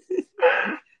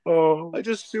 Oh, I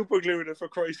just super glued it for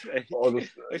Christ's sake.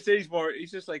 honestly, I say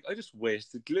he's just like, I just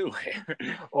wasted glue here.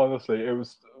 honestly, it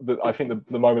was. I think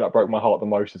the moment that broke my heart the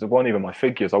most is it wasn't even my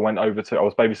figures. I was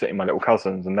babysitting my little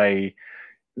cousins, and they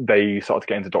started to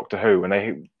get into Doctor Who, and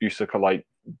they used to like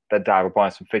their dad would buy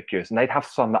some figures, and they'd have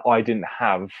some that I didn't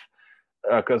have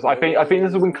because I think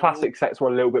this is when Oh, classic sets were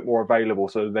a little bit more available,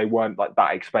 so they weren't like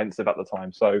that expensive at the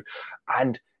time. So,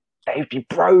 and they'd be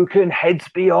broken, heads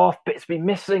be off, bits be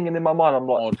missing, and in my mind I'm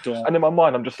like, don't. and in my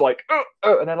mind I'm just like,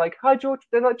 and they're like, "Hi George,"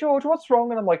 they're like, "George, what's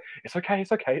wrong?" And I'm like, "It's okay,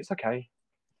 it's okay, it's okay."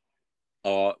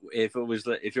 If it was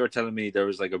if you're telling me there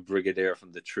was like a brigadier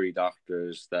from the Three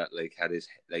Doctors that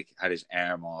had his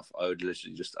arm off, I would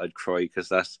literally I'd cry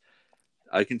because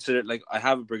I consider like I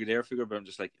have a brigadier figure, but I'm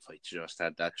just like if I just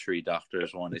had that Three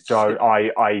Doctors one, it's So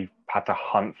I had to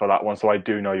hunt for that one, so I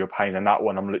do know your pain. And that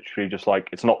one, I'm literally just like,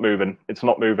 it's not moving, it's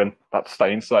not moving. That's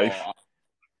staying safe. oh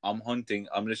I'm hunting.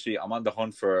 I'm on the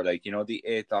hunt for like the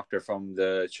Eighth Doctor from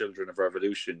the Children of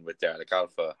Revolution with Derek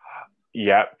Alpha.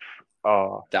 Yep.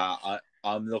 Uh,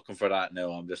 I'm looking for that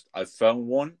now. I found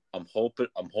one. I'm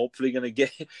hopefully gonna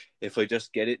get it. If I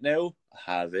just get it now,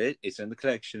 I have it. It's in the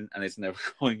collection and it's never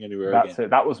going anywhere that's again. it.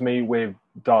 That was me with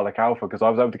Dalek Alpha because I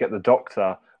was able to get the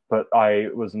Doctor, but I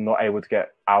was not able to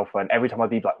get Alpha. And every time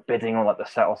I'd be like bidding on like the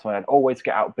set or something, I'd always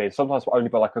get outbid. Sometimes only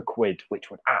by like a quid,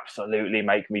 which would absolutely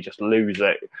make me just lose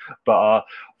it. But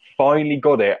finally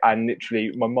got it, and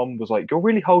literally my mum was like, "You're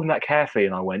really holding that carefully,"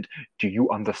 and I went, "Do you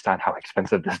understand how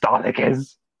expensive this Dalek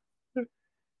is?"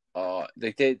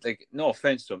 Like no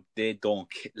offense to them, they don't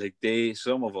like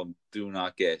some of them do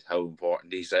not get how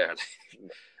important these are.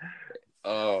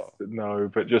 Oh No,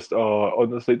 but just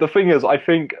honestly, the thing is, I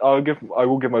think I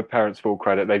will give my parents full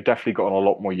credit. They've definitely gotten a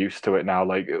lot more used to it now.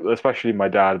 Like especially my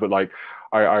dad, but like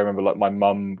I remember like my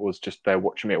mum was just there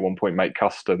watching me at one point make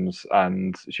customs,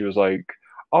 and she was like,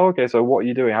 "Oh, okay, so what are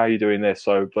you doing? How are you doing this?"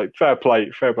 So like fair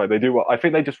play, fair play. They do what I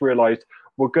think they just realised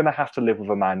we're gonna have to live with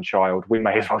a man child. We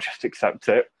may as well just accept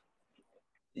it.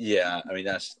 yeah, I mean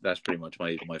that's pretty much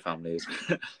my family is.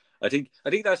 I think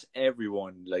that's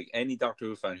everyone. Like any Doctor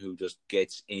Who fan who just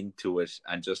gets into it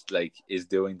and just like is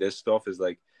doing this stuff is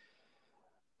like,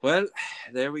 well,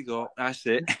 there we go. That's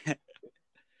it.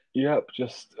 Yep,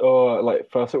 just like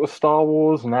first it was Star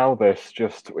Wars, now this.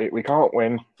 Just we can't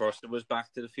win. First it was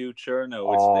Back to the Future.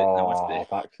 Now it's Oh, this.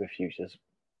 Back to the Future's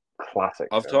classic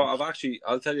films.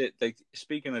 I'll tell you, like,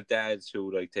 speaking of dads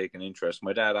who, like, take an interest,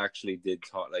 my dad actually did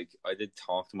talk, like, I did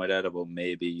talk to my dad about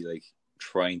maybe, like,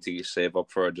 trying to save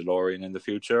up for a DeLorean in the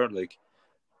future, like,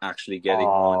 actually getting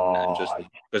one and just, Oh,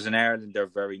 because in Ireland,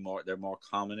 they're more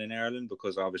common in Ireland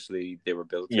because obviously they were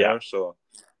built yeah, here.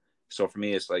 So for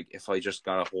me, it's like, if I just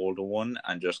got a hold of one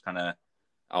and just kind of,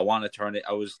 I want to turn it,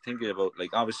 I was thinking about, like,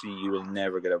 obviously you will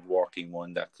never get a working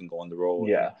one that can go on the road and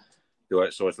yeah. do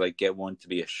it. So it's like get one to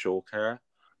be a show car.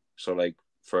 So like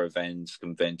for events,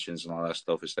 conventions, and all that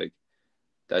stuff, it's like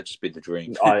that'd just be the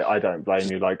dream. I don't blame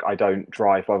you. Like, I don't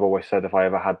drive. I've always said if I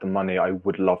ever had the money, I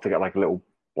would love to get like a little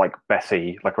like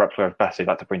Bessie, like a replica of Bessie,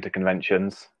 like to bring to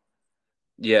conventions.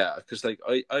 Yeah, because like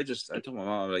I told my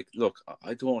mom like, look,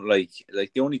 I don't like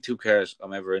the only two cars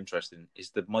I'm ever interested in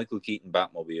is the Michael Keaton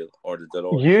Batmobile or the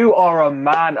DeLorean. You are a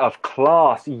man of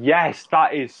class. Yes,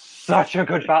 that is such a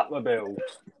good Batmobile.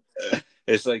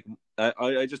 It's like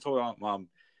I just told my mom,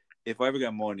 if I ever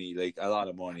get money, like a lot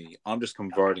of money, I'm just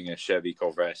converting a Chevy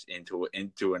Corvette into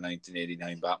a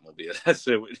 1989 Batmobile. That's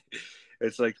it.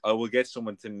 It's like I will get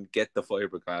someone to get the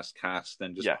fiberglass cast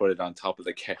and just Yeah. put it on top of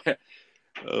the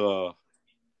car.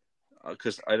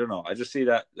 Because I don't know, I just see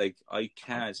that like I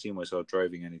can't see myself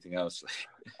driving anything else.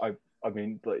 I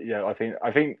mean, yeah,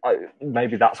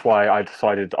 maybe that's why I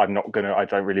decided I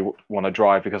don't really want to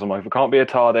drive because I'm like, if it can't be a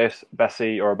TARDIS,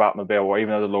 Bessie, or a Batmobile, or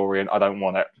even a DeLorean, I don't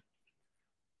want it.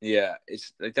 Yeah,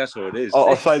 it's like that's what it is.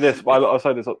 I'll say this. I'll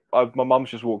say this. My mum's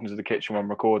just walked into the kitchen when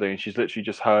I'm recording, and she's literally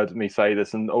just heard me say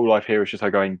this, and all I hear is just her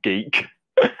going geek.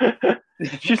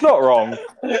 She's not wrong.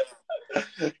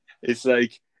 It's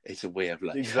like it's a way of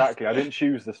life. Exactly. I didn't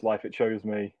choose this life; it chose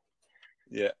me.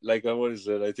 Yeah, like what is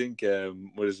it? I think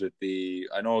what is it?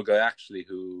 I know a guy actually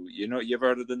who you ever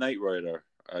heard of the Knight Rider?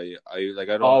 I like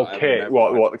I don't. Oh, I've Kit. never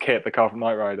What? The Kit, the car from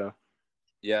Knight Rider.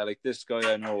 Yeah, like this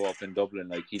guy I know up in Dublin,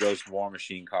 like he does War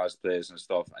Machine cosplays and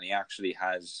stuff, and he actually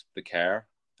has the car,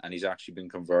 and he's actually been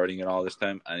converting it all this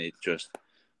time, and it just,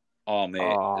 oh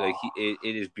man, like it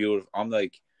is beautiful. I'm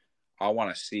like, I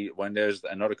want to see when there's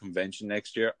another convention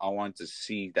next year. I want to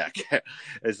see that car.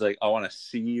 It's like I want to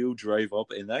see you drive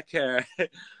up in that car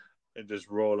and just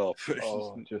roll up.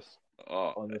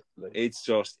 Honestly,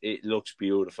 It looks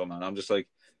beautiful, man. I'm just like,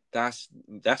 that's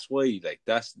why, like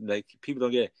that's like people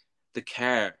don't get it. The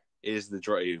car is the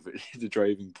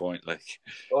driving point. Like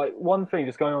one thing,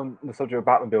 just going on the subject of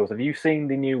Batmobiles, have you seen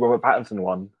the new Robert Pattinson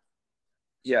one?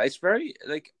 yeah, it's very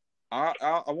like I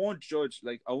won't judge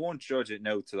it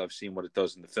now till I've seen what it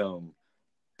does in the film.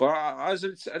 But as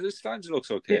it stands, it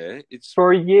looks okay. It's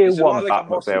For a year a lot one like a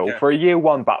muscle Batmobile. car. For a year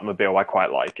one Batmobile, I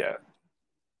quite like it.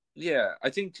 Yeah,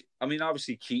 I mean,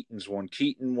 obviously Keaton's one.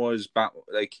 Keaton was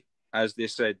like as they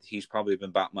said, he's probably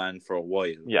been Batman for a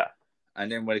while. Yeah. And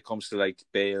then when it comes to like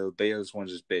Bale's one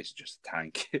is basically just a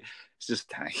tank. It's just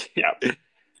a tank. Yeah.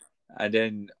 And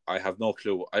then I have no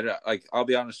clue. I'll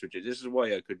be honest with you. This is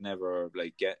why I could never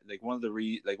like get like one of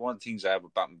the things I have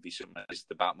with Batman v Superman is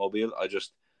the Batmobile. I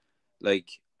just like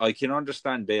I can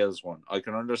understand Bale's one. I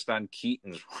can understand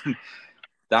Keaton's one.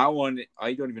 That one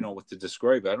I don't even know what to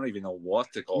describe. I don't even know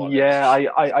what to call it. Yeah,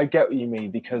 I get what you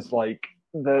mean because like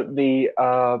the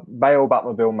Bale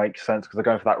Batmobile makes sense because they're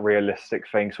going for that realistic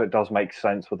thing, so it does make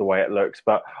sense with the way it looks.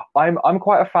 But I'm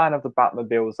quite a fan of the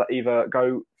Batmobiles that either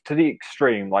go to the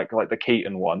extreme, like the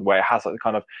Keaton one, where it has like the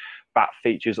kind of bat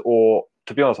features, or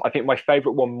to be honest, I think my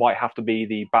favorite one might have to be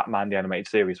the Batman the Animated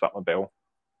Series Batmobile.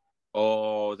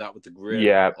 Oh, that with the grill.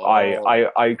 Yeah,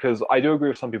 Oh. Because I do agree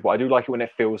with some people. I do like it when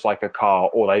it feels like a car,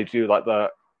 or they do like the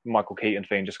Michael Keaton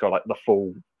thing, just go like the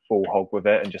full hog with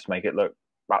it and just make it look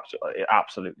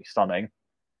absolutely stunning.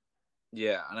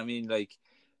 Yeah, and I mean, like,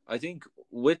 I think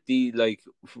with the like,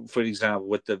 for example,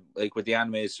 with the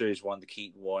animated series one, the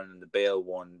Keaton one, and the Bale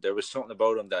one, there was something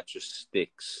about them that just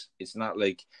sticks. It's not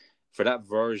like for that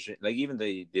version, like even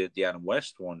the Adam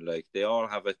West one, like they all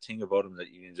have a thing about them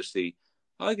that you can just see.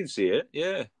 I can see it.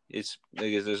 Yeah, it's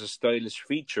like there's a stylish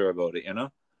feature about it.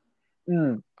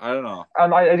 Mm. I don't know.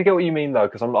 And I get what you mean though,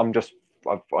 because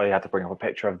I had to bring up a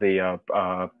picture of the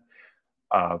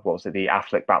what was it, the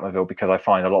Affleck Batmobile, because I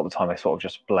find a lot of the time they sort of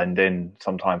just blend in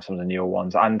sometimes some of the newer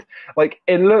ones, and like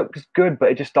it looks good, but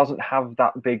it just doesn't have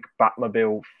that big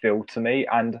Batmobile feel to me,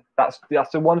 and that's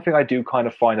the one thing I do kind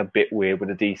of find a bit weird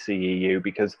with the DCEU,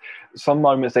 because some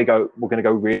moments they go, we're going to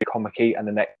go really comic-y, and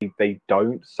the next they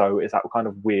don't, so it's that kind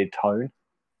of weird tone.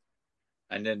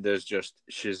 And then there's just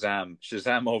Shazam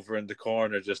over in the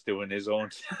corner just doing his own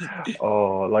thing.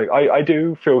 Oh, like I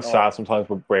do feel sad sometimes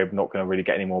we're not going to really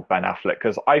get any more Ben Affleck,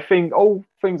 because I think, all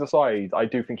things aside, I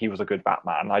do think he was a good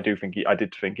Batman. I did think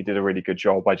he did a really good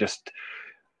job. I just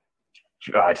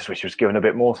wish he was given a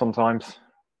bit more sometimes.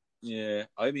 Yeah,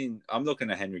 I mean, I'm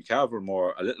looking at Henry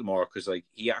Cavill a little more, because like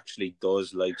he actually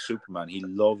does like Superman. He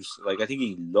loves, like I think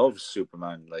he loves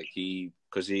Superman. Like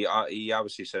because he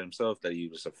obviously said himself that he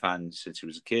was a fan since he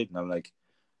was a kid, and I'm like,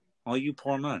 oh, you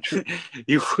poor man. True,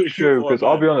 because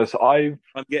I'll be honest, I'm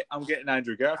getting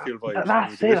Andrew Garfield vibes.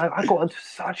 That's it. I got into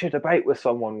such a debate with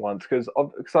someone once because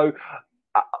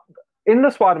in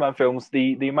the Spider-Man films,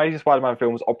 the Amazing Spider-Man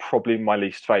films are probably my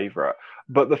least favorite.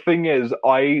 But the thing is,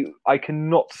 I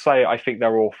cannot say I think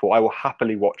they're awful. I will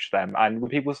happily watch them. And when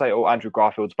people say, "Oh, Andrew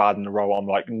Garfield's bad in the role," I'm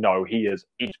like, "No, he's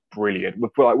brilliant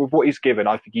with what he's given.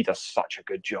 I think he does such a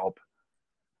good job."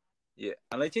 Yeah,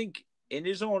 and I think in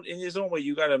his own way,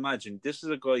 you gotta imagine this is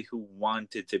a guy who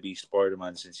wanted to be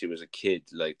Spider-Man since he was a kid.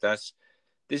 Like this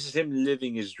is him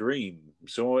living his dream.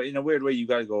 So in a weird way, you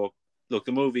gotta go. Look,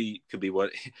 the movie could be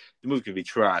the movie could be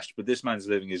trashed, but this man's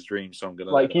living his dream, so I'm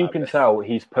gonna let Like him you have can it. tell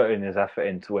he's putting his effort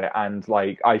into it, and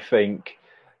like I think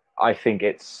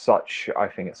it's such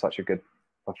a good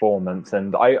performance,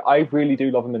 and I really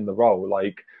do love him in the role.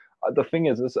 Like the thing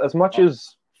is, as much Oh,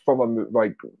 as from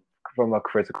a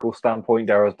critical standpoint,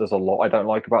 there's a lot I don't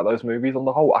like about those movies. On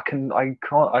the whole, I can't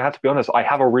I have to be honest. I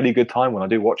have a really good time when I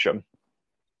do watch them.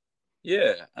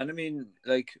 yeah, and I mean,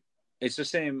 like, it's the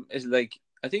same. It's like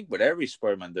I think with every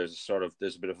Spider-Man, there's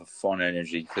a bit of a fun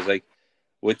energy because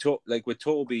with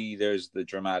Toby, there's the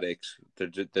dramatics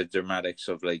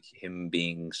of like him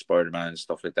being Spider-Man and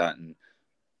stuff like that, and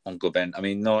Uncle Ben. I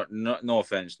mean, no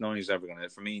offense, nothing's ever gonna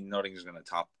for me. Nothing's gonna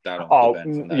top that Uncle Oh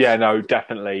Ben from that yeah, scene. no,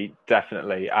 definitely,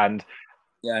 definitely, and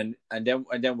Yeah, and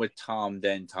then with Tom,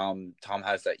 then Tom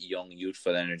has that young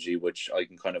youthful energy, which I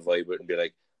can kind of vibe with and be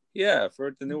like, yeah,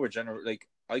 for the newer generation, like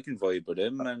I can vibe with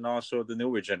him, and also the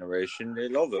newer generation, they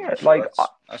love him. yeah, So like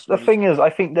that's the really thing is, I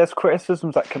think there's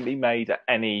criticisms that can be made at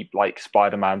any like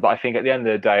Spider-Man, but I think at the end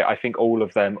of the day, I think all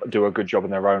of them do a good job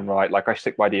in their own right. Like I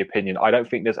stick by the opinion. I don't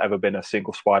think there's ever been a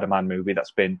single Spider-Man movie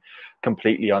that's been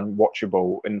completely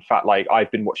unwatchable. In fact, like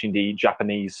I've been watching the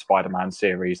Japanese Spider-Man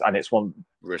series, and it's one.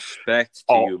 respect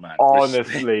to Oh, you, man. Respect.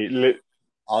 honestly,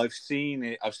 I've seen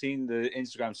it. I've seen the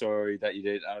Instagram story that you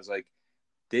did. I was like,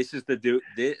 this is the dude.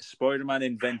 This Spider-Man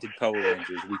invented Power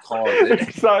Rangers. We called it.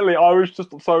 exactly. I was just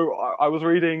so I was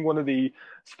reading one of the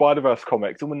Spider Verse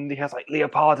comics, and when he has like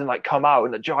Leopard and like come out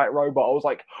in the giant robot, I was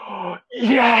like, oh,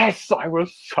 yes! I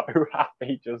was so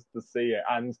happy just to see it.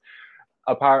 And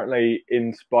apparently,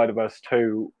 in Spider Verse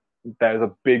 2, there's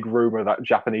a big rumor that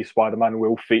Japanese Spider Man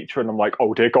will feature, and I'm like,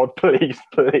 oh dear God, please,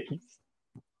 please.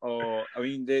 Oh, I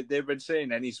mean, they've been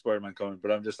saying any Spider-Man coming,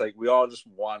 but I'm just like, we all just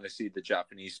want to see the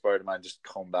Japanese Spider-Man just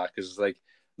come back because it's like,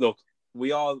 look, we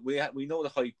know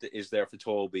the hype that is there for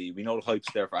Toby, we know the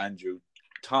hype's there for Andrew,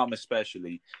 Tom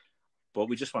especially, but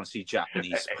we just want to see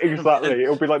Japanese Spider-Man. Exactly.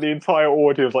 It'll be like the entire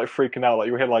audience like freaking out. Like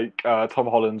you hear like Tom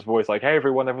Holland's voice, like, "Hey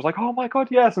everyone!" Everyone's like, "Oh my God,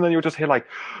 yes!" And then you'll just hear like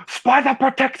 "Spider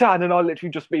Protector," and then I'll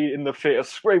literally just be in the theater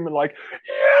screaming like,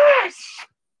 "Yes!"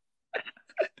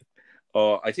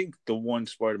 I think the one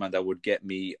Spider-Man that would get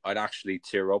me, I'd actually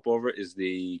tear up over it, is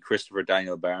the Christopher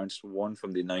Daniel Barnes one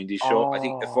from the '90s show. I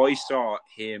think if I Oh, saw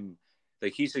him,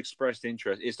 like he's expressed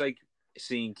interest, it's like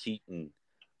seeing Keaton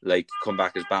like come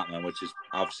back as Batman, which is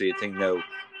obviously a thing now.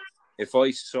 If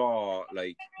I saw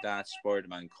like that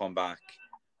Spider-Man come back,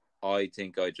 I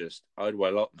think I'd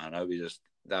well up, man.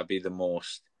 That'd be the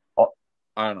most.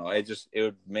 I don't know. It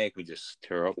would make me just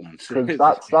tear up, man. because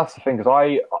that's the thing.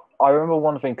 Because I remember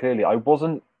one thing clearly. I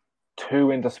wasn't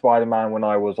too into Spider Man when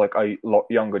I was like a lot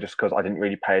younger, just because I didn't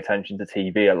really pay attention to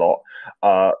TV a lot.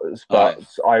 Uh, Oh, yeah. but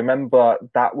I remember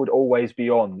that would always be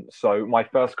on. So my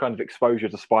first kind of exposure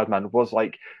to Spider Man was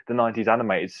like the '90s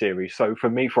animated series. So for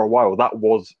me, for a while, that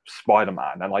was Spider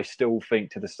Man, and I still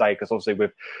think to this day, because obviously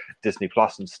with Disney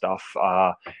Plus and stuff,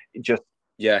 just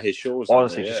Yeah, his shows on there.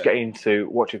 honestly just Yeah. getting to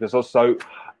watch it because also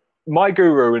my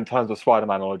guru in terms of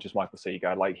Spider-Man knowledge is Michael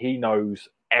Seager. Like he knows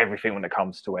everything when it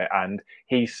comes to it, and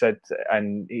he said,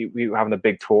 and we were having a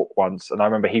big talk once, and I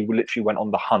remember he literally went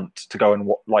on the hunt to go and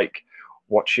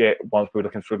watch it once we were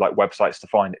looking through like websites to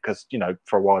find it because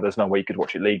for a while there's no way you could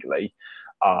watch it legally,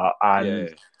 and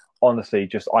Yeah. honestly,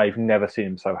 just I've never seen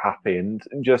him so happy, and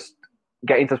just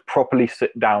getting to properly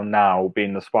sit down now,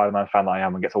 being the Spider-Man fan that I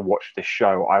am, and get to watch this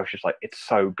show, I was just like, it's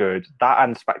so good. That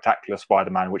and Spectacular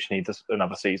Spider-Man, which needs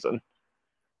another season.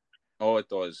 Oh, it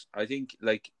does. I think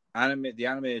like the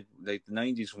anime, like the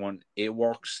 '90s one, it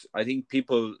works. I think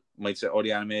people might say, "Oh,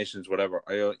 the animations, whatever."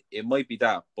 It might be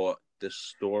that, but the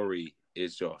story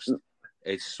is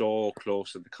it's so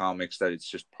close to the comics that it's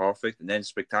just perfect. And then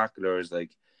Spectacular is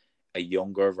like a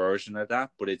younger version of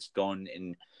that, but it's done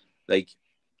in like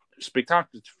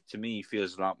Spectacular to me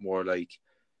feels a lot more like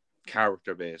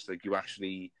character based. Like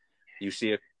you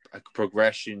see a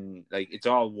progression. Like it's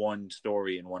all one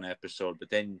story in one episode, but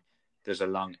then there's a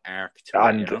long arc to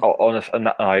it. You And know. honest, and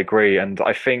I agree, and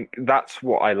I think that's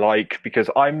what I like because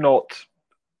I'm not.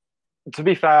 To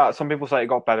be fair, some people say it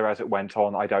got better as it went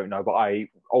on. I don't know, but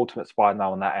Ultimate Spider-Man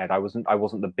on that end, I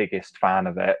wasn't the biggest fan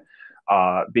of it.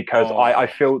 Because I Oh,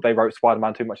 feel they wrote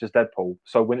Spider-Man too much as Deadpool.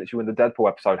 So when the Deadpool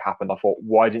episode happened, I thought,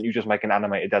 why didn't you just make an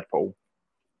animated Deadpool?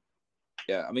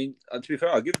 yeah. I mean, to be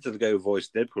fair, I'll give it to the guy who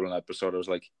voiced Deadpool in that episode. I was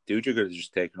like, dude, you could have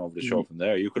just taken over the show from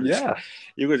there. You could have Yeah,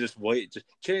 just wait, just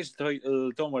change the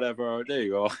title, done whatever. There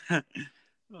you go.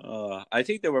 I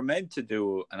think they were meant to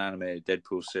do an animated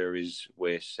Deadpool series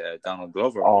with Donald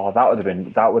Glover. Oh, that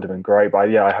would have been great. But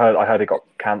yeah, I heard it got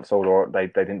cancelled, or they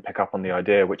didn't pick up on the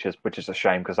idea, which is a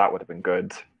shame because that would have been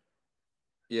good.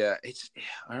 Yeah,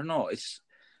 I don't know. It's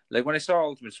like when I saw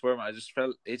Ultimate Spider-Man, I just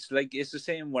felt it's the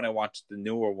same when I watched the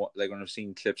newer one. Like when I've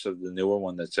seen clips of the newer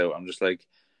one that's out, I'm just like,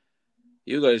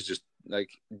 you guys just like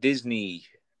Disney.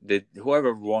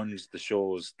 Whoever runs the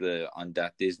shows on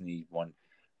that Disney one,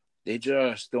 they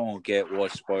just don't get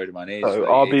what Spider-Man is. So Like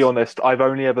I'll be honest, I've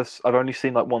only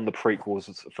seen like one of the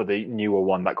prequels for the newer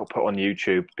one that got put on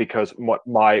YouTube because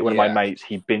my one of my yeah, mates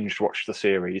he binged watched the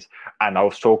series and I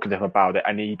was talking to him about it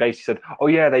and he basically said, "Oh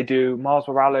yeah, they do Miles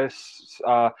Morales,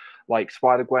 like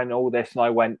Spider Gwen, all this," and I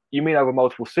went, "You mean over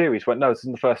multiple series?" He went, "No, this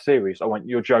is the first series." I went,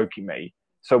 "You're joking me."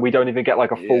 So we don't even get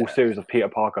like a full yeah. series of Peter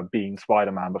Parker being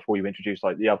Spider-Man before you introduce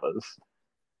like the others.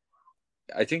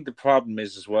 I think the problem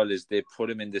is as well is they put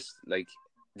him in this like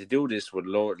they do this with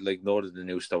load of the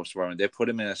new stuff. They put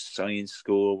him in a science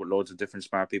school with loads of different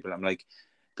smart people. I'm like,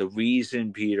 the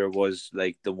reason Peter was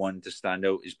like the one to stand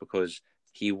out is because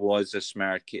he was a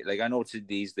smart kid. Like I know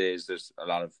these days there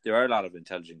are a lot of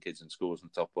intelligent kids in schools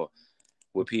and stuff, but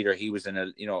with Peter he was in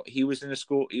a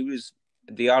school, he was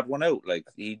the odd one out. Like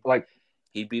Like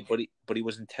but he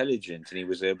was intelligent and he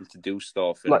was able to do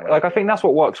stuff and like I whatever. think that's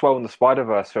what works well in the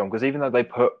Spider-Verse film because even though they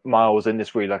put Miles in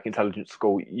this really like intelligent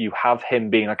school, you have him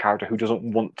being a character who doesn't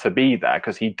want to be there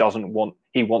because he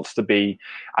wants to be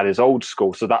at his old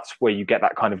school. So that's where you get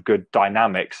that kind of good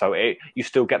dynamic. So you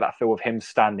still get that feel of him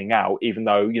standing out, even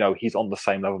though he's on the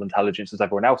same level of intelligence as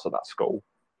everyone else at that school.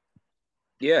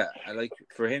 Yeah, I like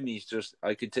for him, he's just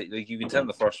I could take like you can tell in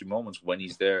the first few moments when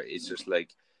he's there. It's just like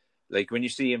when you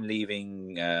see him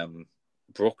leaving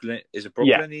Brooklyn. Is it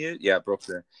Yeah, Brooklyn? He is, yeah,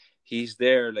 Brooklyn. He's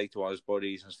there like to all his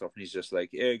buddies and stuff, and he's just like,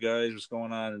 "Hey guys, what's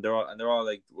going on?" And they're all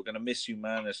like, "We're gonna miss you,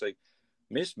 man." It's like,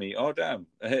 "Miss me? Oh damn!"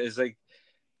 It's like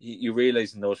you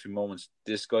realize in those few moments,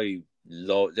 this guy's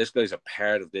a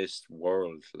part of this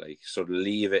world. Like, so to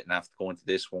leave it and have to go into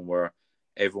this one where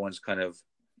everyone's kind of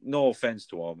no offense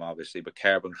to them, obviously, but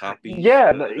carbon copies a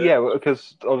little bit. yeah,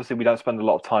 because obviously we don't spend a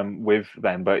lot of time with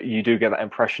them, but you do get that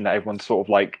impression that everyone's sort of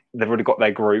like they've already got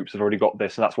their groups, they've already got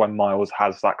this, and that's why Miles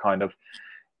has that kind of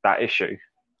that issue.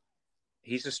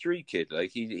 He's a street kid.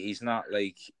 Like he's not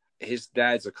like his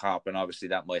dad's a cop, and obviously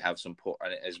that might have some pull.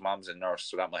 And his mom's a nurse,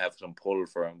 so that might have some pull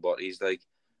for him. But he's like,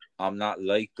 I'm not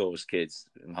like those kids,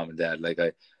 mom and dad. Like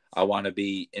I want to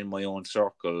be in my own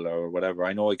circle or whatever.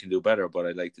 I know I can do better, but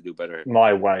I'd like to do better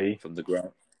My way. from the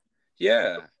ground.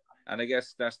 Yeah, and I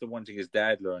guess that's the one thing his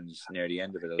dad learns near the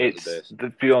end of it a little It's bit. to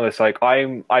be honest, like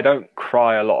I don't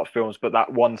cry a lot of films, but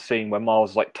that one scene where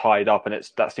Miles is like tied up and it's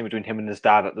that scene between him and his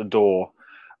dad at the door,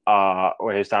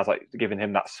 where his dad's like giving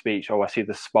him that speech, "Oh, I see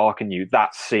the spark in you."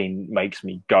 That scene makes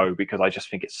me go because I just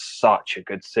think it's such a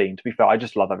good scene. To be fair, I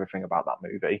just love everything about that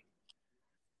movie.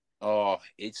 Oh,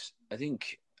 I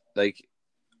think like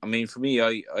I mean, for me,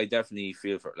 I definitely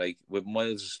feel for like with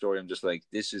Miles' story. I'm just like,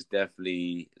 this is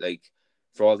definitely like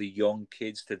for all the young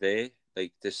kids today.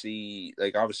 Like to see,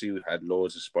 like obviously we've had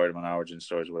loads of Spider-Man origin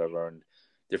stories, or whatever, and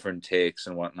different takes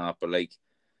and whatnot. But like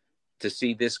to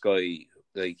see this guy,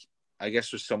 like I guess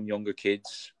for some younger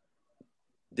kids,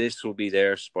 this will be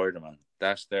their Spider-Man.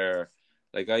 That's their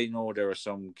like. I know there are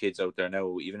some kids out there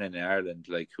now, even in Ireland,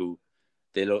 like who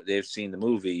they've seen the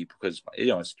movie because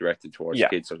it's directed towards Yeah,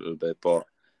 kids a little bit, but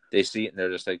they see it and they're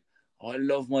just like, "Oh, I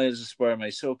love Miles' Spider-Man.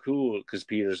 He's so cool." Because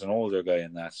Peter's an older guy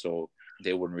in that, so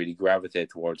they wouldn't really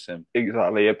gravitate towards him.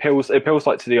 exactly. It appeals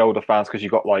like to the older fans because you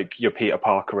got like your Peter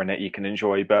Parker in it you can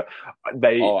enjoy, but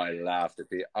they Oh, I laughed at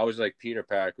Peter. I was like, Peter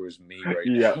Parker is me right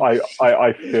yeah, now.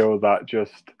 I feel that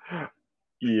just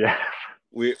yeah.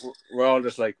 we we're all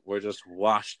just like we're just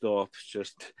washed up.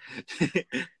 Just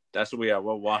that's what we are.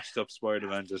 We're washed up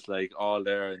Spider-Man, just like all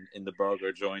there in the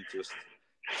burger joint, just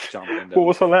chomping What down.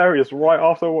 was hilarious, right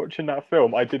after watching that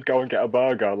film, I did go and get a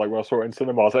burger, like when I saw it in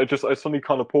cinemas. I suddenly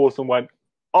kind of paused and went,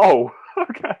 "Oh,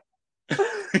 okay."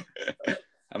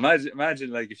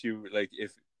 Imagine like if you like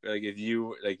if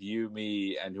you like you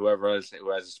me and whoever else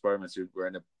who has a Spider-Man suit we're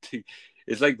in a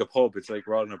it's like the pub. It's like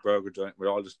we're all in a burger joint. We're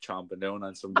all just chomping down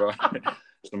on some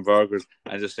burgers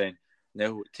and just saying,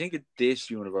 now think of this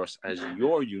universe as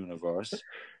your universe.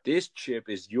 This chip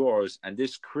is yours, and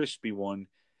this crispy one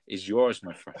is yours,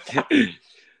 my friend.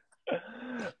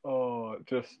 Oh,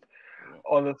 just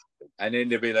honest. And then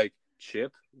they'll be like,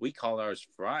 Chip, we call ours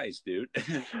fries, dude.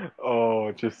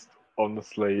 Oh, just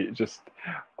honestly, just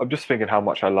I'm just thinking how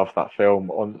much I love that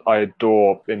film. I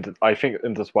adore Into. I think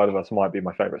Into Spider Verse might be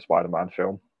my favorite Spider Man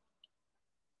film.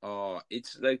 Oh,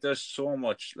 it's like there's so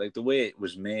much, like the way it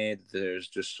was made. There's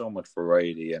just so much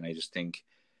variety, and I just think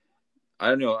I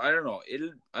don't know. I don't know.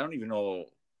 I don't even know.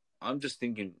 I'm just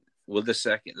thinking, will the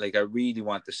second, like, I really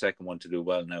want the second one to do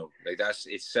well now. Like,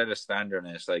 it's set a standard,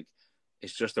 and it's like,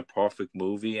 it's just a perfect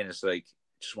movie, and it's like,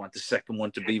 just want the second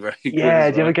one to be very good Yeah,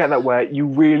 as do you ever well. get that where you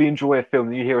really enjoy a film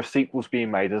and you hear a sequel's being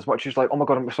made, as much as like, oh my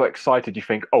God, I'm so excited, you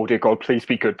think, oh dear God, please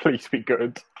be good, please be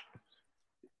good.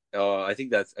 I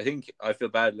think I feel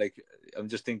bad. Like, I'm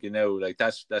just thinking now, like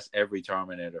that's every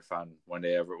Terminator fan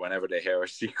whenever they hear a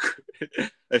sequel,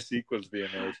 a sequel's being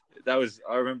made. That was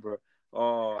I remember.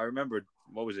 Oh, I remember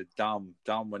what was it, Dom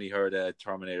when he heard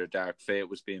Terminator Dark Fate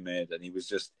was being made, and he was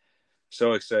just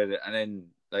so excited. And then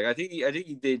like I think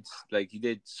he did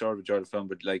sort of enjoy the film,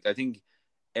 but like I think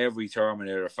every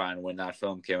Terminator fan when that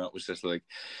film came out was just like,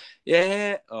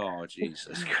 yeah, oh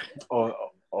Jesus. Oh,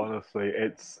 honestly,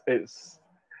 it's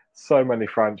so many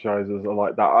franchises are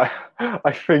like that.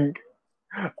 I think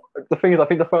the thing is, I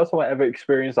think the first time I ever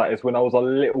experienced that is when I was a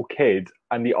little kid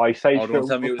and the Ice Age Oh, don't films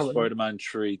tell me were it was coming out. Spider-Man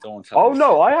 3. Don't tell Oh me.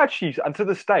 no, I actually, and to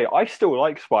this day, I still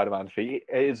like Spider-Man feet.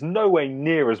 It is nowhere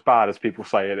near as bad as people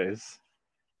say it is.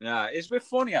 Yeah, it's a bit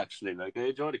funny actually. Like I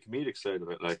enjoy the comedic side of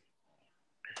it. Like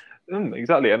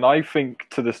Exactly, and I think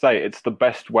to this day it's the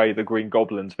best way the Green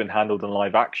Goblin's been handled in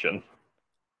live action.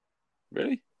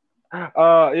 really?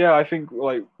 Yeah, I think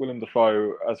like Willem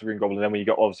Dafoe as the Green Goblin. Then when you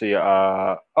got obviously,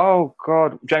 oh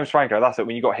God, James Franco. That's it.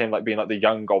 When you got him like being like the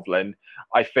young Goblin,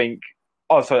 I think.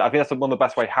 Oh, so I think that's one of the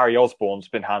best way Harry Osborn's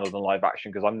been handled in live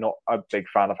action because I'm not a big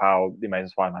fan of how the Amazing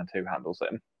Spider-Man 2 handles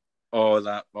him. Oh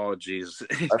that. Oh Jesus.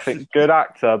 I think good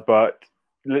actor, but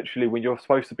literally when you're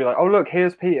supposed to be like, oh look,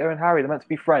 here's Peter and Harry, they're meant to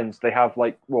be friends. They have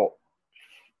like what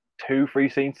 2, 3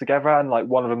 scenes together, and like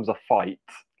one of them's a fight,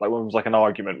 like one of them's like an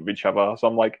argument with each other. So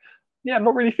I'm like, yeah, I'm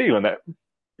not really feeling it.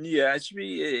 Yeah, it should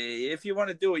be. If you want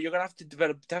to do it, you're gonna have to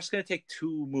develop. That's gonna take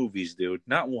two movies, dude,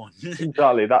 not one.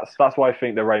 Exactly. That's why I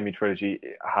think the Raimi trilogy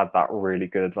had that really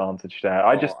good advantage there.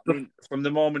 I just Oh, I mean, from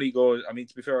the moment he goes, I mean,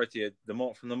 to be fair to you,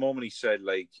 from the moment he said,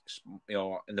 like,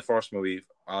 in the first movie,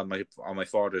 on my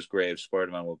father's grave, Spider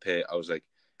Man will pay. I was like,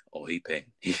 oh, he paying.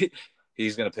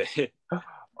 He's gonna pay.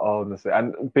 honestly,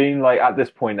 and being like at this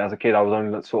point as a kid, I was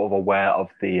only sort of aware of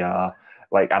the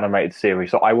like animated series,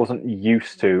 so I wasn't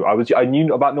used to. I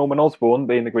knew about Norman Osborn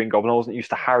being the Green Goblin. I wasn't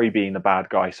used to Harry being the bad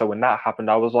guy. So when that happened,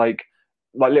 I was like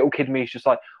little kid me is just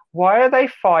like, why are they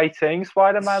fighting?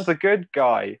 Spider Man's a good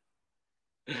guy.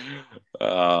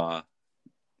 uh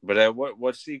but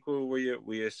what sequel were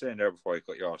you saying there before I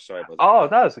cut you off? Sorry about that. Oh,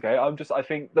 that's okay. I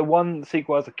think the one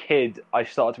sequel as a kid, I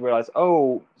started to realize,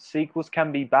 oh, sequels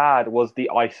can be bad was the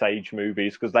Ice Age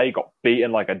movies because they got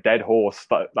beaten like a dead horse,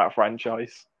 that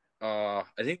franchise. I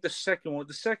think the second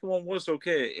one was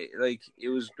okay. Like it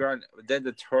was grand. Then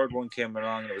the third one came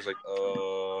along, and it was like,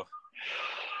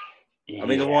 Yeah. I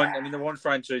mean, the one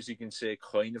franchise you can say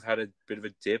kind of had a bit of a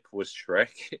dip was Shrek.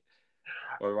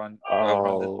 Around the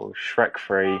Oh, Shrek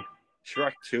 3.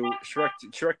 Shrek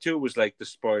 2 was like the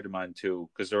Spider-Man 2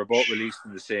 because they were both released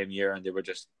in the same year and they were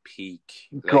just peak.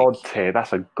 Like, God tier.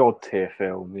 That's a God tier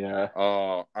film, yeah.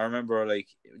 I remember like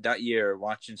that year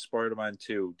watching Spider-Man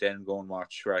 2, then go and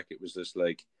watch Shrek. It was just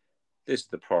like, this is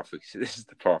the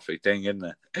perfect thing, isn't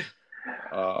it?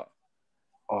 Uh, and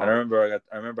Oh, I remember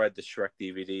I had the Shrek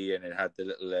DVD and it had the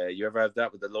little, you ever have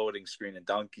that with the loading screen and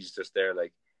Donkey's just there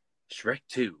like, Shrek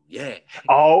 2, yeah.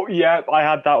 oh yeah, I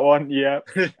had that one, yeah.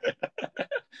 I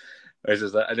was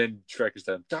just like, and then Shrek is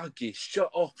down, Donkey, shut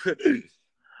up.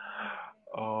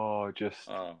 Oh, just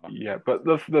uh, yeah, but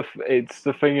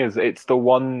the thing is, it's the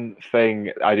one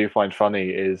thing I do find funny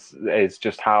is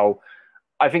just how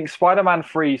I think Spider-Man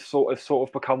 3 sort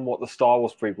of become what the Star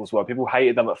Wars prequels were. People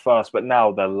hated them at first, but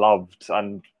now they're loved,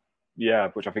 and yeah,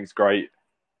 which I think is great.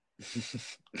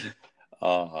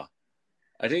 uh,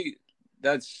 I think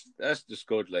that's just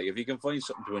good. Like if you can find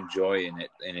something to enjoy in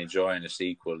it and enjoy in a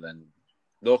sequel, then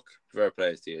look, fair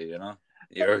play to you. You know,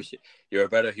 you're a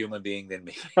better human being than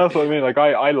me. That's what I mean. Like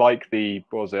I like the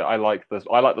what was it? I like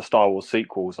the Star Wars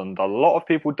sequels, and a lot of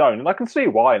people don't, and I can see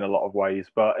why in a lot of ways.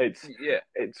 But Yeah,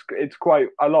 it's quite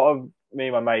a lot of me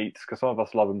and my mates because some of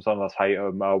us love them, some of us hate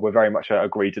them. We're very much a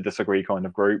agree to disagree kind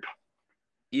of group.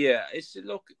 yeah. It's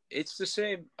the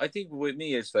same. I think with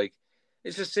me, it's like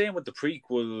it's the same with the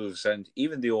prequels and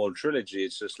even the old trilogy.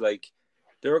 It's just like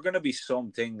there are going to be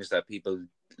some things that people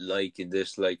like and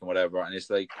dislike and whatever, and it's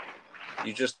like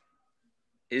you just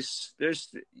it's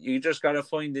there's you just gotta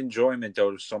find enjoyment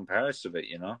out of some parts of it,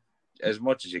 you know, as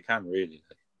much as you can, really.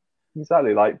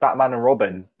 Exactly, like Batman and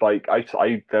Robin. Like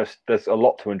there's a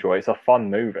lot to enjoy. It's a fun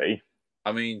movie.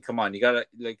 I mean, come on, you gotta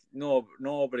like no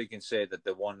nobody can say that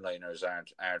the one-liners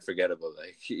aren't forgettable,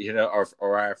 like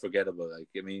or are forgettable. Like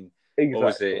I mean, what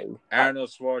was it? Exactly. Arnold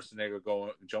Schwarzenegger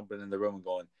going jumping in the room and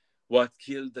going, "What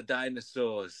killed the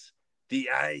dinosaurs? The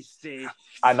ice age."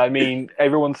 And I mean,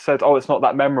 everyone said, "Oh, it's not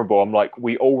that memorable." I'm like,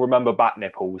 we all remember bat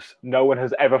nipples. No one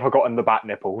has ever forgotten the bat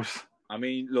nipples. I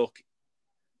mean, look,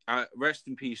 rest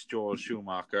in peace, Joel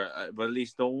Schumacher. But at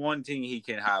least the one thing he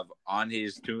can have on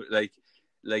his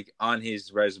on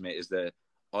his resume is that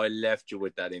I left you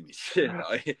with that image.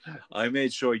 I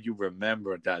made sure you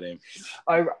remembered that image.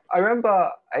 I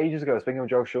remember ages ago, speaking of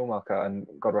Joel Schumacher and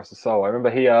God rest his soul, I remember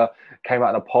he came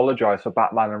out and apologized for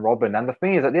Batman and Robin. And the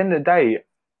thing is, at the end of the day,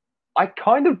 I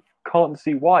kind of can't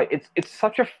see why. It's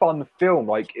such a fun film.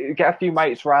 Like, get a few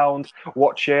mates round,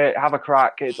 watch it, have a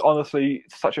crack. It's honestly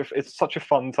it's such a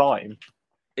fun time.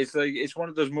 It's like it's one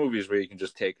of those movies where you can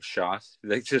just take a shot,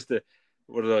 like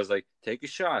one of those like take a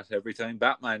shot every time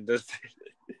Batman does.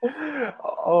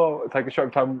 Oh, take a shot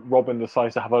every time Robin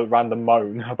decides to have a random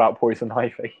moan about poison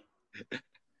ivy.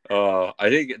 Oh, I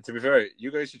think to be fair,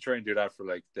 you guys should try and do that for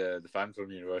like the fan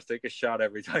film universe. Take a shot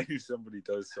every time somebody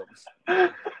does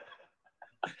something.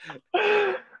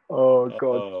 Oh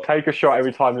God, Oh, take a shot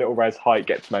every time Little Red's height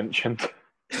gets mentioned.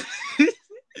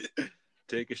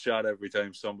 take a shot every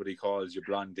time somebody calls you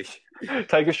Blondie.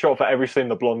 Take a shot for every scene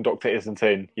the blonde doctor isn't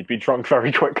in. You'd be drunk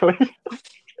very quickly.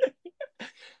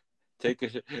 take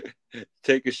a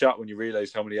take a shot when you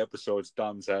realize how many episodes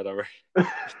Dom's had already.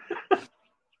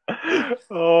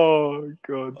 Oh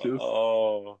God, just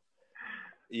Oh,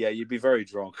 yeah, you'd be very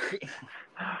drunk.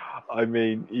 I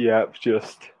mean, yeah,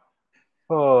 just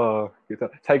oh,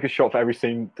 take a shot for every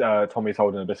scene Tommy's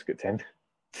holding a biscuit tin.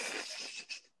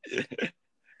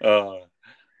 uh,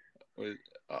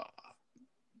 uh,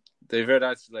 they've heard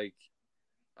that's like,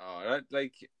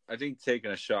 like I think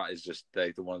taking a shot is just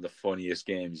like one of the funniest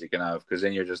games you can have because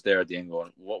then you're just there at the end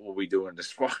going, "What were we doing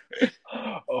this for?"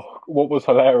 Oh, what was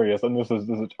hilarious, and this is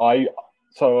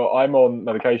so I'm on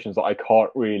medications that I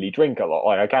can't really drink a lot.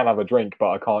 Like, I can have a drink,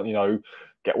 but I can't,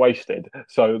 get wasted.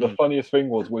 So the Mm. funniest thing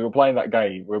was we were playing that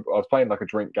game. I was playing like a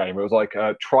drink game. It was like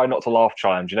a try not to laugh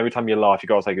challenge, and every time you laugh, you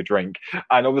gotta take a drink.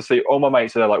 And obviously, all my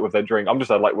mates are there like with their drink. I'm just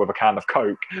there like with a can of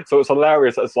Coke. So it's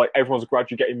hilarious. It's like everyone's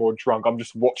gradually getting more drunk. I'm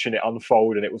just watching it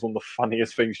unfold, and it was one of the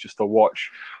funniest things just to watch.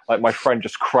 Like my friend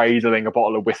just cradling a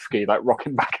bottle of whiskey, like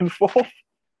rocking back and forth.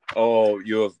 Oh,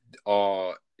 you have.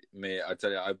 Oh, mate, I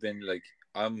tell you, I've been like,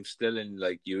 I'm still in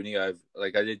like uni. I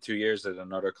did 2 years at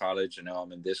another college, and now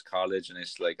I'm in this college, and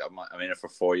it's like I'm in it for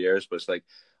 4 years, but it's like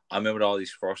I'm in with all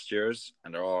these first years,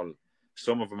 and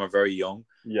some of them are very young.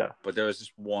 Yeah. But there was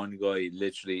this one guy,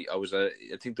 literally, I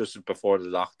think this was before the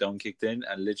lockdown kicked in,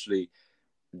 and literally,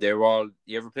 they were all.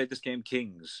 You ever played this game,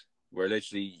 Kings, where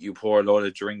literally you pour a load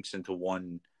of drinks into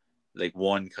one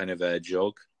kind of a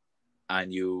jug,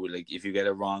 and you like if you get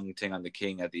a wrong thing on the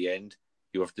king at the end,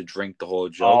 you have to drink the whole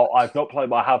jug. Oh, I've not played,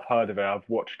 but I have heard of it. I've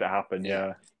watched it happen.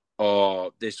 Yeah.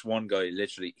 Oh, this one guy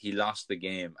literally he lost the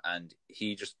game, and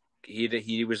he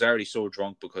was already so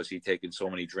drunk because he'd taken so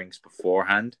many drinks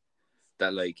beforehand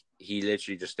that like he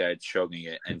literally just started chugging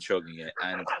it,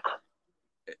 and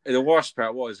the worst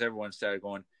part was everyone started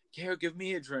going, "Here, give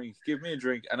me a drink,"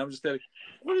 and I'm just like,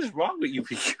 "What is wrong with you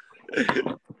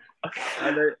people?"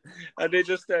 and they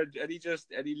just started, and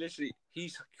he literally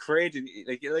he's cradling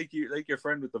like your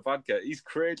friend with the vodka. He's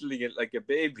cradling it like a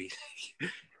baby.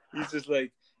 He's just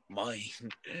like mine.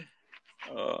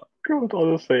 Uh, God,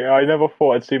 honestly, I never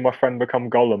thought I'd see my friend become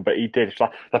Gollum, but he did. It's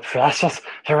like, the precious,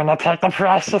 you're gonna take the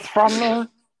precious from me.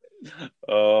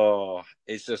 oh,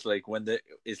 it's like when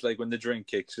the drink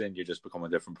kicks in, you just become a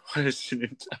different person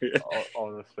entirely.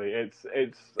 Honestly,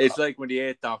 It's like when the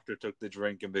Eighth Doctor took the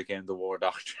drink and became the War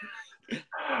Doctor.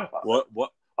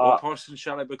 What uh, person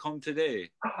shall I become today?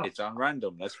 It's on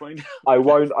random. Let's find out. I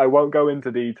won't go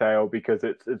into detail because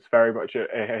it's very much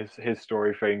his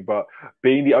story thing. But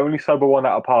being the only sober one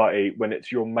at a party when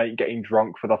it's your mate getting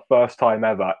drunk for the first time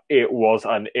ever, it was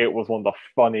one of the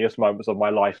funniest moments of my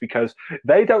life because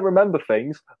they don't remember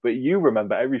things, but you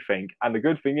remember everything. And the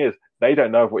good thing is they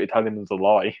don't know if what you're telling them is a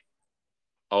lie.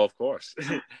 Oh, of course.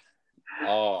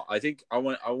 Oh, I think I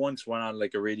once went on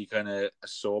like a really kind of a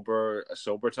sober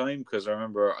time because I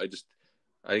remember I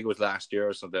think it was last year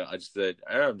or something. I just said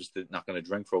I'm just not going to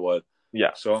drink for a while.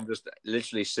 Yeah. So I'm just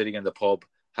literally sitting in the pub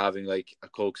having like a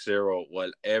Coke Zero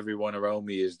while everyone around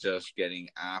me is just getting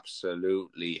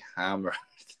absolutely hammered.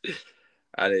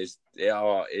 And it's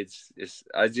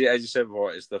as you said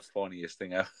before, it's the funniest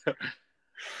thing ever.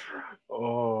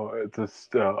 Oh, it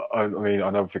just, I mean,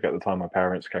 I'll never forget the time my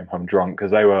parents came home drunk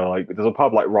because they were like, there's a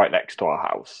pub like right next to our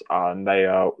house, and they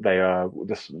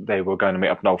were going to meet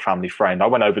up an old family friend. I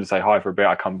went over to say hi for a bit.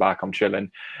 I come back, I'm chilling.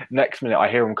 Next minute, I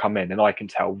hear them come in, and I can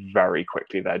tell very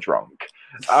quickly they're drunk.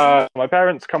 My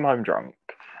parents come home drunk,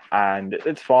 and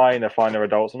it's fine. They're fine. They're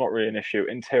adults. Not really an issue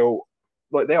until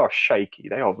like they are shaky.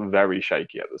 They are very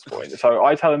shaky at this point. So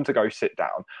I tell them to go sit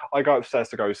down. I go upstairs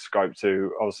to go scope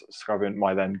to. I was scoping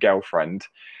my then girlfriend,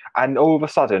 and all of a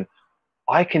sudden,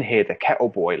 I can hear the kettle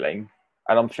boiling.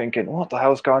 And I'm thinking, what the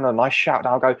hell's going on? And I shout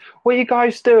down, I go, what are you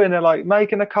guys doing? They're like,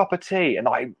 making a cup of tea. And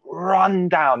I run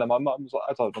down. And my mum's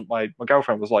like, my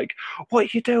girlfriend was like, what are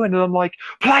you doing? And I'm like,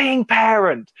 playing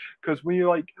parent. Because when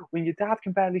your dad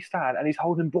can barely stand and he's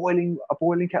holding a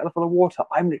boiling kettle full of water,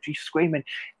 I'm literally screaming,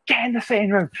 get in the sitting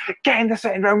room. Get in the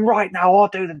sitting room right now. I'll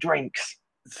do the drinks.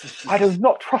 I do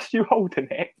not trust you holding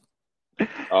it.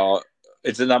 Oh,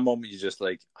 it's in that moment you just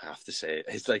like, I have to say it.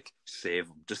 It's like, save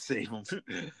him, just save him.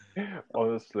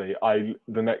 Honestly,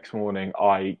 the next morning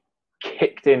I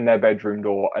kicked in their bedroom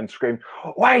door and screamed,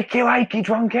 "Wakey, wakey,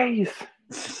 drunkies!"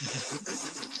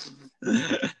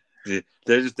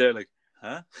 They're just there like,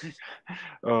 huh?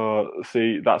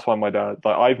 See, that's why my dad.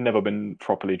 Like, I've never been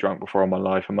properly drunk before in my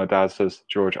life, and my dad says,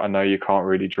 "George, I know you can't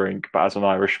really drink, but as an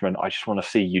Irishman, I just want to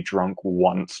see you drunk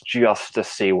once, just to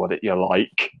see what you're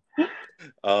like."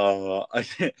 I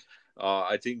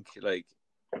think like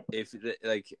if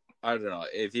like I don't know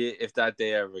if that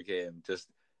day ever came, just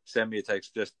send me a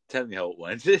text. Just tell me how it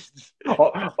went. To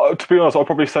be honest, I'll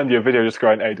probably send you a video just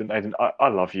going, Aiden, I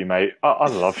love you, mate. I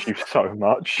love you so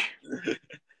much.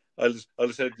 I'll just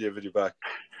send you a video back.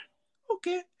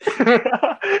 Okay.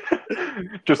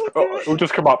 It'll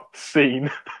just come up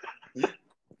scene.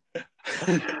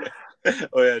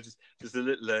 Oh yeah, just a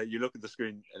little. You look at the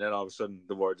screen, and then all of a sudden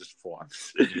the word just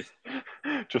forms.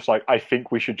 Just like, I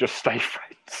think we should just stay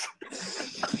friends.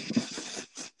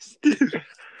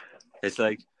 It's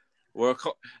like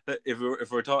if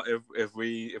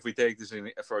we take this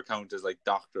for account as like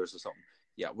doctors or something.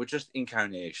 Yeah, we're just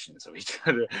incarnations of each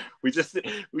other. We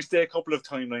stay a couple of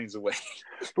timelines away.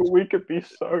 But we could be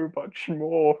so much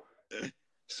more.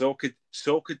 So could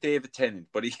David Tennant,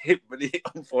 but he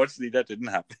unfortunately that didn't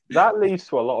happen. That leads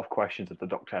to a lot of questions if the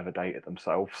Doctor ever dated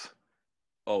themselves.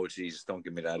 Oh Jesus, don't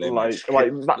give me that image.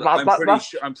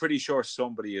 I'm pretty sure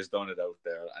somebody has done it out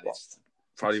there, and it's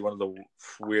probably one of the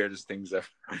weirdest things ever.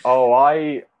 Oh,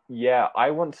 I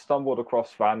once stumbled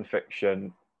across fan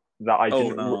fiction that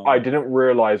I didn't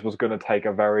realize was going to take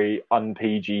a very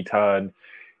un-PG turn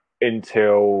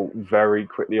until very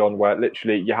quickly on, where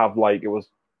literally you have like, it was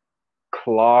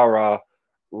Clara,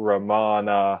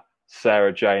 Romana,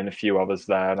 Sarah Jane, a few others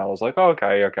there, and I was like, oh,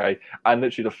 okay. And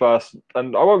literally the first,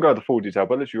 and I won't go into full detail,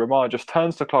 but literally Romana just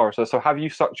turns to Clara and says, so have you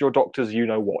sucked your doctor's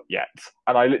you-know-what yet?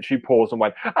 And I literally paused and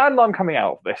went, and I'm coming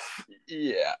out of this.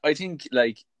 Yeah, I think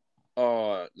like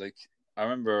I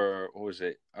remember, what was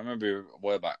it? I remember a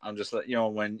while back, I'm just like,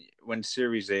 when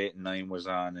Series 8 and 9 was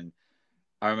on, and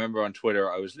I remember on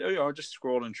Twitter, I was just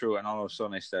scrolling through, and all of a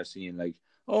sudden I started seeing like,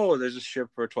 oh, there's a ship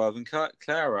for 12 and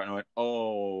Clara. And I went,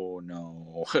 oh,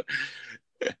 no.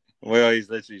 My eyes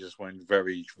literally just went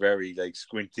very, very, like,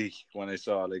 squinty when I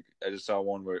saw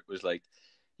one where it was like,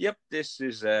 yep, this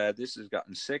has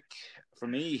gotten sick for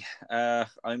me.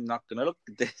 I'm not going to look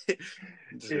at this.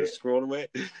 Just scroll away.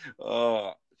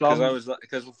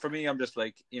 Because for me, I'm just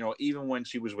like, even when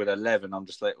she was with 11, I'm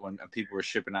just like, when people were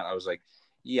shipping that, I was like,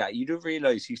 yeah, you do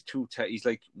realize he's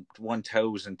like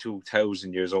 1,000,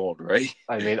 2,000 years old, right?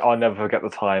 I mean, I'll never forget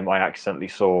the time I accidentally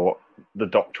saw The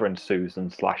Doctor and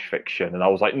Susan / fiction, and I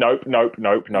was like, nope. No,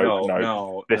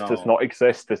 this does not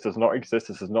exist. This does not exist.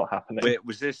 This is not happening. Wait,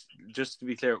 was this, just to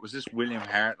be clear, was this William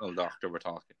Hartnell Doctor we're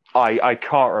talking? I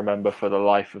can't remember for the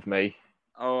life of me.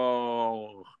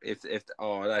 Oh,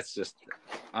 that's just.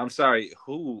 I'm sorry.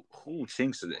 Who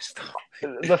thinks of this stuff?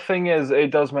 The thing is,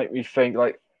 it does make me think.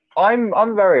 Like, I'm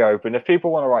very open. If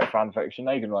people want to write fan fiction,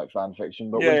 they can write fan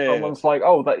fiction. But when someone's like,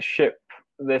 "Oh, let's ship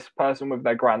this person with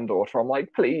their granddaughter," I'm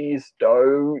like, "Please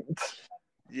don't."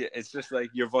 Yeah, it's just like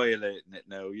you're violating it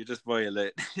now. You just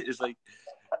violate. It's like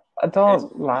I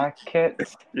don't like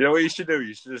it. You know what you should do?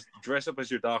 You should just dress up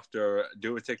as your doctor,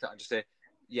 do a TikTok, and just say,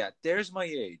 yeah, there's my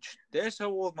age. There's how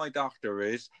old my doctor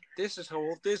is. This is how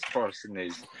old this person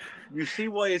is. You see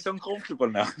why it's uncomfortable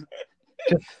now?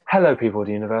 Just, hello, people of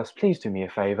the universe. Please do me a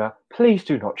favor. Please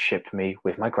do not ship me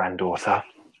with my granddaughter.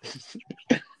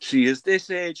 She is this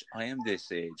age. I am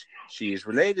this age. She is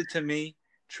related to me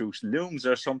through looms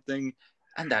or something,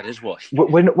 and that is why.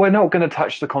 We're not going to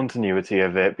touch the continuity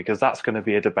of it because that's going to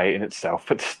be a debate in itself,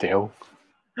 but still.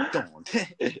 Don't.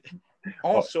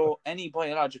 Also, any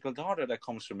biological daughter that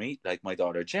comes from me, like my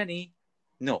daughter Jenny,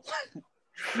 no.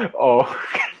 Oh,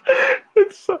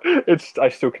 it's. I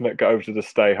still cannot get over to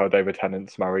this day how David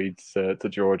Tennant's married to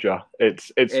Georgia.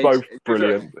 It's both To be fair,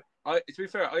 brilliant.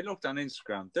 I looked on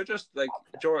Instagram. They're just like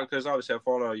Georgia, because obviously I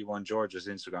follow you on Georgia's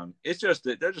Instagram. It's just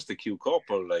they're just a cute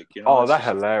couple, like, you know. Oh, It's they're just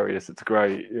hilarious. It's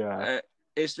great. Yeah.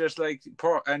 it's just like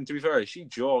poor. And to be fair, she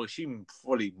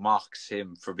fully mocks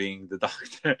him for being the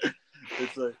doctor.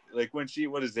 It's like when she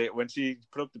when she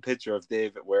put up the picture of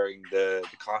David wearing the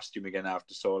costume again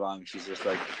after so long, she's just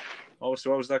like, oh, so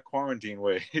what was that quarantine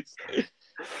way?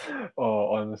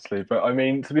 Oh, honestly, but I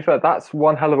mean, to be fair, that's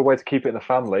one hell of a way to keep it in the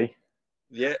family.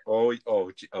 Yeah. Oh.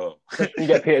 Especially when you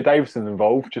get Peter Davison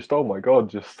involved. Just oh my god,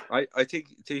 just I think,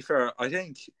 to be fair, I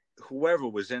think whoever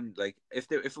was in, like,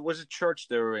 if it was a church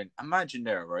they were in, imagine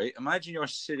there, right? Imagine you're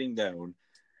sitting down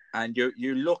and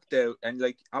you looked out, and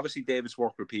like obviously David's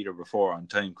worked with Peter before on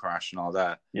Time Crash and all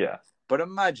that. yeah. But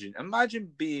imagine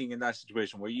being in that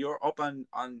situation where you're up on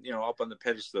up on the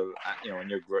pedestal, in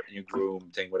your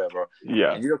groom thing, whatever,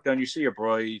 Yeah. and you look down, you see your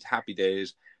bride, happy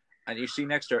days, and you see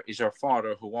next to her is her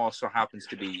father, who also happens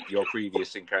to be your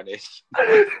previous incarnation.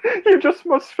 You just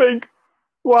must think,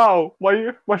 wow,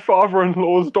 my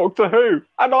father-in-law's Doctor Who,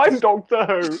 and I'm Doctor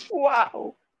Who.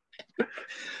 Wow.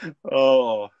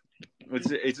 Oh,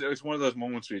 it's one of those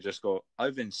moments where you just go,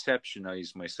 I've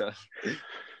inceptionized myself.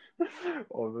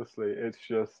 Honestly, it's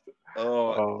just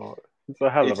Oh, it's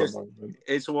a hell it's of a just moment.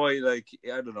 it's why, like,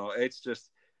 I don't know. It's just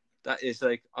that is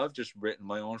like I've just written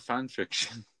my own fan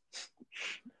fiction.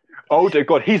 Oh dear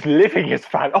God, he's living his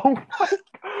fan. Oh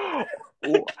my.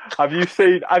 Oh, have you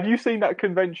seen that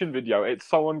convention video? It's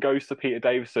someone goes to Peter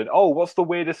Davison. Oh, what's the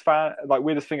weirdest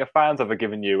thing a fan's ever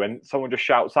given you? And someone just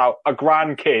shouts out, a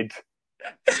grandkid.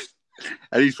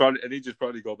 And he just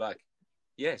probably go back.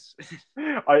 Yes.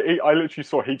 I literally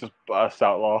saw he just burst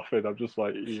out laughing. I'm just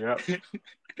like, yeah.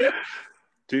 To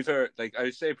be fair, like I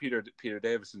would say, Peter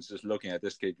Davison's just looking at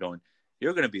this kid going,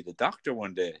 "You're going to be the doctor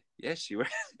one day." Yes, you are.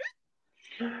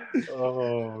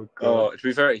 Oh God. Oh, to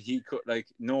be fair, he could, like,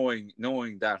 knowing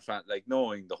that fan, like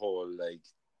knowing the whole, like,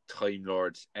 Time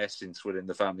Lord essence within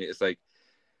the family. It's like,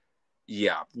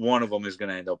 yeah, one of them is going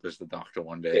to end up as the doctor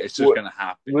one day. It's just going to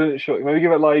happen. Maybe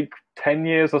give it like 10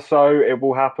 years or so. It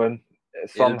will happen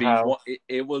somehow.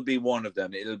 It will be one of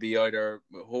them. It'll be either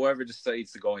whoever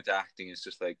decides to go into acting is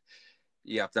just like,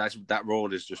 yeah, that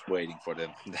role is just waiting for them.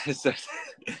 That's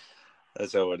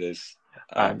how it is.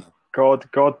 And God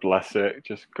bless it.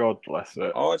 Just God bless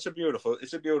it. Oh, it's a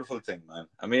beautiful thing, man.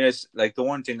 I mean, it's like the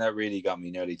one thing that really got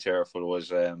me nearly tearful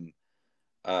was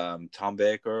Tom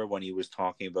Baker when he was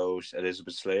talking about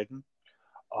Elizabeth Sladen.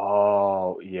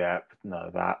 Oh yeah, no,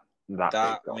 that I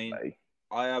got mean, me.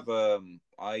 I have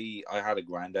I had a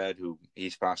granddad who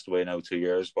he's passed away now 2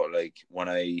 years, but like when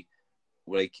I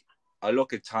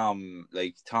look at Tom,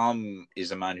 like Tom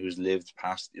is a man who's lived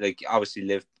past, like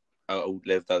obviously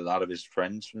outlived a lot of his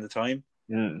friends from the time.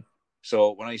 Mm.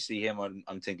 So when I see him,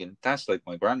 I'm thinking that's like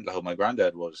how my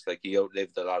granddad was. Like he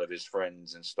outlived a lot of his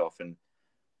friends and stuff, and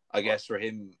I guess for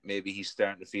him, maybe he's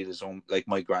starting to feel his own, like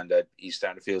my granddad, he's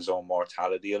starting to feel his own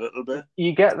mortality a little bit.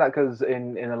 You get that because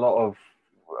in a lot of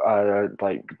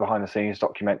like behind the scenes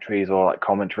documentaries or like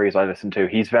commentaries I listen to,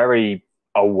 he's very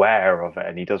aware of it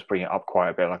and he does bring it up quite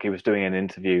a bit. Like he was doing an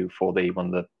interview for one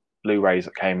of the Blu-rays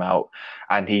that came out,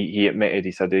 and he admitted,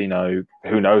 he said,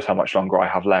 who knows how much longer I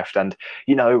have left, and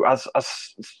as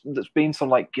there's been some,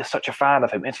 like, you're such a fan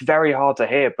of him, it's very hard to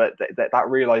hear, but that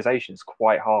realization is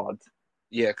quite hard.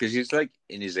 Yeah, because he's like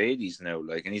in his 80s now,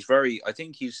 like, and I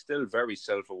think he's still very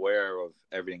self-aware of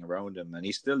everything around him, and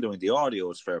he's still doing the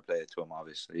audio. It's fair play to him,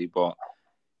 obviously, but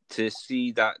to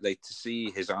see that, like, to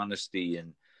see his honesty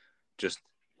and just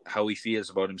how he feels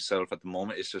about himself at the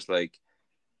moment, it's just like,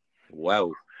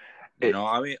 wow.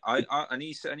 I mean, and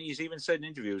he's even said in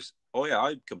interviews, "Oh yeah,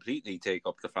 I completely take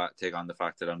on the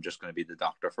fact that I'm just going to be the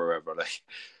doctor forever." Like,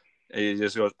 he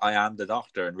just goes, "I am the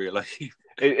doctor in real life."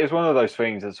 It's one of those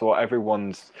things. It's what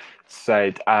everyone's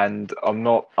said, and I'm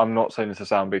not saying this to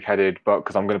sound big-headed, but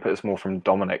because I'm going to put this more from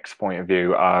Dominic's point of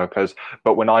view.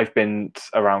 But when I've been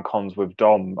around cons with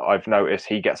Dom, I've noticed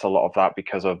he gets a lot of that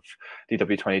because of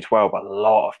DW 2012. A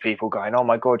lot of people going, "Oh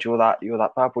my God, you're that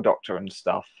purple doctor," and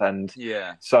stuff. And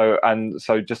yeah. So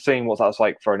just seeing what that's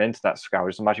like for an internet scour,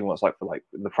 just imagine what it's like for like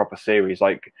the proper series.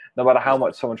 Like no matter how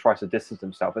much someone tries to distance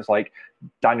himself, it's like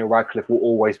Daniel Radcliffe will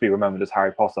always be remembered as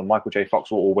Harry Potter. Michael J.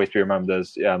 Fox will always be remembered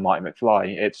as Marty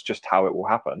McFly. It's just how it will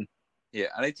happen. Yeah,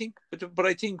 and I think, but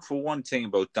I think for one thing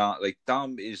about Dom, like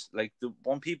Dom is like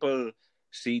when people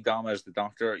see Dom as the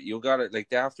Doctor, you got to, like,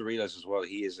 they have to realize as well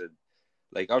he is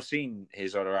like I've seen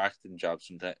his other acting jobs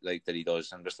sometimes, like that he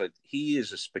does. I'm just like, he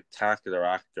is a spectacular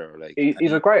actor. Like, and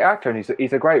He's a great actor and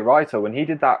he's a great writer. When he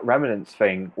did that Remnants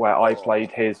thing where I oh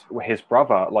played his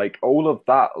brother, like all of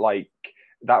that, like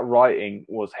that writing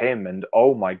was him. And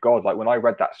oh my god, like when I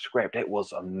read that script, it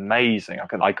was amazing.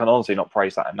 I can honestly not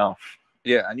praise that enough.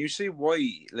 yeah, and you see why,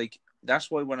 like that's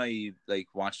why when I like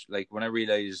watched, like when I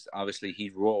realized obviously he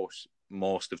wrote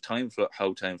most of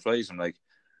How Time Flies, I'm like,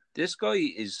 this guy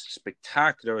is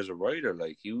spectacular as a writer.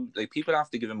 Like like people have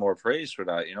to give him more praise for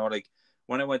that. You know, like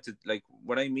when I went to like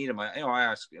when I meet him, I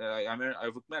ask, I've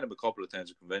met him a couple of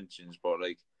times at conventions, but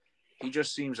like he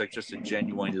just seems like just a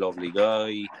genuine, lovely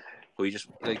guy who you just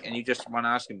like, and you just want to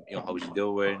ask him, how's he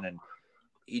doing, and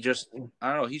he just,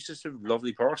 I don't know, he's just a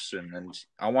lovely person, and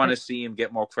I want to see him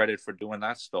get more credit for doing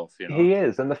that stuff. He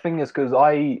is, and the thing is, because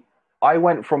I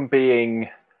went from being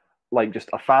like just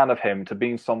a fan of him to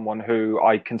being someone who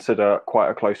I consider quite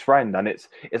a close friend, and it's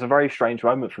a very strange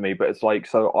moment for me. But it's like,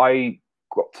 so I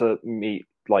got to meet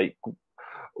like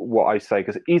what I say,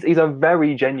 because he's a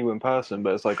very genuine person,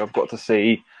 but it's like I've got to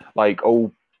see like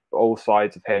all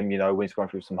sides of him, when he's going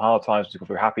through some hard times, when he's going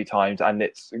through happy times, and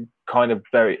it's kind of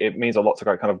it means a lot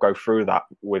to go through that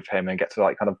with him and get to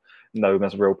like kind of know him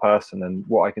as a real person. And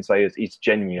what I can say is he's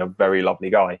genuinely a very lovely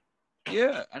guy.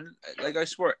 Yeah, and like I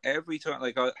swear, every time,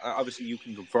 like obviously you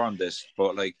can confirm this,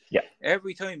 but like Yeah,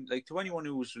 every time, like to anyone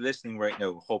who's listening right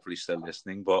now, hopefully still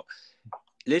listening, but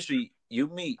literally,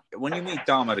 when you meet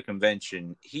Dom at a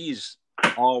convention, he's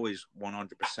always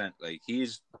 100%. Like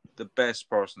he's the best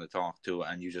person to talk to,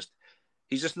 and he's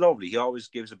just lovely. He always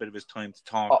gives a bit of his time to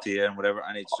talk to you and whatever,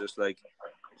 and it's just like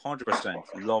 100%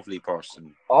 lovely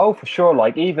person. oh, for sure.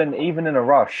 Like even in a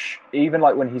rush, even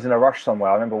like when he's in a rush somewhere.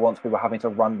 I remember once we were having to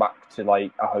run back to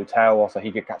like a hotel, or so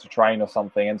he could catch a train or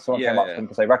something, and someone Yeah, came up to yeah, him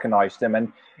because they recognised him.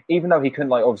 And even though he couldn't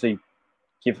like obviously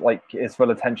give like his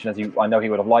full attention as I know he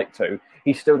would have liked to,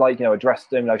 he still like addressed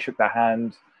them, shook their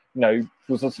hand,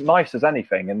 was as nice as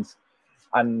anything.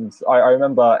 And I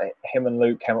remember him and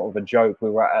Luke came up with a joke.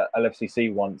 We were at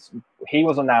LFCC once. He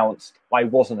was announced. I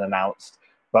wasn't announced.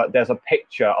 But there's a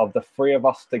picture of the three of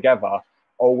us together,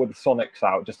 all with the Sonics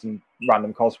out, just in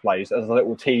random cosplays, as a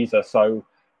little teaser. So,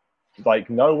 like,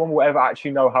 no one will ever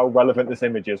actually know how relevant this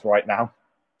image is right now.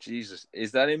 Jesus,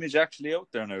 is that image actually out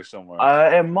there now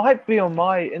somewhere? It might be on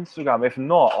my Instagram. If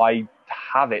not, I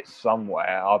have it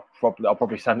somewhere. I'll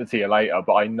probably send it to you later.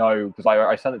 But I know because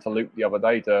I sent it to Luke the other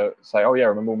day to say, oh yeah,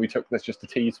 remember when we took this just to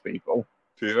tease people?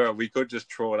 To be fair, we could just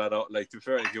throw that out. Like to be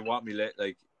fair, if you want me,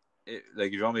 like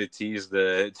if you want me to tease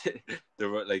the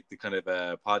the kind of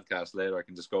podcast later, I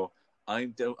can just go.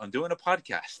 I'm doing a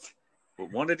podcast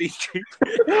with one of these two.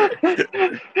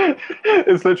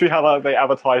 It's literally how they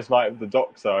advertise Night of the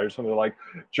Doctor. Something like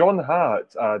John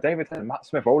Hurt, David Tennant, Matt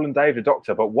Smith, Roland Dave the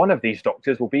Doctor, but one of these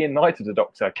doctors will be in Night of the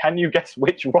Doctor. Can you guess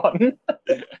which one?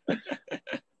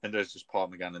 And there's just Paul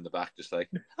McGann in the back, just like,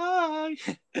 hi,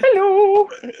 hello.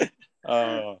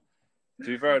 To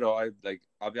be fair though,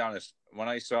 I'll be honest. When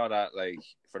I saw that like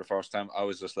for the first time, I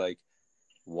was just like,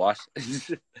 what?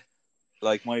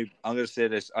 Like I'm gonna say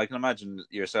this. I can imagine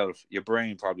yourself. Your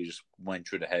brain probably just went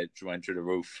through the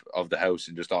roof of the house,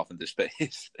 and just off into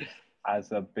space.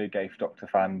 As a big Eighth Doctor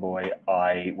fanboy,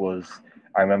 I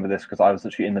remember this because I was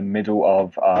literally in the middle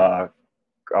of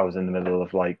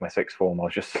like my sixth form. I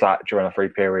was just sat during a free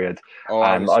period. Oh,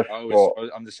 I'm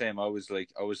the same. I was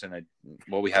in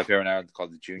what we have here now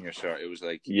called the junior cert. It was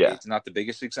like, yeah, it's not the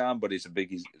biggest exam, but it's a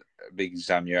big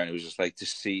exam year, and it was just like to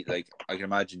see, like, I can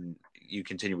imagine you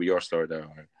continue with your story there.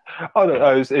 Oh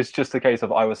no, it's just a case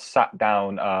of I was sat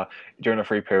down during a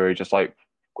free period, just like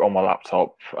on my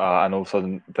laptop, and all of a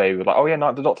sudden they were like, "Oh yeah,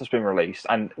 no, the Doctor's been released,"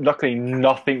 and luckily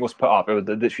nothing was put up. It was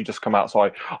literally just come out,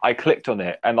 so I clicked on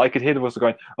it, and I could hear the voice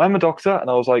going, "I'm a Doctor," and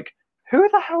I was like, "Who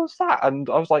the hell's that?" And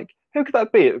I was like, "Who could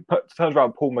that be?" It turns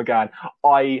around, Paul McGann.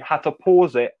 I had to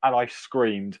pause it, and I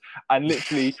screamed, and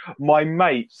literally my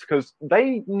mates, because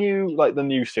they knew like the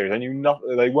new series, they knew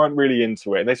nothing, they weren't really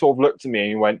into it, and they sort of looked at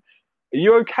me and went, "Are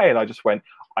you okay?" And I just went,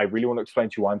 I really want to explain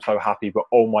to you why I'm so happy, but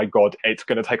oh my god, it's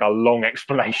going to take a long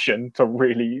explanation to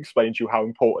really explain to you how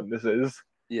important this is.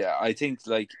 Yeah, I think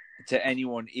like to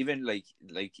anyone, even like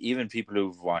even people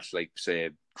who've watched like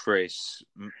say Chris,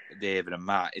 David, and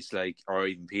Matt, it's like, or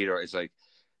even Peter, it's like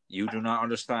you do not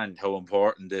understand how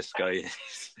important this guy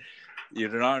is. You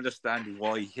do not understand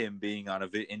why him being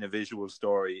in a visual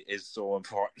story is so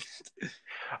important.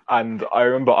 And I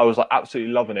remember I was like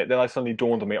absolutely loving it. Then I suddenly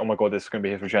dawned on me, oh my god, this is going to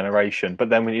be his regeneration. But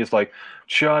then when he was like,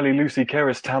 Shirley, Lucy,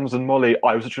 Kyrus, Tams, and Molly,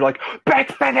 I was literally like,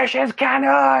 Beck finishes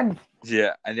canon!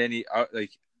 Yeah, and then he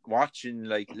like watching,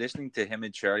 like, listening to him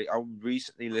and Charlie. I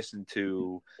recently listened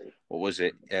to, what was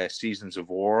it, Seasons of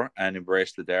War and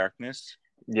Embrace the Darkness.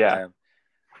 Yeah.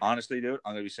 Honestly, dude,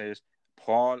 I'm gonna be saying this.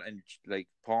 Paul and I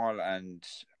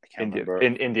can't remember.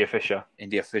 India Fisher.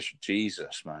 India Fisher,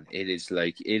 Jesus, man, it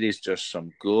is just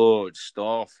some good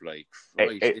stuff. Like,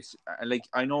 it's like,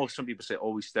 I know some people say,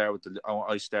 "Oh, I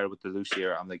started with the Lucy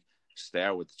era." I'm like,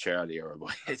 start with the Charlie era,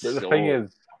 but The thing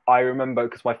is, I remember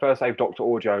because my first Eighth Doctor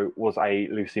audio was a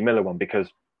Lucy Miller one because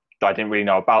I didn't really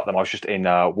know about them. I was just in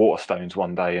Waterstones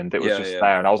one day and it was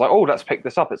there, and I was like, "Oh, let's pick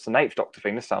this up. It's an Eighth Doctor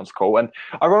thing. This sounds cool." And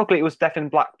ironically, it was Death in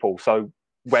Blackpool, so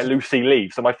where Lucy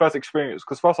leaves. So my first experience,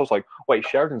 because first I was like, "Wait,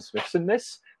 Sheridan Smith's in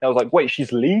this?" And I was like, "Wait,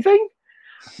 she's leaving?"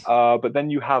 But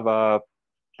then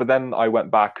but then I went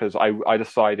back because I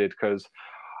decided, because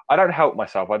I don't help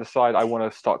myself. I decide I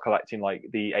want to start collecting like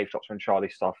the Eighth Doctor and Charlie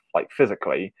stuff like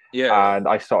physically. Yeah. And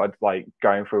I started like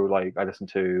going through, like, I listened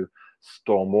to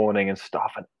Storm Warning and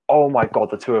stuff, and oh my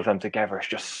god, the two of them together is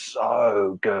just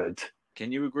so good.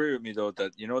 Can you agree with me though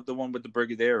that the one with the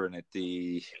Brigadier in it?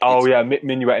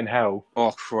 Minuet in Hell.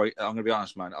 Oh, Christ. I'm gonna be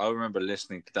honest, man. I remember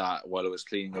listening to that while I was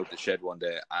cleaning out the shed one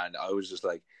day, and I was just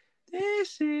like,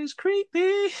 "This is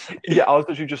creepy." Yeah, I was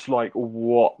literally just like,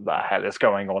 "What the hell is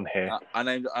going on here?"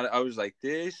 And I was like,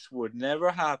 "This would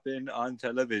never happen on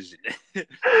television."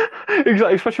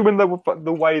 Exactly, especially when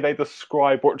the way they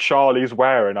describe what Charlie's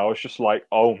wearing, I was just like,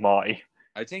 "Oh my."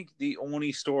 I think the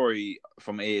only story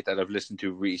from 8 that I've listened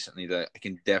to recently that I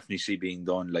can definitely see being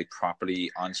done like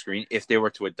properly on screen, if they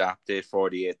were to adapt it for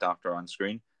the 8th Doctor on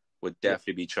screen, would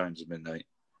definitely be Chimes of Midnight.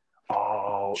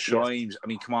 Oh, Chimes! Yes. I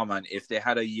mean, come on, man. If they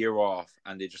had a year off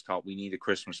and they just thought we need a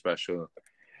Christmas special,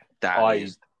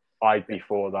 I'd be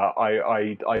for that.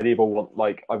 I'd either want,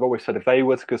 like, I've always said, if they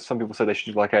were, because some people said they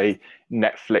should do like a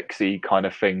Netflixy kind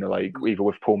of thing, like either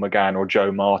with Paul McGann or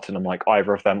Joe Martin. I'm like,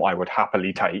 either of them I would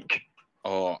happily take.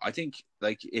 Oh, I think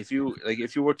if you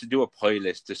were to do a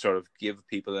pilot to sort of give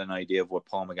people an idea of what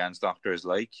Paul McGann's Doctor is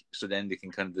like, so then they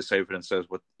can kind of decide for themselves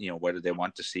what, whether they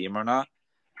want to see him or not.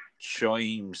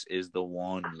 Chimes is the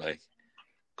one, like,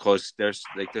 because there's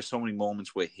so many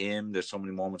moments with him, there's so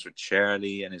many moments with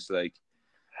Charlie, and it's like,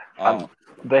 and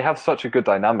they have such a good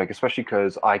dynamic, especially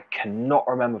because I cannot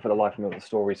remember for the life of me what the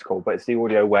story's called, but it's the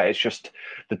audio where it's just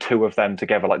the two of them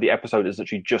together. Like, the episode is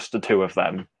literally just the two of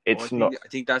them. I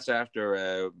think that's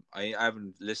after. I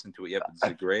haven't listened to it yet,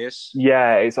 but it's Grace.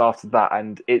 Yeah, it's after that,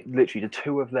 and it literally, the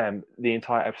two of them, the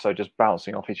entire episode just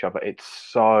bouncing off each other. It's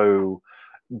so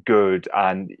good,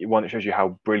 and one, it shows you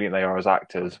how brilliant they are as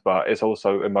actors, but it's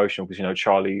also emotional because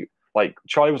Charlie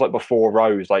was like before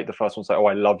Rose, like the first one said, "Oh,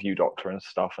 I love you, Doctor," and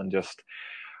stuff, and just,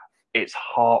 it's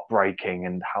heartbreaking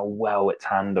and how well it's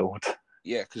handled.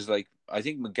 Yeah, because I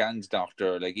think McGann's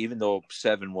Doctor, even though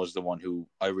 7 was the one who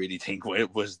I really think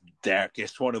was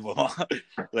darkest one of them all.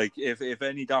 Like, if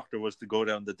any Doctor was to go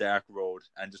down the dark road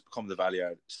and just become the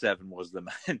Valeyard, 7 was the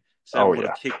man. 7 would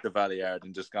have kicked the Valeyard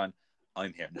and just gone,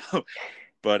 "I'm here now."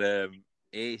 But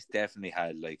 8 definitely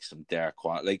had some dark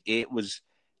quality. Like, 8 was,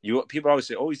 people always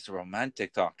say, "Oh, he's the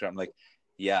romantic Doctor." I'm like,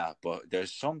 yeah, but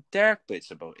there's some dark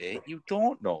bits about 8 you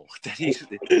don't know.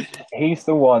 He's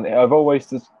the one. I've always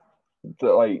just,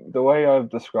 the way I've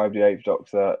described the Eighth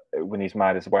Doctor when he's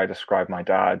mad is the way I describe my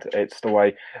dad. It's the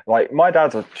way, my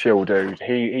dad's a chill dude.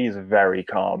 He's very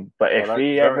calm, but if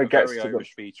he ever gets to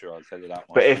Irish feature, I'll tell you that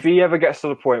much. But if he ever gets to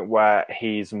the point where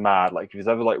he's mad, if he's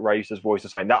ever raised his voice or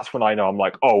something, that's when I know I'm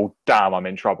like, "Oh damn, I'm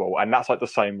in trouble." And that's the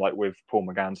same with Paul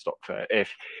McGann's Doctor.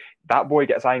 If that boy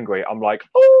gets angry, I'm like,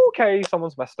 "Oh, okay,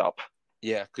 someone's messed up."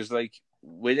 Yeah, because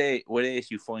with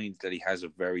Ace, you find that he has a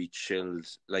very chilled.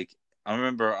 I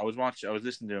remember I was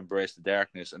listening to Embrace the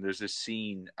Darkness, and there's this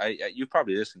scene. You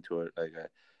probably listened to it,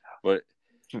 but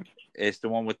it's the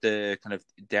one with the kind of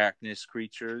darkness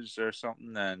creatures or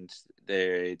something, and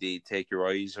they take your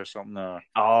eyes or something.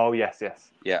 Oh yes.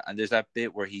 Yeah, and there's that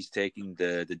bit where he's taking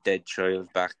the dead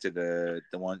child back to the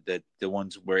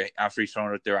ones where after he's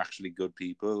found out they're actually good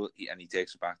people, and he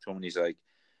takes it back to him, and he's like,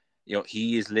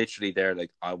 he is literally there.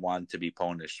 I want to be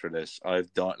punished for this.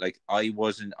 I've done,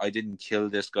 I didn't kill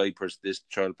this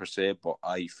child per se, but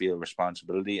I feel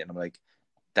responsibility, and I'm like,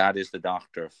 that is the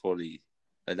Doctor fully.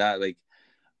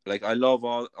 I love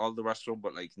all the rest of them,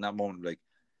 but in that moment,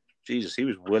 Jesus, he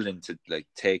was willing to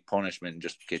take punishment and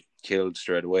just get killed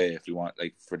straight away if you want,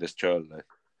 for this child.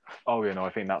 Oh, I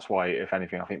think that's why, if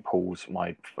anything, I think Paul's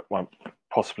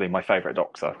possibly my favourite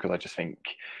Doctor, because I just think,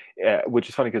 which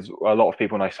is funny because a lot of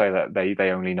people, when I say that,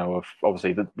 they only know of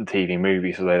obviously the TV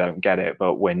movie, so they don't get it.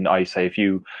 But when I say, if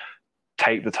you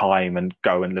take the time and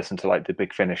go and listen to the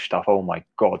Big Finish stuff, oh my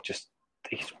god, just,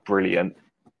 he's brilliant.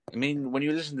 I mean, when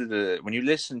you listen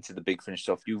to the Big Finish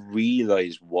stuff, you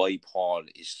realize why Paul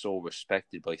is so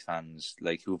respected by fans,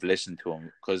 like who've listened to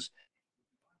him, because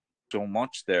so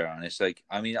much there, and it's like,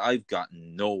 I mean, I've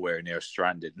gotten nowhere near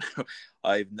stranded.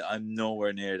 I'm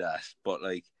nowhere near that, but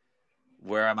like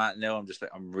where I'm at now, I'm just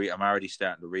like I'm already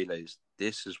starting to realize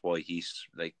this is why he's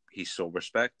so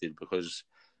respected, because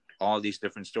all these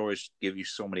different stories give you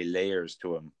so many layers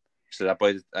to him. So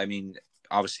that I mean,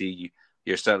 obviously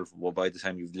yourself, well, by the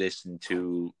time you've listened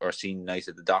to or seen Night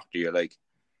at the Doctor, you're like,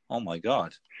 oh my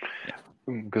god.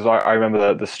 Because I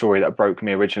remember the story that broke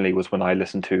me originally was when I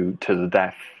listened to the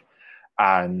Death,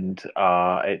 and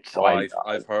it's Oh,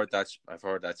 I've heard that's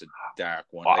a dark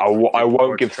one. Like I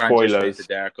won't give transition into spoilers.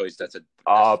 dark eyes. That's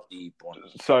a deep one.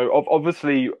 So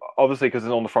obviously, because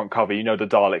it's on the front cover, you know the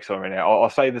Daleks are in it. I'll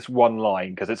say this one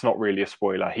line because it's not really a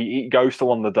spoiler. He goes to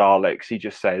one of the Daleks. He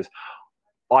just says,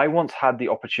 "I once had the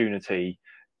opportunity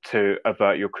to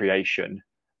avert your creation,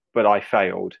 but I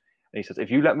failed." And he says,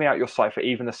 "If you let me out your sight for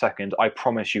even a second, I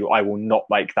promise you, I will not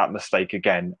make that mistake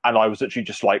again." And I was literally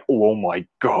just like, "Oh my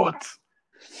god!"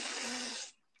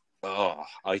 Oh,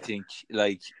 I think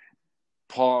like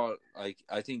Paul, like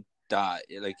I think that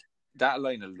like that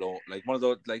line alone, like one of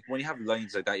those, like when you have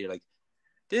lines like that, you're like,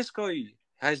 this guy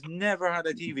has never had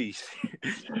a TV.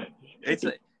 it's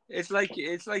like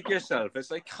it's like yourself.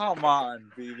 It's like, come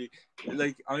on, baby.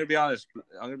 Like I'm gonna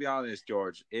be honest,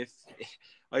 George. If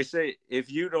I say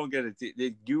if you don't get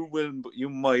it, you and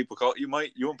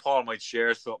Paul might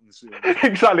share something soon.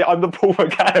 Exactly. I'm the Paul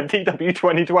McGann of TW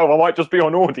 2012. I might just be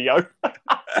on audio.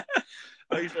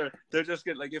 I swear, they're just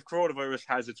getting like if coronavirus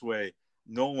has its way,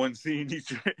 no one's seen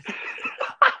each other.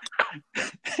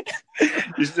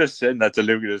 You should just send that to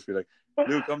Luke and just be like,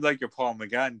 Luke, I'm like your Paul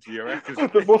McGann to your records.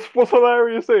 What's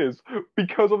hilarious is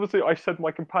because obviously I said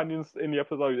my companion in the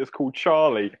episode is called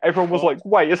Charlie. Everyone was like,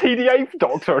 "Wait, is he the Eighth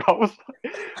Doctor?" And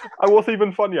I was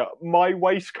even funnier. My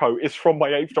waistcoat is from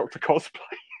my Eighth Doctor cosplay.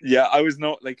 Yeah, I was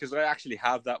not like because I actually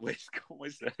have that waistcoat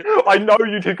myself. I know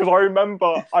you did because I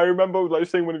remember like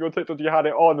seeing when you got TikTok you had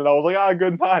it on, and I was like, "Ah,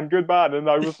 good man," and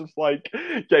I was just like,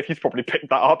 "Yeah, he's probably picked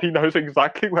that up. He knows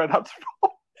exactly where that's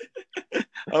from."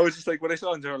 I was just like when I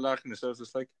saw him larking this, I was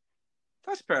just like,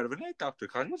 that's part of an Eighth Doctor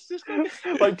con. What's this guy?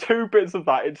 Like two bits of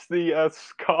that. It's the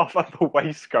scarf and the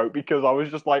waistcoat because I was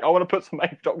just like, I want to put some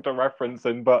Eighth Doctor reference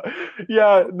in, but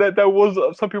yeah, there was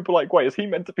some people like, wait, is he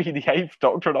meant to be the Eighth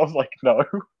Doctor? And I was like, no.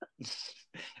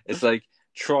 It's like,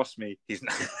 trust me, he's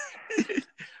not.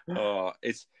 Oh,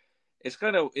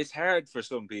 it's hard for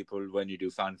some people when you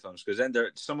do fan films because then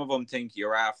some of them think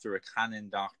you're after a canon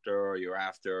Doctor or you're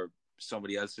after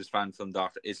somebody else's fan film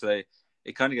Doctor. It's like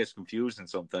it kind of gets confusing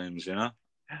sometimes, you know.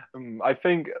 I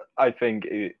think,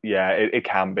 it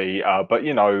can be, but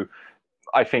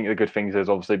I think the good things is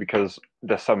obviously because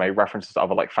there's so many references to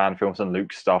other like fan films and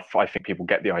Luke stuff. I think people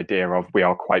get the idea of we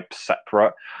are quite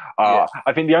separate. Yeah.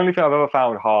 I think the only thing I've ever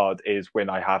found hard is when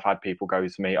I have had people go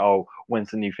to me, "Oh, when's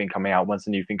the new thing coming out? When's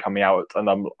the new thing coming out?" And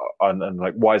I'm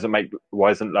like, "Why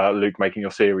isn't Luke making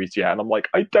your series yet?" And I'm like,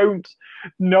 "I don't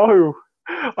know."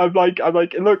 I'm like,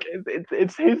 look,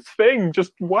 it's his thing.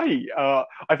 Just wait.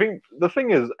 I think the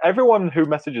thing is, everyone who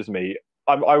messages me,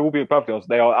 I will be perfectly honest,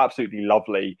 they are absolutely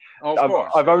lovely. Oh, of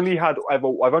course. I've only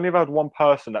ever had one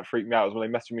person that freaked me out was when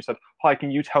they messaged me and said, "Hi, can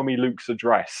you tell me Luke's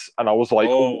address?" And I was like,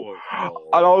 oh. And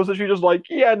I was literally just like,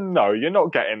 "Yeah, no, you're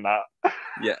not getting that."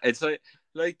 Yeah, it's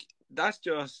like that's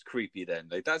just creepy. Then,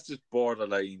 like that's just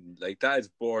borderline. Like that is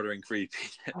bordering creepy.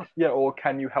 Yeah, or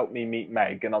can you help me meet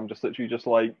Meg? And I'm just literally just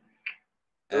like.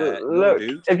 No, Look,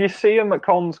 dude. if you see them at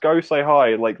cons, go say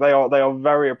hi. Like they are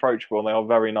very approachable and they are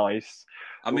very nice.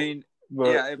 I mean, But,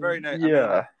 yeah, very nice.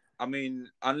 Yeah. I mean,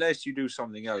 unless you do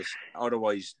something else,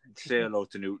 otherwise, say hello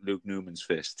to Luke Newman's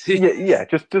fist. Just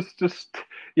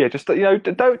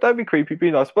don't be creepy, be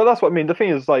nice. But that's what I mean. The thing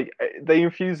is, like, the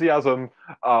enthusiasm.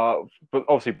 But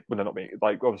obviously, when they're not being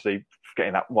like, obviously,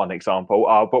 getting that one example.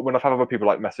 But when I've had other people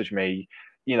like message me,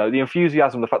 the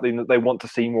enthusiasm, the fact that they want to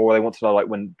see more, they want to know like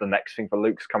when the next thing for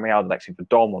Luke's coming out, the next thing for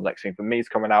Dom, or the next thing for me is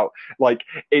coming out. Like,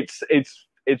 it's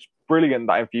brilliant,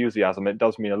 that enthusiasm. It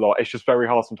does mean a lot. It's just very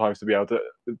hard sometimes to be able to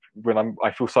when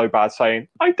I feel so bad saying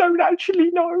I don't actually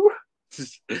know.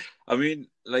 I mean,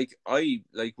 like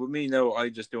with me now, I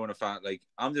just doing a fan. Like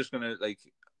I'm just gonna like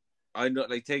I'm not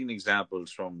like taking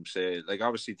examples from say like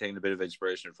obviously taking a bit of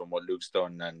inspiration from what Luke's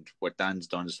done and what Dan's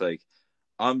done. It's like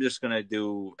I'm just gonna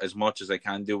do as much as I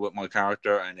can do with my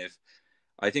character, and if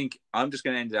I think I'm just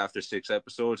gonna end it after 6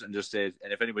 episodes and just say,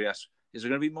 and if anybody asks, is there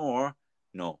gonna be more?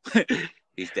 No.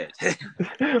 He's dead.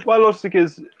 My logic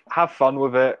is have fun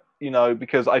with it,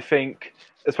 because I think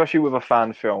especially with a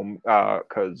fan film,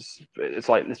 because it's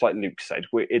like Luke said,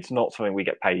 it's not something we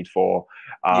get paid for.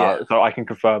 Yeah. So I can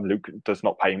confirm Luke does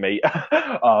not pay me.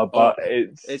 Oh, But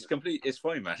it's it's complete. It's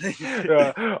fine, man.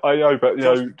 I know, but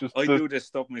Trust me, just I do this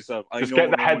stuff myself. I just get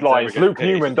know the no one's ever headlines. getting Luke paid.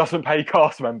 Newman doesn't pay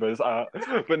cast members.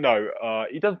 But no,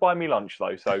 he does buy me lunch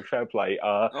though, so fair play.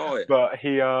 Oh yeah, But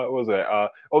he what was it?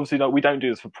 Obviously, no, we don't do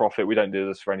this for profit. We don't do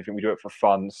this for anything. We do it for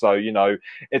fun. So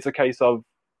it's a case of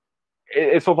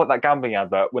it's sort of like that gambling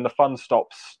advert. When the fun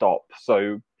stops, stop.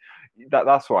 So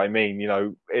that's what I mean.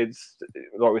 It's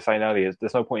like we were saying earlier.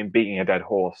 There's no point in beating a dead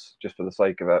horse just for the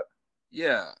sake of it.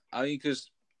 yeah. I mean, because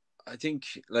I think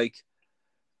like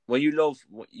when you love,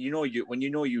 when you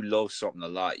know you love something a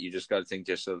lot, you just got to think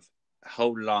to yourself, how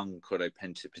long could I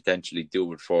potentially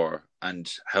do it for,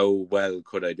 and how well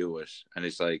could I do it? And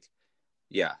it's like,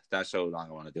 yeah, that's how long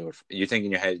I want to do it for. You think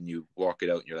in your head and you work it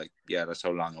out, and you're like, yeah, that's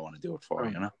how long I want to do it for.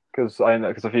 Because I know,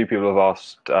 because a few people have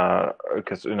asked,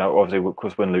 because obviously,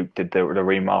 because when Luke did the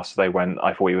remaster, they went,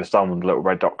 I thought he was done with the Little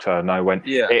Red Doctor, and I went,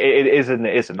 Yeah. it isn't,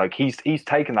 it isn't. Like he's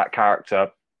taken that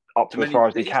character up to as far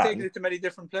as he He's taken can, it to many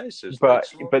different places. Like,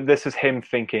 but so, this is him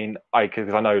thinking,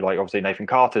 because I know, like obviously Nathan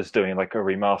Carter's doing like a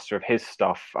remaster of his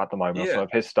stuff at the moment, or some yeah,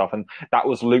 of his stuff, and that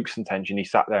was Luke's intention. He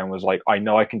sat there and was like, I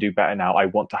know I can do better now. I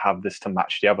want to have this to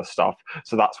match the other stuff,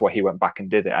 so that's why he went back and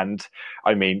did it. And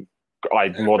I mean,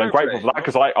 I'm more than fair grateful play. for that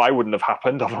because I wouldn't have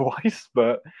happened otherwise.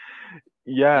 But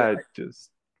Yeah, yeah, just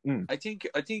I think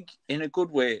in a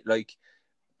good way, like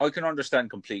I can understand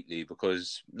completely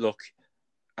because look,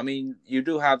 I mean, you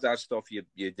do have that stuff you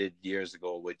did years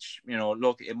ago, which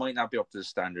look, it might not be up to the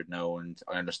standard now, and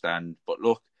I understand, but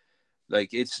look, like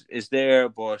it's there,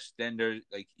 but then there,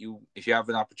 like if you have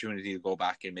an opportunity to go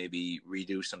back and maybe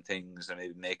redo some things and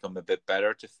maybe make them a bit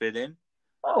better to fit in,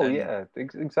 oh then yeah,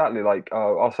 exactly. Like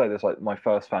I'll say this, like my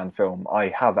first fan film, I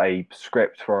have a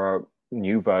script for a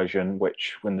new version,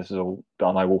 which when this is all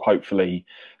done, I will hopefully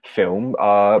film. But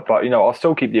I'll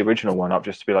still keep the original one up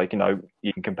just to be like,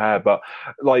 you can compare. But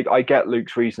like, I get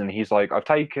Luke's reason. He's like, I've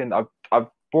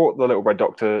brought the Little Red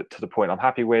Doctor to the point I'm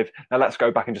happy with. Now let's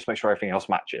go back and just make sure everything else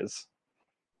matches.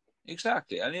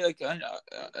 exactly. I mean, like,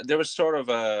 there was sort of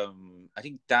I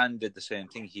think Dan did the same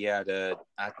thing. He had a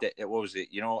at the what was it?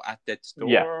 At that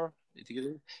Yeah. store. I think it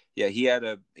is. Yeah, he had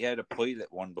a pilot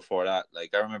one before that.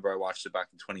 Like I remember I watched it back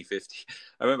in 2050.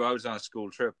 I remember I was on a school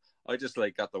trip. I just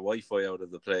like got the Wi-Fi out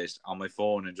of the place on my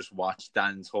phone and just watched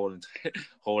Dan's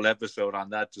whole episode on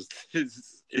that. Just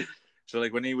so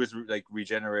like when he was like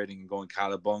regenerating and going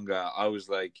Calabunga, I was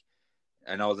like,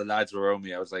 and all the lads were around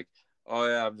me. I was like, oh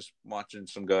yeah, I'm just watching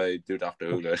some guy do Doctor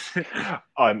Who.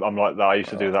 I'm like that. I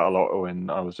used to do that a lot when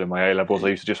I was doing my A levels. I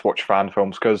Yeah. used to just watch fan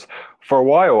films because for a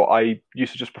while I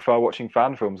used to just prefer watching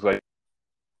fan films like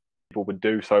people would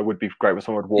do. So it would be great when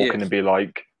someone would walk Yeah, in and be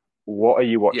like, "What are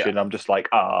you yeah, watching?" I'm just like,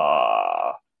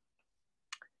 ah,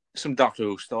 some Doctor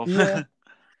Who stuff. yeah.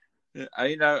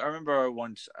 I remember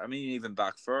once. I mean, even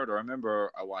back further. I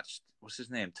remember I watched. What's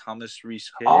his name? Thomas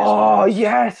Rhys Hayes Oh once.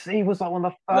 yes, he was like one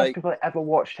of the first Like, people I ever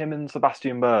watched. Him and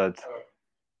Sebastian Bird.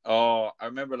 oh, I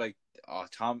remember like, oh,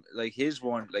 Tom, like his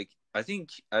one. Like, I think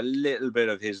a little bit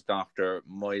of his Doctor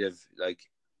might have like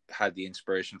had the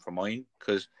inspiration for mine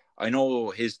because I know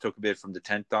his took a bit from the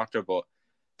 10th Doctor, but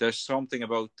there's something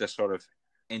about the sort of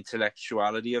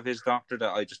intellectuality of his Doctor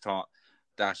that I just thought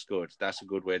that's good. That's a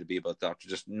good way to be about Doctor.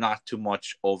 Just not too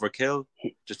much overkill,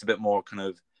 just a bit more kind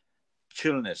of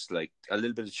chillness, like a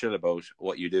little bit of chill about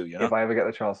what you do, If I ever get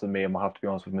the chance to meet him, I'll have to be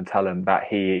honest with him and tell him that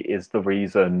he is the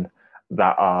reason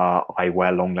that I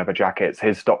wear long leather jackets.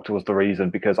 His doctor was the reason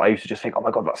because I used to just think, oh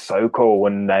my God, that's so cool.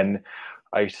 And then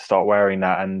I used to start wearing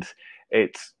that. And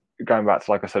it's going back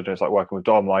to, like I said, it's like working with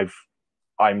Dom.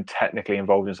 I'm technically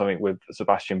involved in something with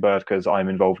Sebastian Bird because I'm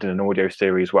involved in an audio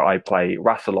series where I play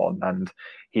Rassilon and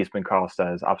he's been cast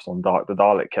as Absalom Dark, the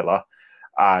Dalek Killer.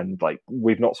 And like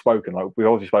we've not spoken, like we've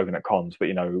obviously spoken at cons, but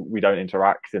we don't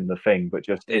interact in the thing. But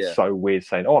just it's Yeah, so weird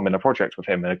saying, "Oh, I'm in a project with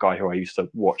him," and a guy who I used to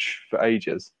watch for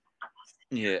ages.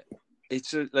 yeah.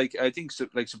 It's like I think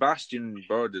like Sebastian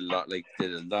Bird did a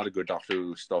lot of good Doctor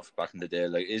Who stuff back in the day.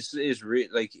 Like it's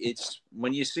like it's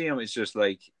when you see him, it's just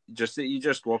like you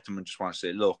just go up to him and just want to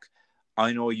say, look,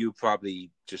 I know you probably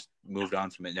just moved on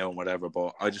from it now and whatever,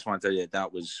 but I just want to tell you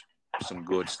that was some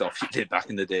good stuff you did back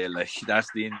in the day. Like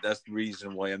that's the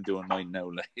reason why I'm doing mine now.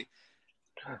 Like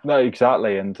No,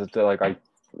 exactly, and like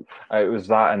it was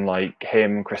that and like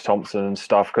him, Chris Thompson and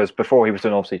stuff. Because before he was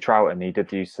doing obviously Troughton, he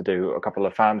did used to do a couple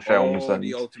of fan films oh and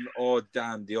the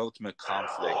ultimate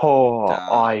conflict. oh,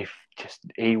 Damn. just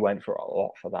he went for a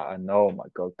lot for that, and oh my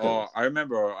god, Oh, because I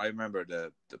remember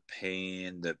the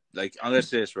pain. The like, I'm gonna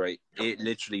say this right. It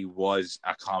literally was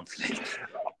a conflict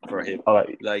for him.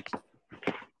 like Like,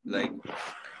 like,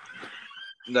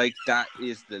 like that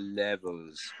is the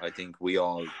levels I think we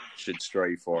all should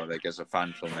strive for. Like as a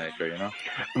fan filmmaker, you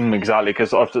know. exactly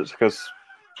because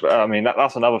I mean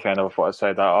that's another thing I never thought I'd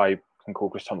say, that I can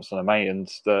call Chris Thompson a mate, and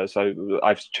so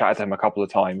I've chatted to him a couple of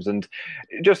times, and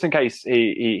just in case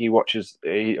he listens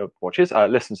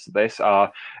to this,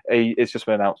 it's just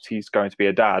been announced he's going to be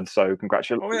a dad. So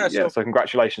Oh yeah, so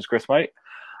congratulations, Chris, mate.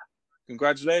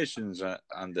 congratulations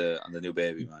on the new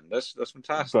baby, man. That's But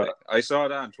fantastic. I saw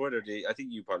that on Twitter. I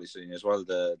think you probably seen it as well.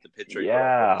 The picture he put up of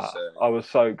yeah, his. I was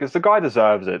so, because the guy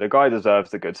deserves it. The guy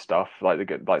deserves the good stuff, like the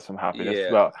good, like some happiness.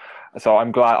 Yeah. But so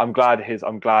I'm glad he's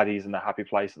in a happy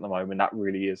place at the moment. That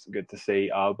really is good to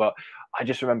see. But I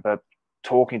just remember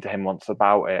talking to him once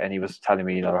about it, and he was telling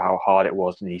me, how hard it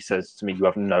was, and he says to me, "You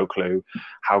have no clue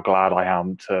how glad I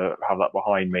am to have that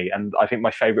behind me." And I think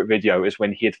my favorite video is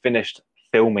when he had finished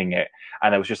filming it,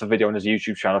 and there was just a video on his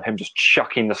YouTube channel of him just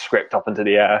chucking the script up into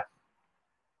the air.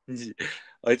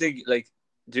 I think like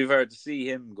to see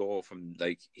him go from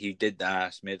like he did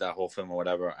that, made that whole film or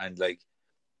whatever, and like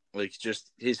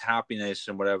just his happiness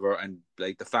and whatever, and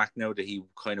like the fact now that he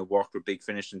kind of worked with Big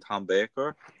Finish and Tom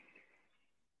Baker,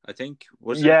 I think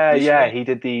was it Yeah, recently? he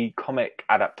did the comic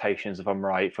adaptations, if I'm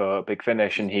right, for Big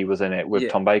Finish, and he was in it with Yeah,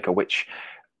 Tom Baker, which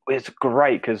is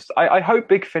great because I hope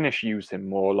Big Finish use him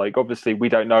more. Like, obviously, we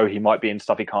don't know; he might be in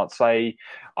stuff he can't say.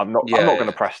 I'm not going to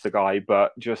yeah. press the guy,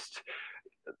 but just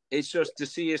It's just to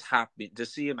see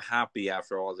him happy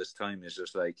after all this time is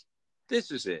just like this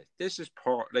is it. This is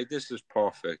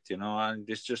perfect, you know, and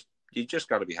it's just you just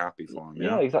got to be happy for him, you yeah,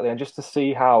 know. exactly, and just to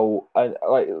see how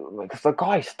like 'cause the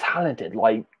guy's talented,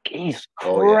 like he's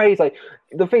Oh yeah. crazy. Like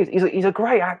the thing is, he's a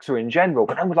great actor in general,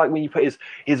 but then with, like when you put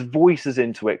his voices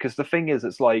into it, because the thing is,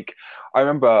 it's like I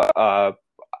remember. I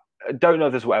don't know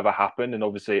if this will ever happen, and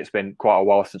obviously it's been quite a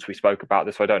while since we spoke about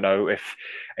this, so I don't know if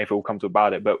it will come to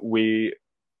about it. But me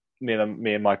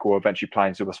and Michael were eventually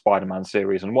planning to do a Spider-Man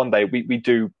series, and one day we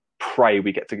do pray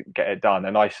we get to get it done.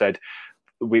 And I said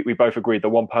we both agreed the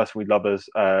one person we love as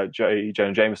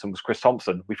Jonah Jameson was Chris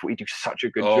Thompson. We thought he'd do such a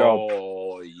good job.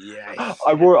 Oh yes.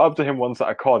 I brought it up to him once at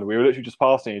a con. We were literally just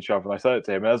passing each other, and I said it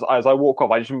to him. And as I walk off,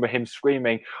 I just remember him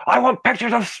screaming, "I want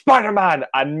pictures of Spider-Man!"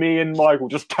 And me and Michael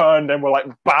just turned and were like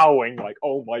bowing, like,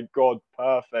 "Oh my god,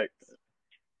 perfect!"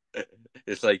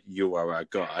 It's like you are a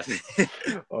god.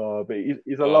 But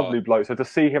he's a Oh lovely bloke. So to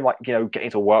see him, like, getting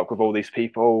to work with all these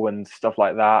people and stuff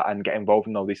like that, and get involved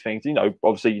in all these things,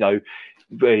 obviously,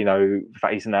 the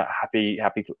fact he's in a happy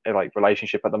like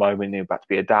relationship at the moment, about to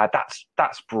be a dad.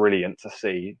 That's brilliant to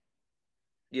see.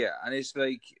 yeah, and it's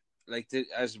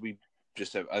as we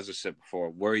just said, as I said before,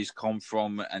 where he's come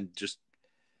from, and just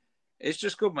it's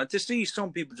just good, man, to see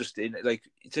some people just in like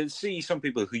to see some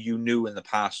people who you knew in the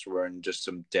past were in just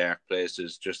some dark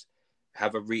places, just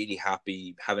have a really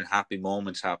having happy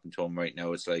moments happen to them right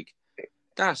now. It's like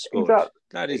that's good. Exactly.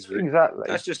 That is Exactly.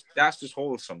 that's just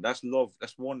wholesome. That's love.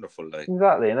 That's wonderful. Like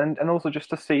Exactly, and also just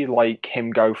to see like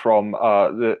him go from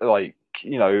the like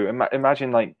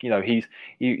imagine like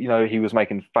he was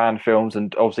making fan films,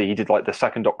 and obviously he did like the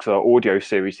second Doctor audio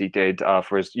series he did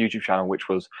for his YouTube channel, which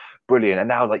was brilliant. And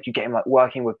now like you get him like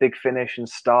working with Big Finish and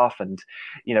stuff, and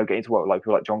getting to work with like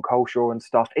people like John Coleshaw and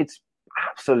stuff. It's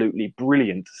absolutely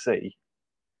brilliant to see.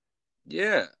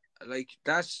 yeah, like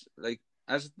that's like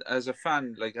as a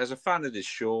fan of this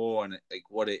show and like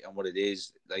what it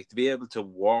is, like to be able to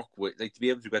walk with, like to be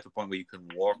able to get to the point where you can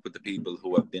walk with the people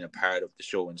who have been a part of the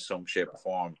show in some shape or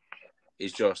form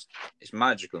is just it's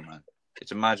magical, man.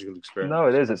 It's a magical No, it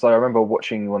experience. is. It's like I remember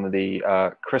watching one of the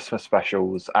Christmas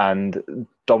specials, and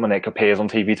Dominic appears on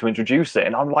TV to introduce it,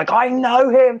 and I'm like, I know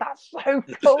him. That's so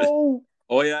cool.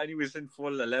 Oh yeah, and he was in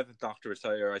full 11th Doctor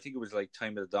attire. I think it was like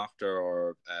Time of the Doctor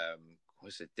or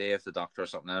was it Day of the Doctor or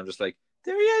something. And I'm just like,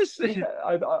 there he is. Yeah,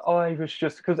 I was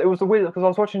just, because it was the weird, because I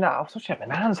was watching that. I was watching it at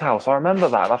my nan's house. I remember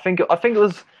that. I think it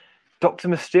was Doctor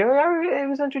Mysterio. It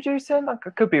was introducing. I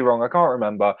could be wrong. I can't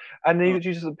remember. And he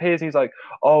just appears. And he's like,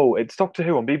 "Oh, it's Doctor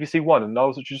Who on BBC One." And I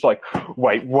was just like,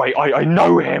 "Wait, I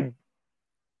know him."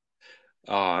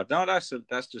 Oh no, that's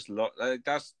just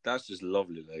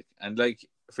lovely, like, and like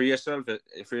for yourself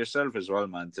as well,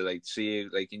 man, to like see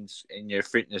like in your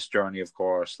fitness journey, of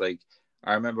course. Like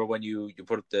I remember when you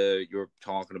put up you were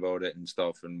talking about it and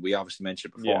stuff, and we obviously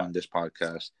mentioned it before Yeah. on this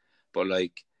podcast, but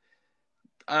like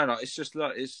I don't know, it's just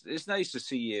it's nice to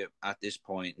see you at this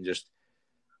point and just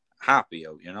happy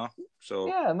out, you know. So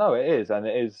Yeah, no, it is, and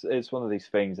it is. It's one of these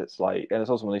things. It's like, and it's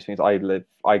also one of these things.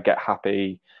 I get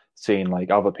happy seeing like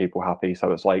other people happy.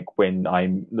 So it's like when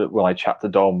I chat to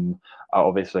Dom,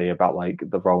 obviously about like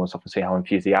the role and stuff, and see how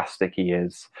enthusiastic he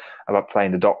is about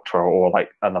playing the Doctor, or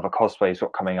like another cosplay he's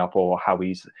got coming up, or how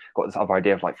he's got this other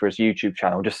idea of like for his YouTube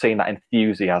channel. Just seeing that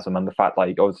enthusiasm and the fact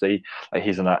like obviously like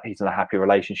he's in a happy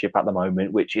relationship at the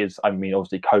moment, which is, I mean,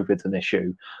 obviously COVID's an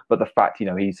issue, but the fact, you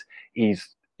know,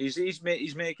 He's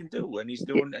making do, and he's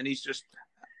doing, and he's just,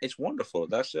 it's wonderful.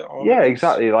 That's all yeah, it is.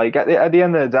 exactly. Like at the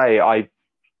end of the day,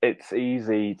 it's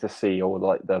easy to see all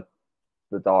like the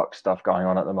dark stuff going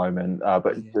on at the moment.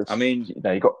 But Yeah. there's, you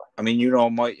know, you got,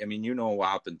 You know what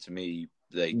happened to me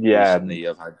like yeah. recently.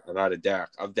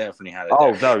 I've definitely had a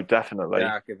Oh dark, no, definitely.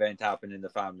 dark event happen in the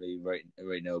family right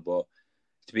now. But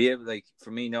to be able, like,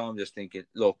 for me now, I'm just thinking,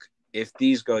 look, if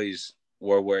these guys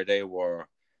were where they were,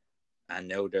 and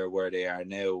now they're where they are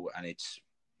now, and it's,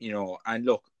 you know, and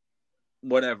look,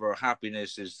 whatever,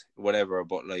 happiness is whatever,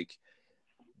 but like,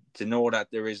 to know that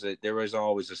there is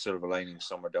always a silver lining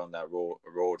somewhere down that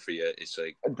road for you. It's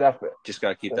like, Definitely. just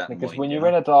gotta keep that in Because mind, when you you're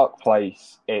in know. a dark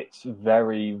place, it's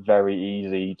very, very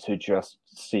easy to just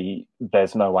see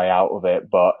there's no way out of it.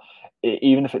 But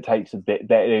even if it takes a bit,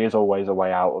 there is always a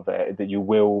way out of it. There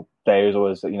is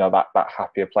always, you know, that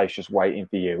happier place just waiting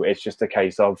for you. It's just a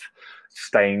case of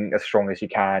staying as strong as you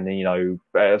can. And, you know,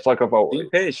 it's like Being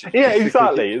patient. yeah,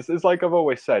 exactly. It's like I've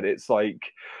always said. It's like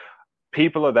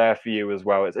people are there for you as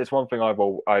well. It's one thing I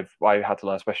had to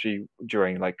learn, especially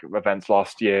during like events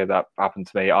last year that happened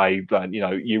to me. I learned, you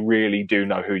know, you really do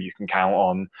know who you can count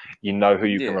on. You know who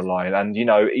you can Yeah, rely on, and you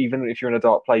know, even if you're in a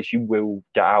dark place, you will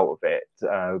get out of it.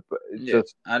 But it's yeah,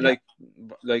 just, and yeah,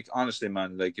 like honestly,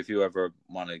 man, like if you ever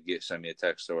want to send me a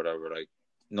text or whatever, like,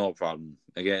 no problem.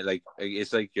 Again, like,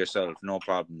 it's like yourself, no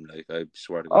problem. Like, I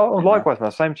swear to God, oh, you know. likewise,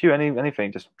 man. Same to you.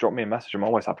 Anything, just drop me a message. I'm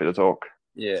always happy to talk.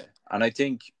 Yeah, and I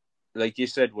think, like you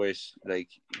said, was like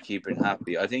keeping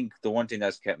happy. I think the one thing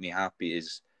that's kept me happy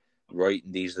is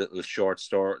writing these little short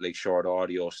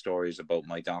audio stories about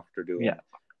my doctor Yeah, doing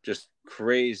just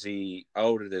crazy,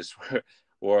 out of this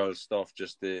world stuff.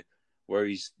 Where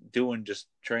he's doing, just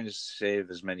trying to save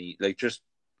as many, like, just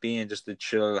being just a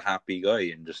chill, happy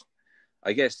guy, and just,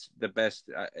 I guess the best.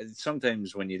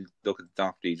 Sometimes when you look at the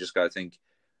doctor, you just gotta think,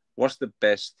 what's the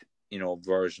best, you know,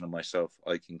 version of myself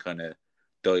I can kind of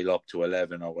dial up to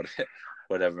 11 or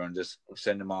whatever, and just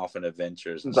send them off on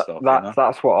adventures and stuff, you know.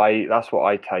 that's what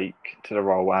I take to the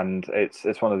role, and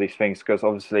it's one of these things because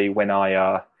obviously when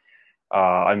I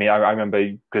mean, I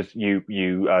remember because you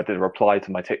did a reply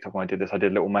to my TikTok when I did this. I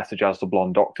did a little message as the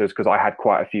blonde doctors because I had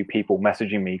quite a few people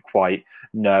messaging me quite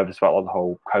nervous about the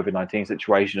whole COVID-19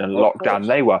 situation and Of lockdown.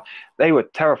 course. They were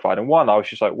terrified, and one I was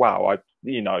just like, wow,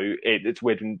 you know, it's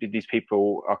weird when these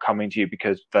people are coming to you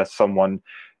because there's someone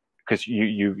because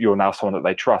you're now someone that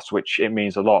they trust, which it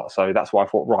means a lot. So that's why I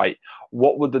thought, right,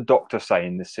 what would the doctor say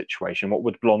in this situation? What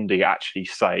would Blondie actually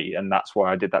say? And that's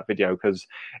why I did that video because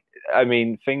I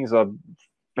mean things aren't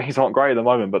great at the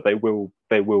moment, but they will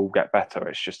get better.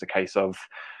 It's just a case of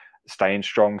staying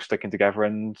strong, sticking together,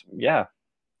 and yeah.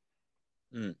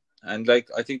 Mm. And like,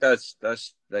 I think that's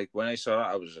like, when I saw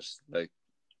that, I was just like,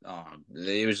 oh,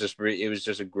 it was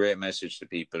just a great message to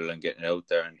people and getting it out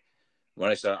there. And when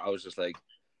I saw it, I was just like,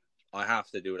 I have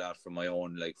to do that for my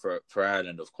own, like, for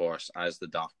Ireland, of course, as the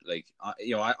doctor, like,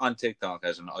 you know, on TikTok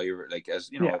as an Irish, like,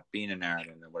 as you Yeah, know, being in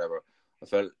Ireland and whatever. I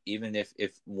felt, even if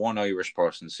one Irish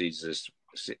person sees this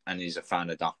and he's a fan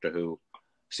of Doctor Who,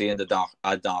 seeing a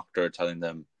doctor telling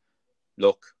them,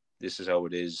 look, this is how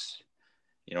it is,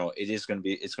 you know, it's going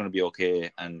to be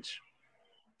okay. And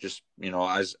just, you know,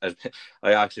 as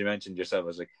I actually mentioned yourself, I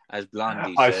was like, as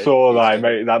Blondie I said, saw it's that.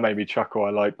 kind of, That made me chuckle.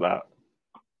 I like that.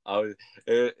 I was,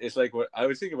 it's like, what I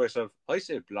was thinking to myself, I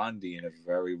said Blondie in a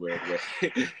very weird way.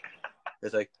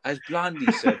 It's like, as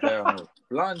Blondie said there, no,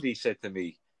 Blondie said to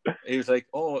me, he was like,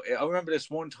 oh, I remember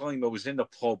this one time I was in the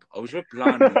pub, I was with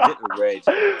Blondie,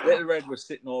 Little Red was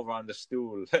sitting over on the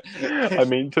stool. I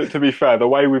mean, to be fair, the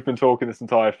way we've been talking this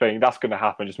entire thing, that's going to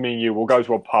happen. Just me and you, we'll go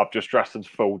to a pub just dressed in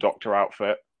full doctor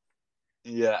outfit.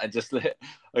 Yeah, and just like,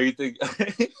 I think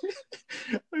I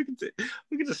could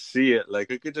just see it.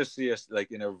 Like, I could just see us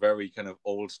like in a very kind of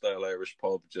old style Irish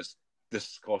pub, just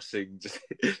discussing just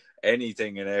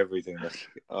anything and everything. Like,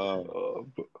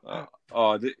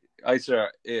 I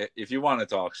swear, if you want to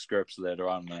talk scripts later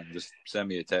on, man, just send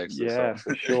me a text or Yeah, something.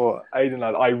 for sure. Aidan,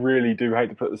 I really do hate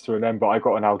to put this to an end, but I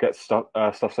got to now get stuff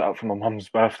set up for my mum's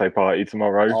birthday party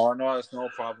tomorrow. Oh no, it's no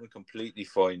problem. Completely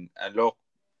fine. And look,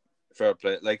 fair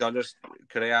play. Like,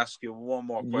 could I ask you one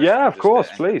more Yeah, question of just course,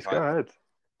 to end the please go pod? ahead.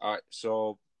 All right,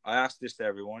 so I asked this to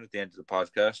everyone at the end of the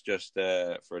podcast, just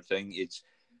for a thing. It's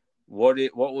what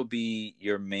would be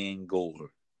your main goal?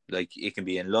 Like, it can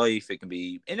be in life, it can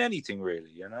be in anything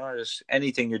really, just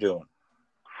anything you're doing.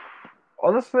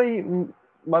 Honestly,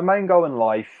 my main goal in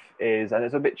life is, and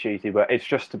it's a bit cheesy, but it's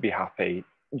just to be happy.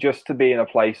 Just to be in a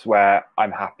place where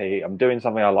I'm happy, I'm doing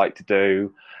something I like to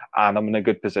do, and I'm in a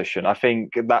good position. I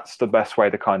think that's the best way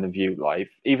to kind of view life,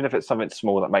 even if it's something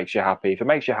small that makes you happy. If it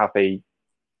makes you happy,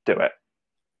 do it.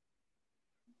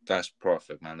 That's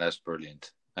perfect, man. That's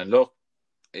brilliant. And look,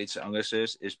 I'm gonna say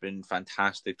this, it's been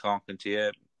fantastic talking to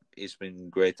you. It's been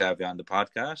great to have you on the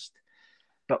podcast.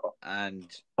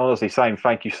 And Honestly, same.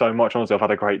 Thank you so much. Honestly, I've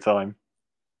had a great time.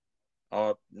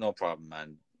 oh, no problem,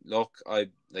 man. Look,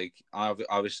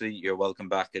 obviously you're welcome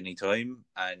back anytime,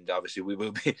 and obviously we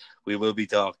will be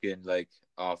talking like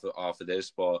off of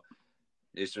this, but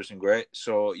it's just been great.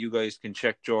 So you guys can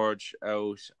check George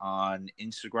out on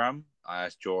Instagram. I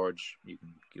asked George. You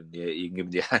can give him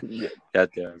the Yeah,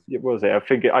 that there. what was it? I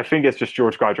think it's just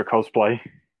George Guidera cosplay.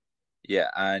 Yeah,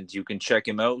 and you can check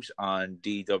him out on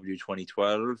DW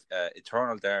 2012,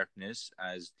 Eternal Darkness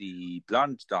as the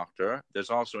Blonde Doctor. There's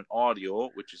also an audio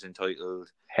which is entitled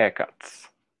Haircuts.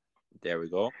 There We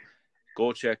Go.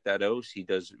 Go check that out. He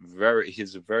does a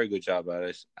very good job at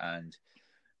it, and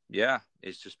yeah,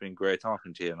 it's just been great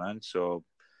talking to you, man. So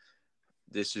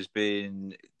this has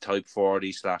been Type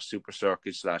 40 / Super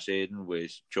Circuit / Aiden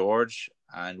with George,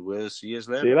 and we'll see you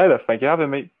See you later. later. Thank you for having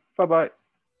me. Bye bye.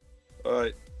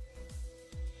 Bye.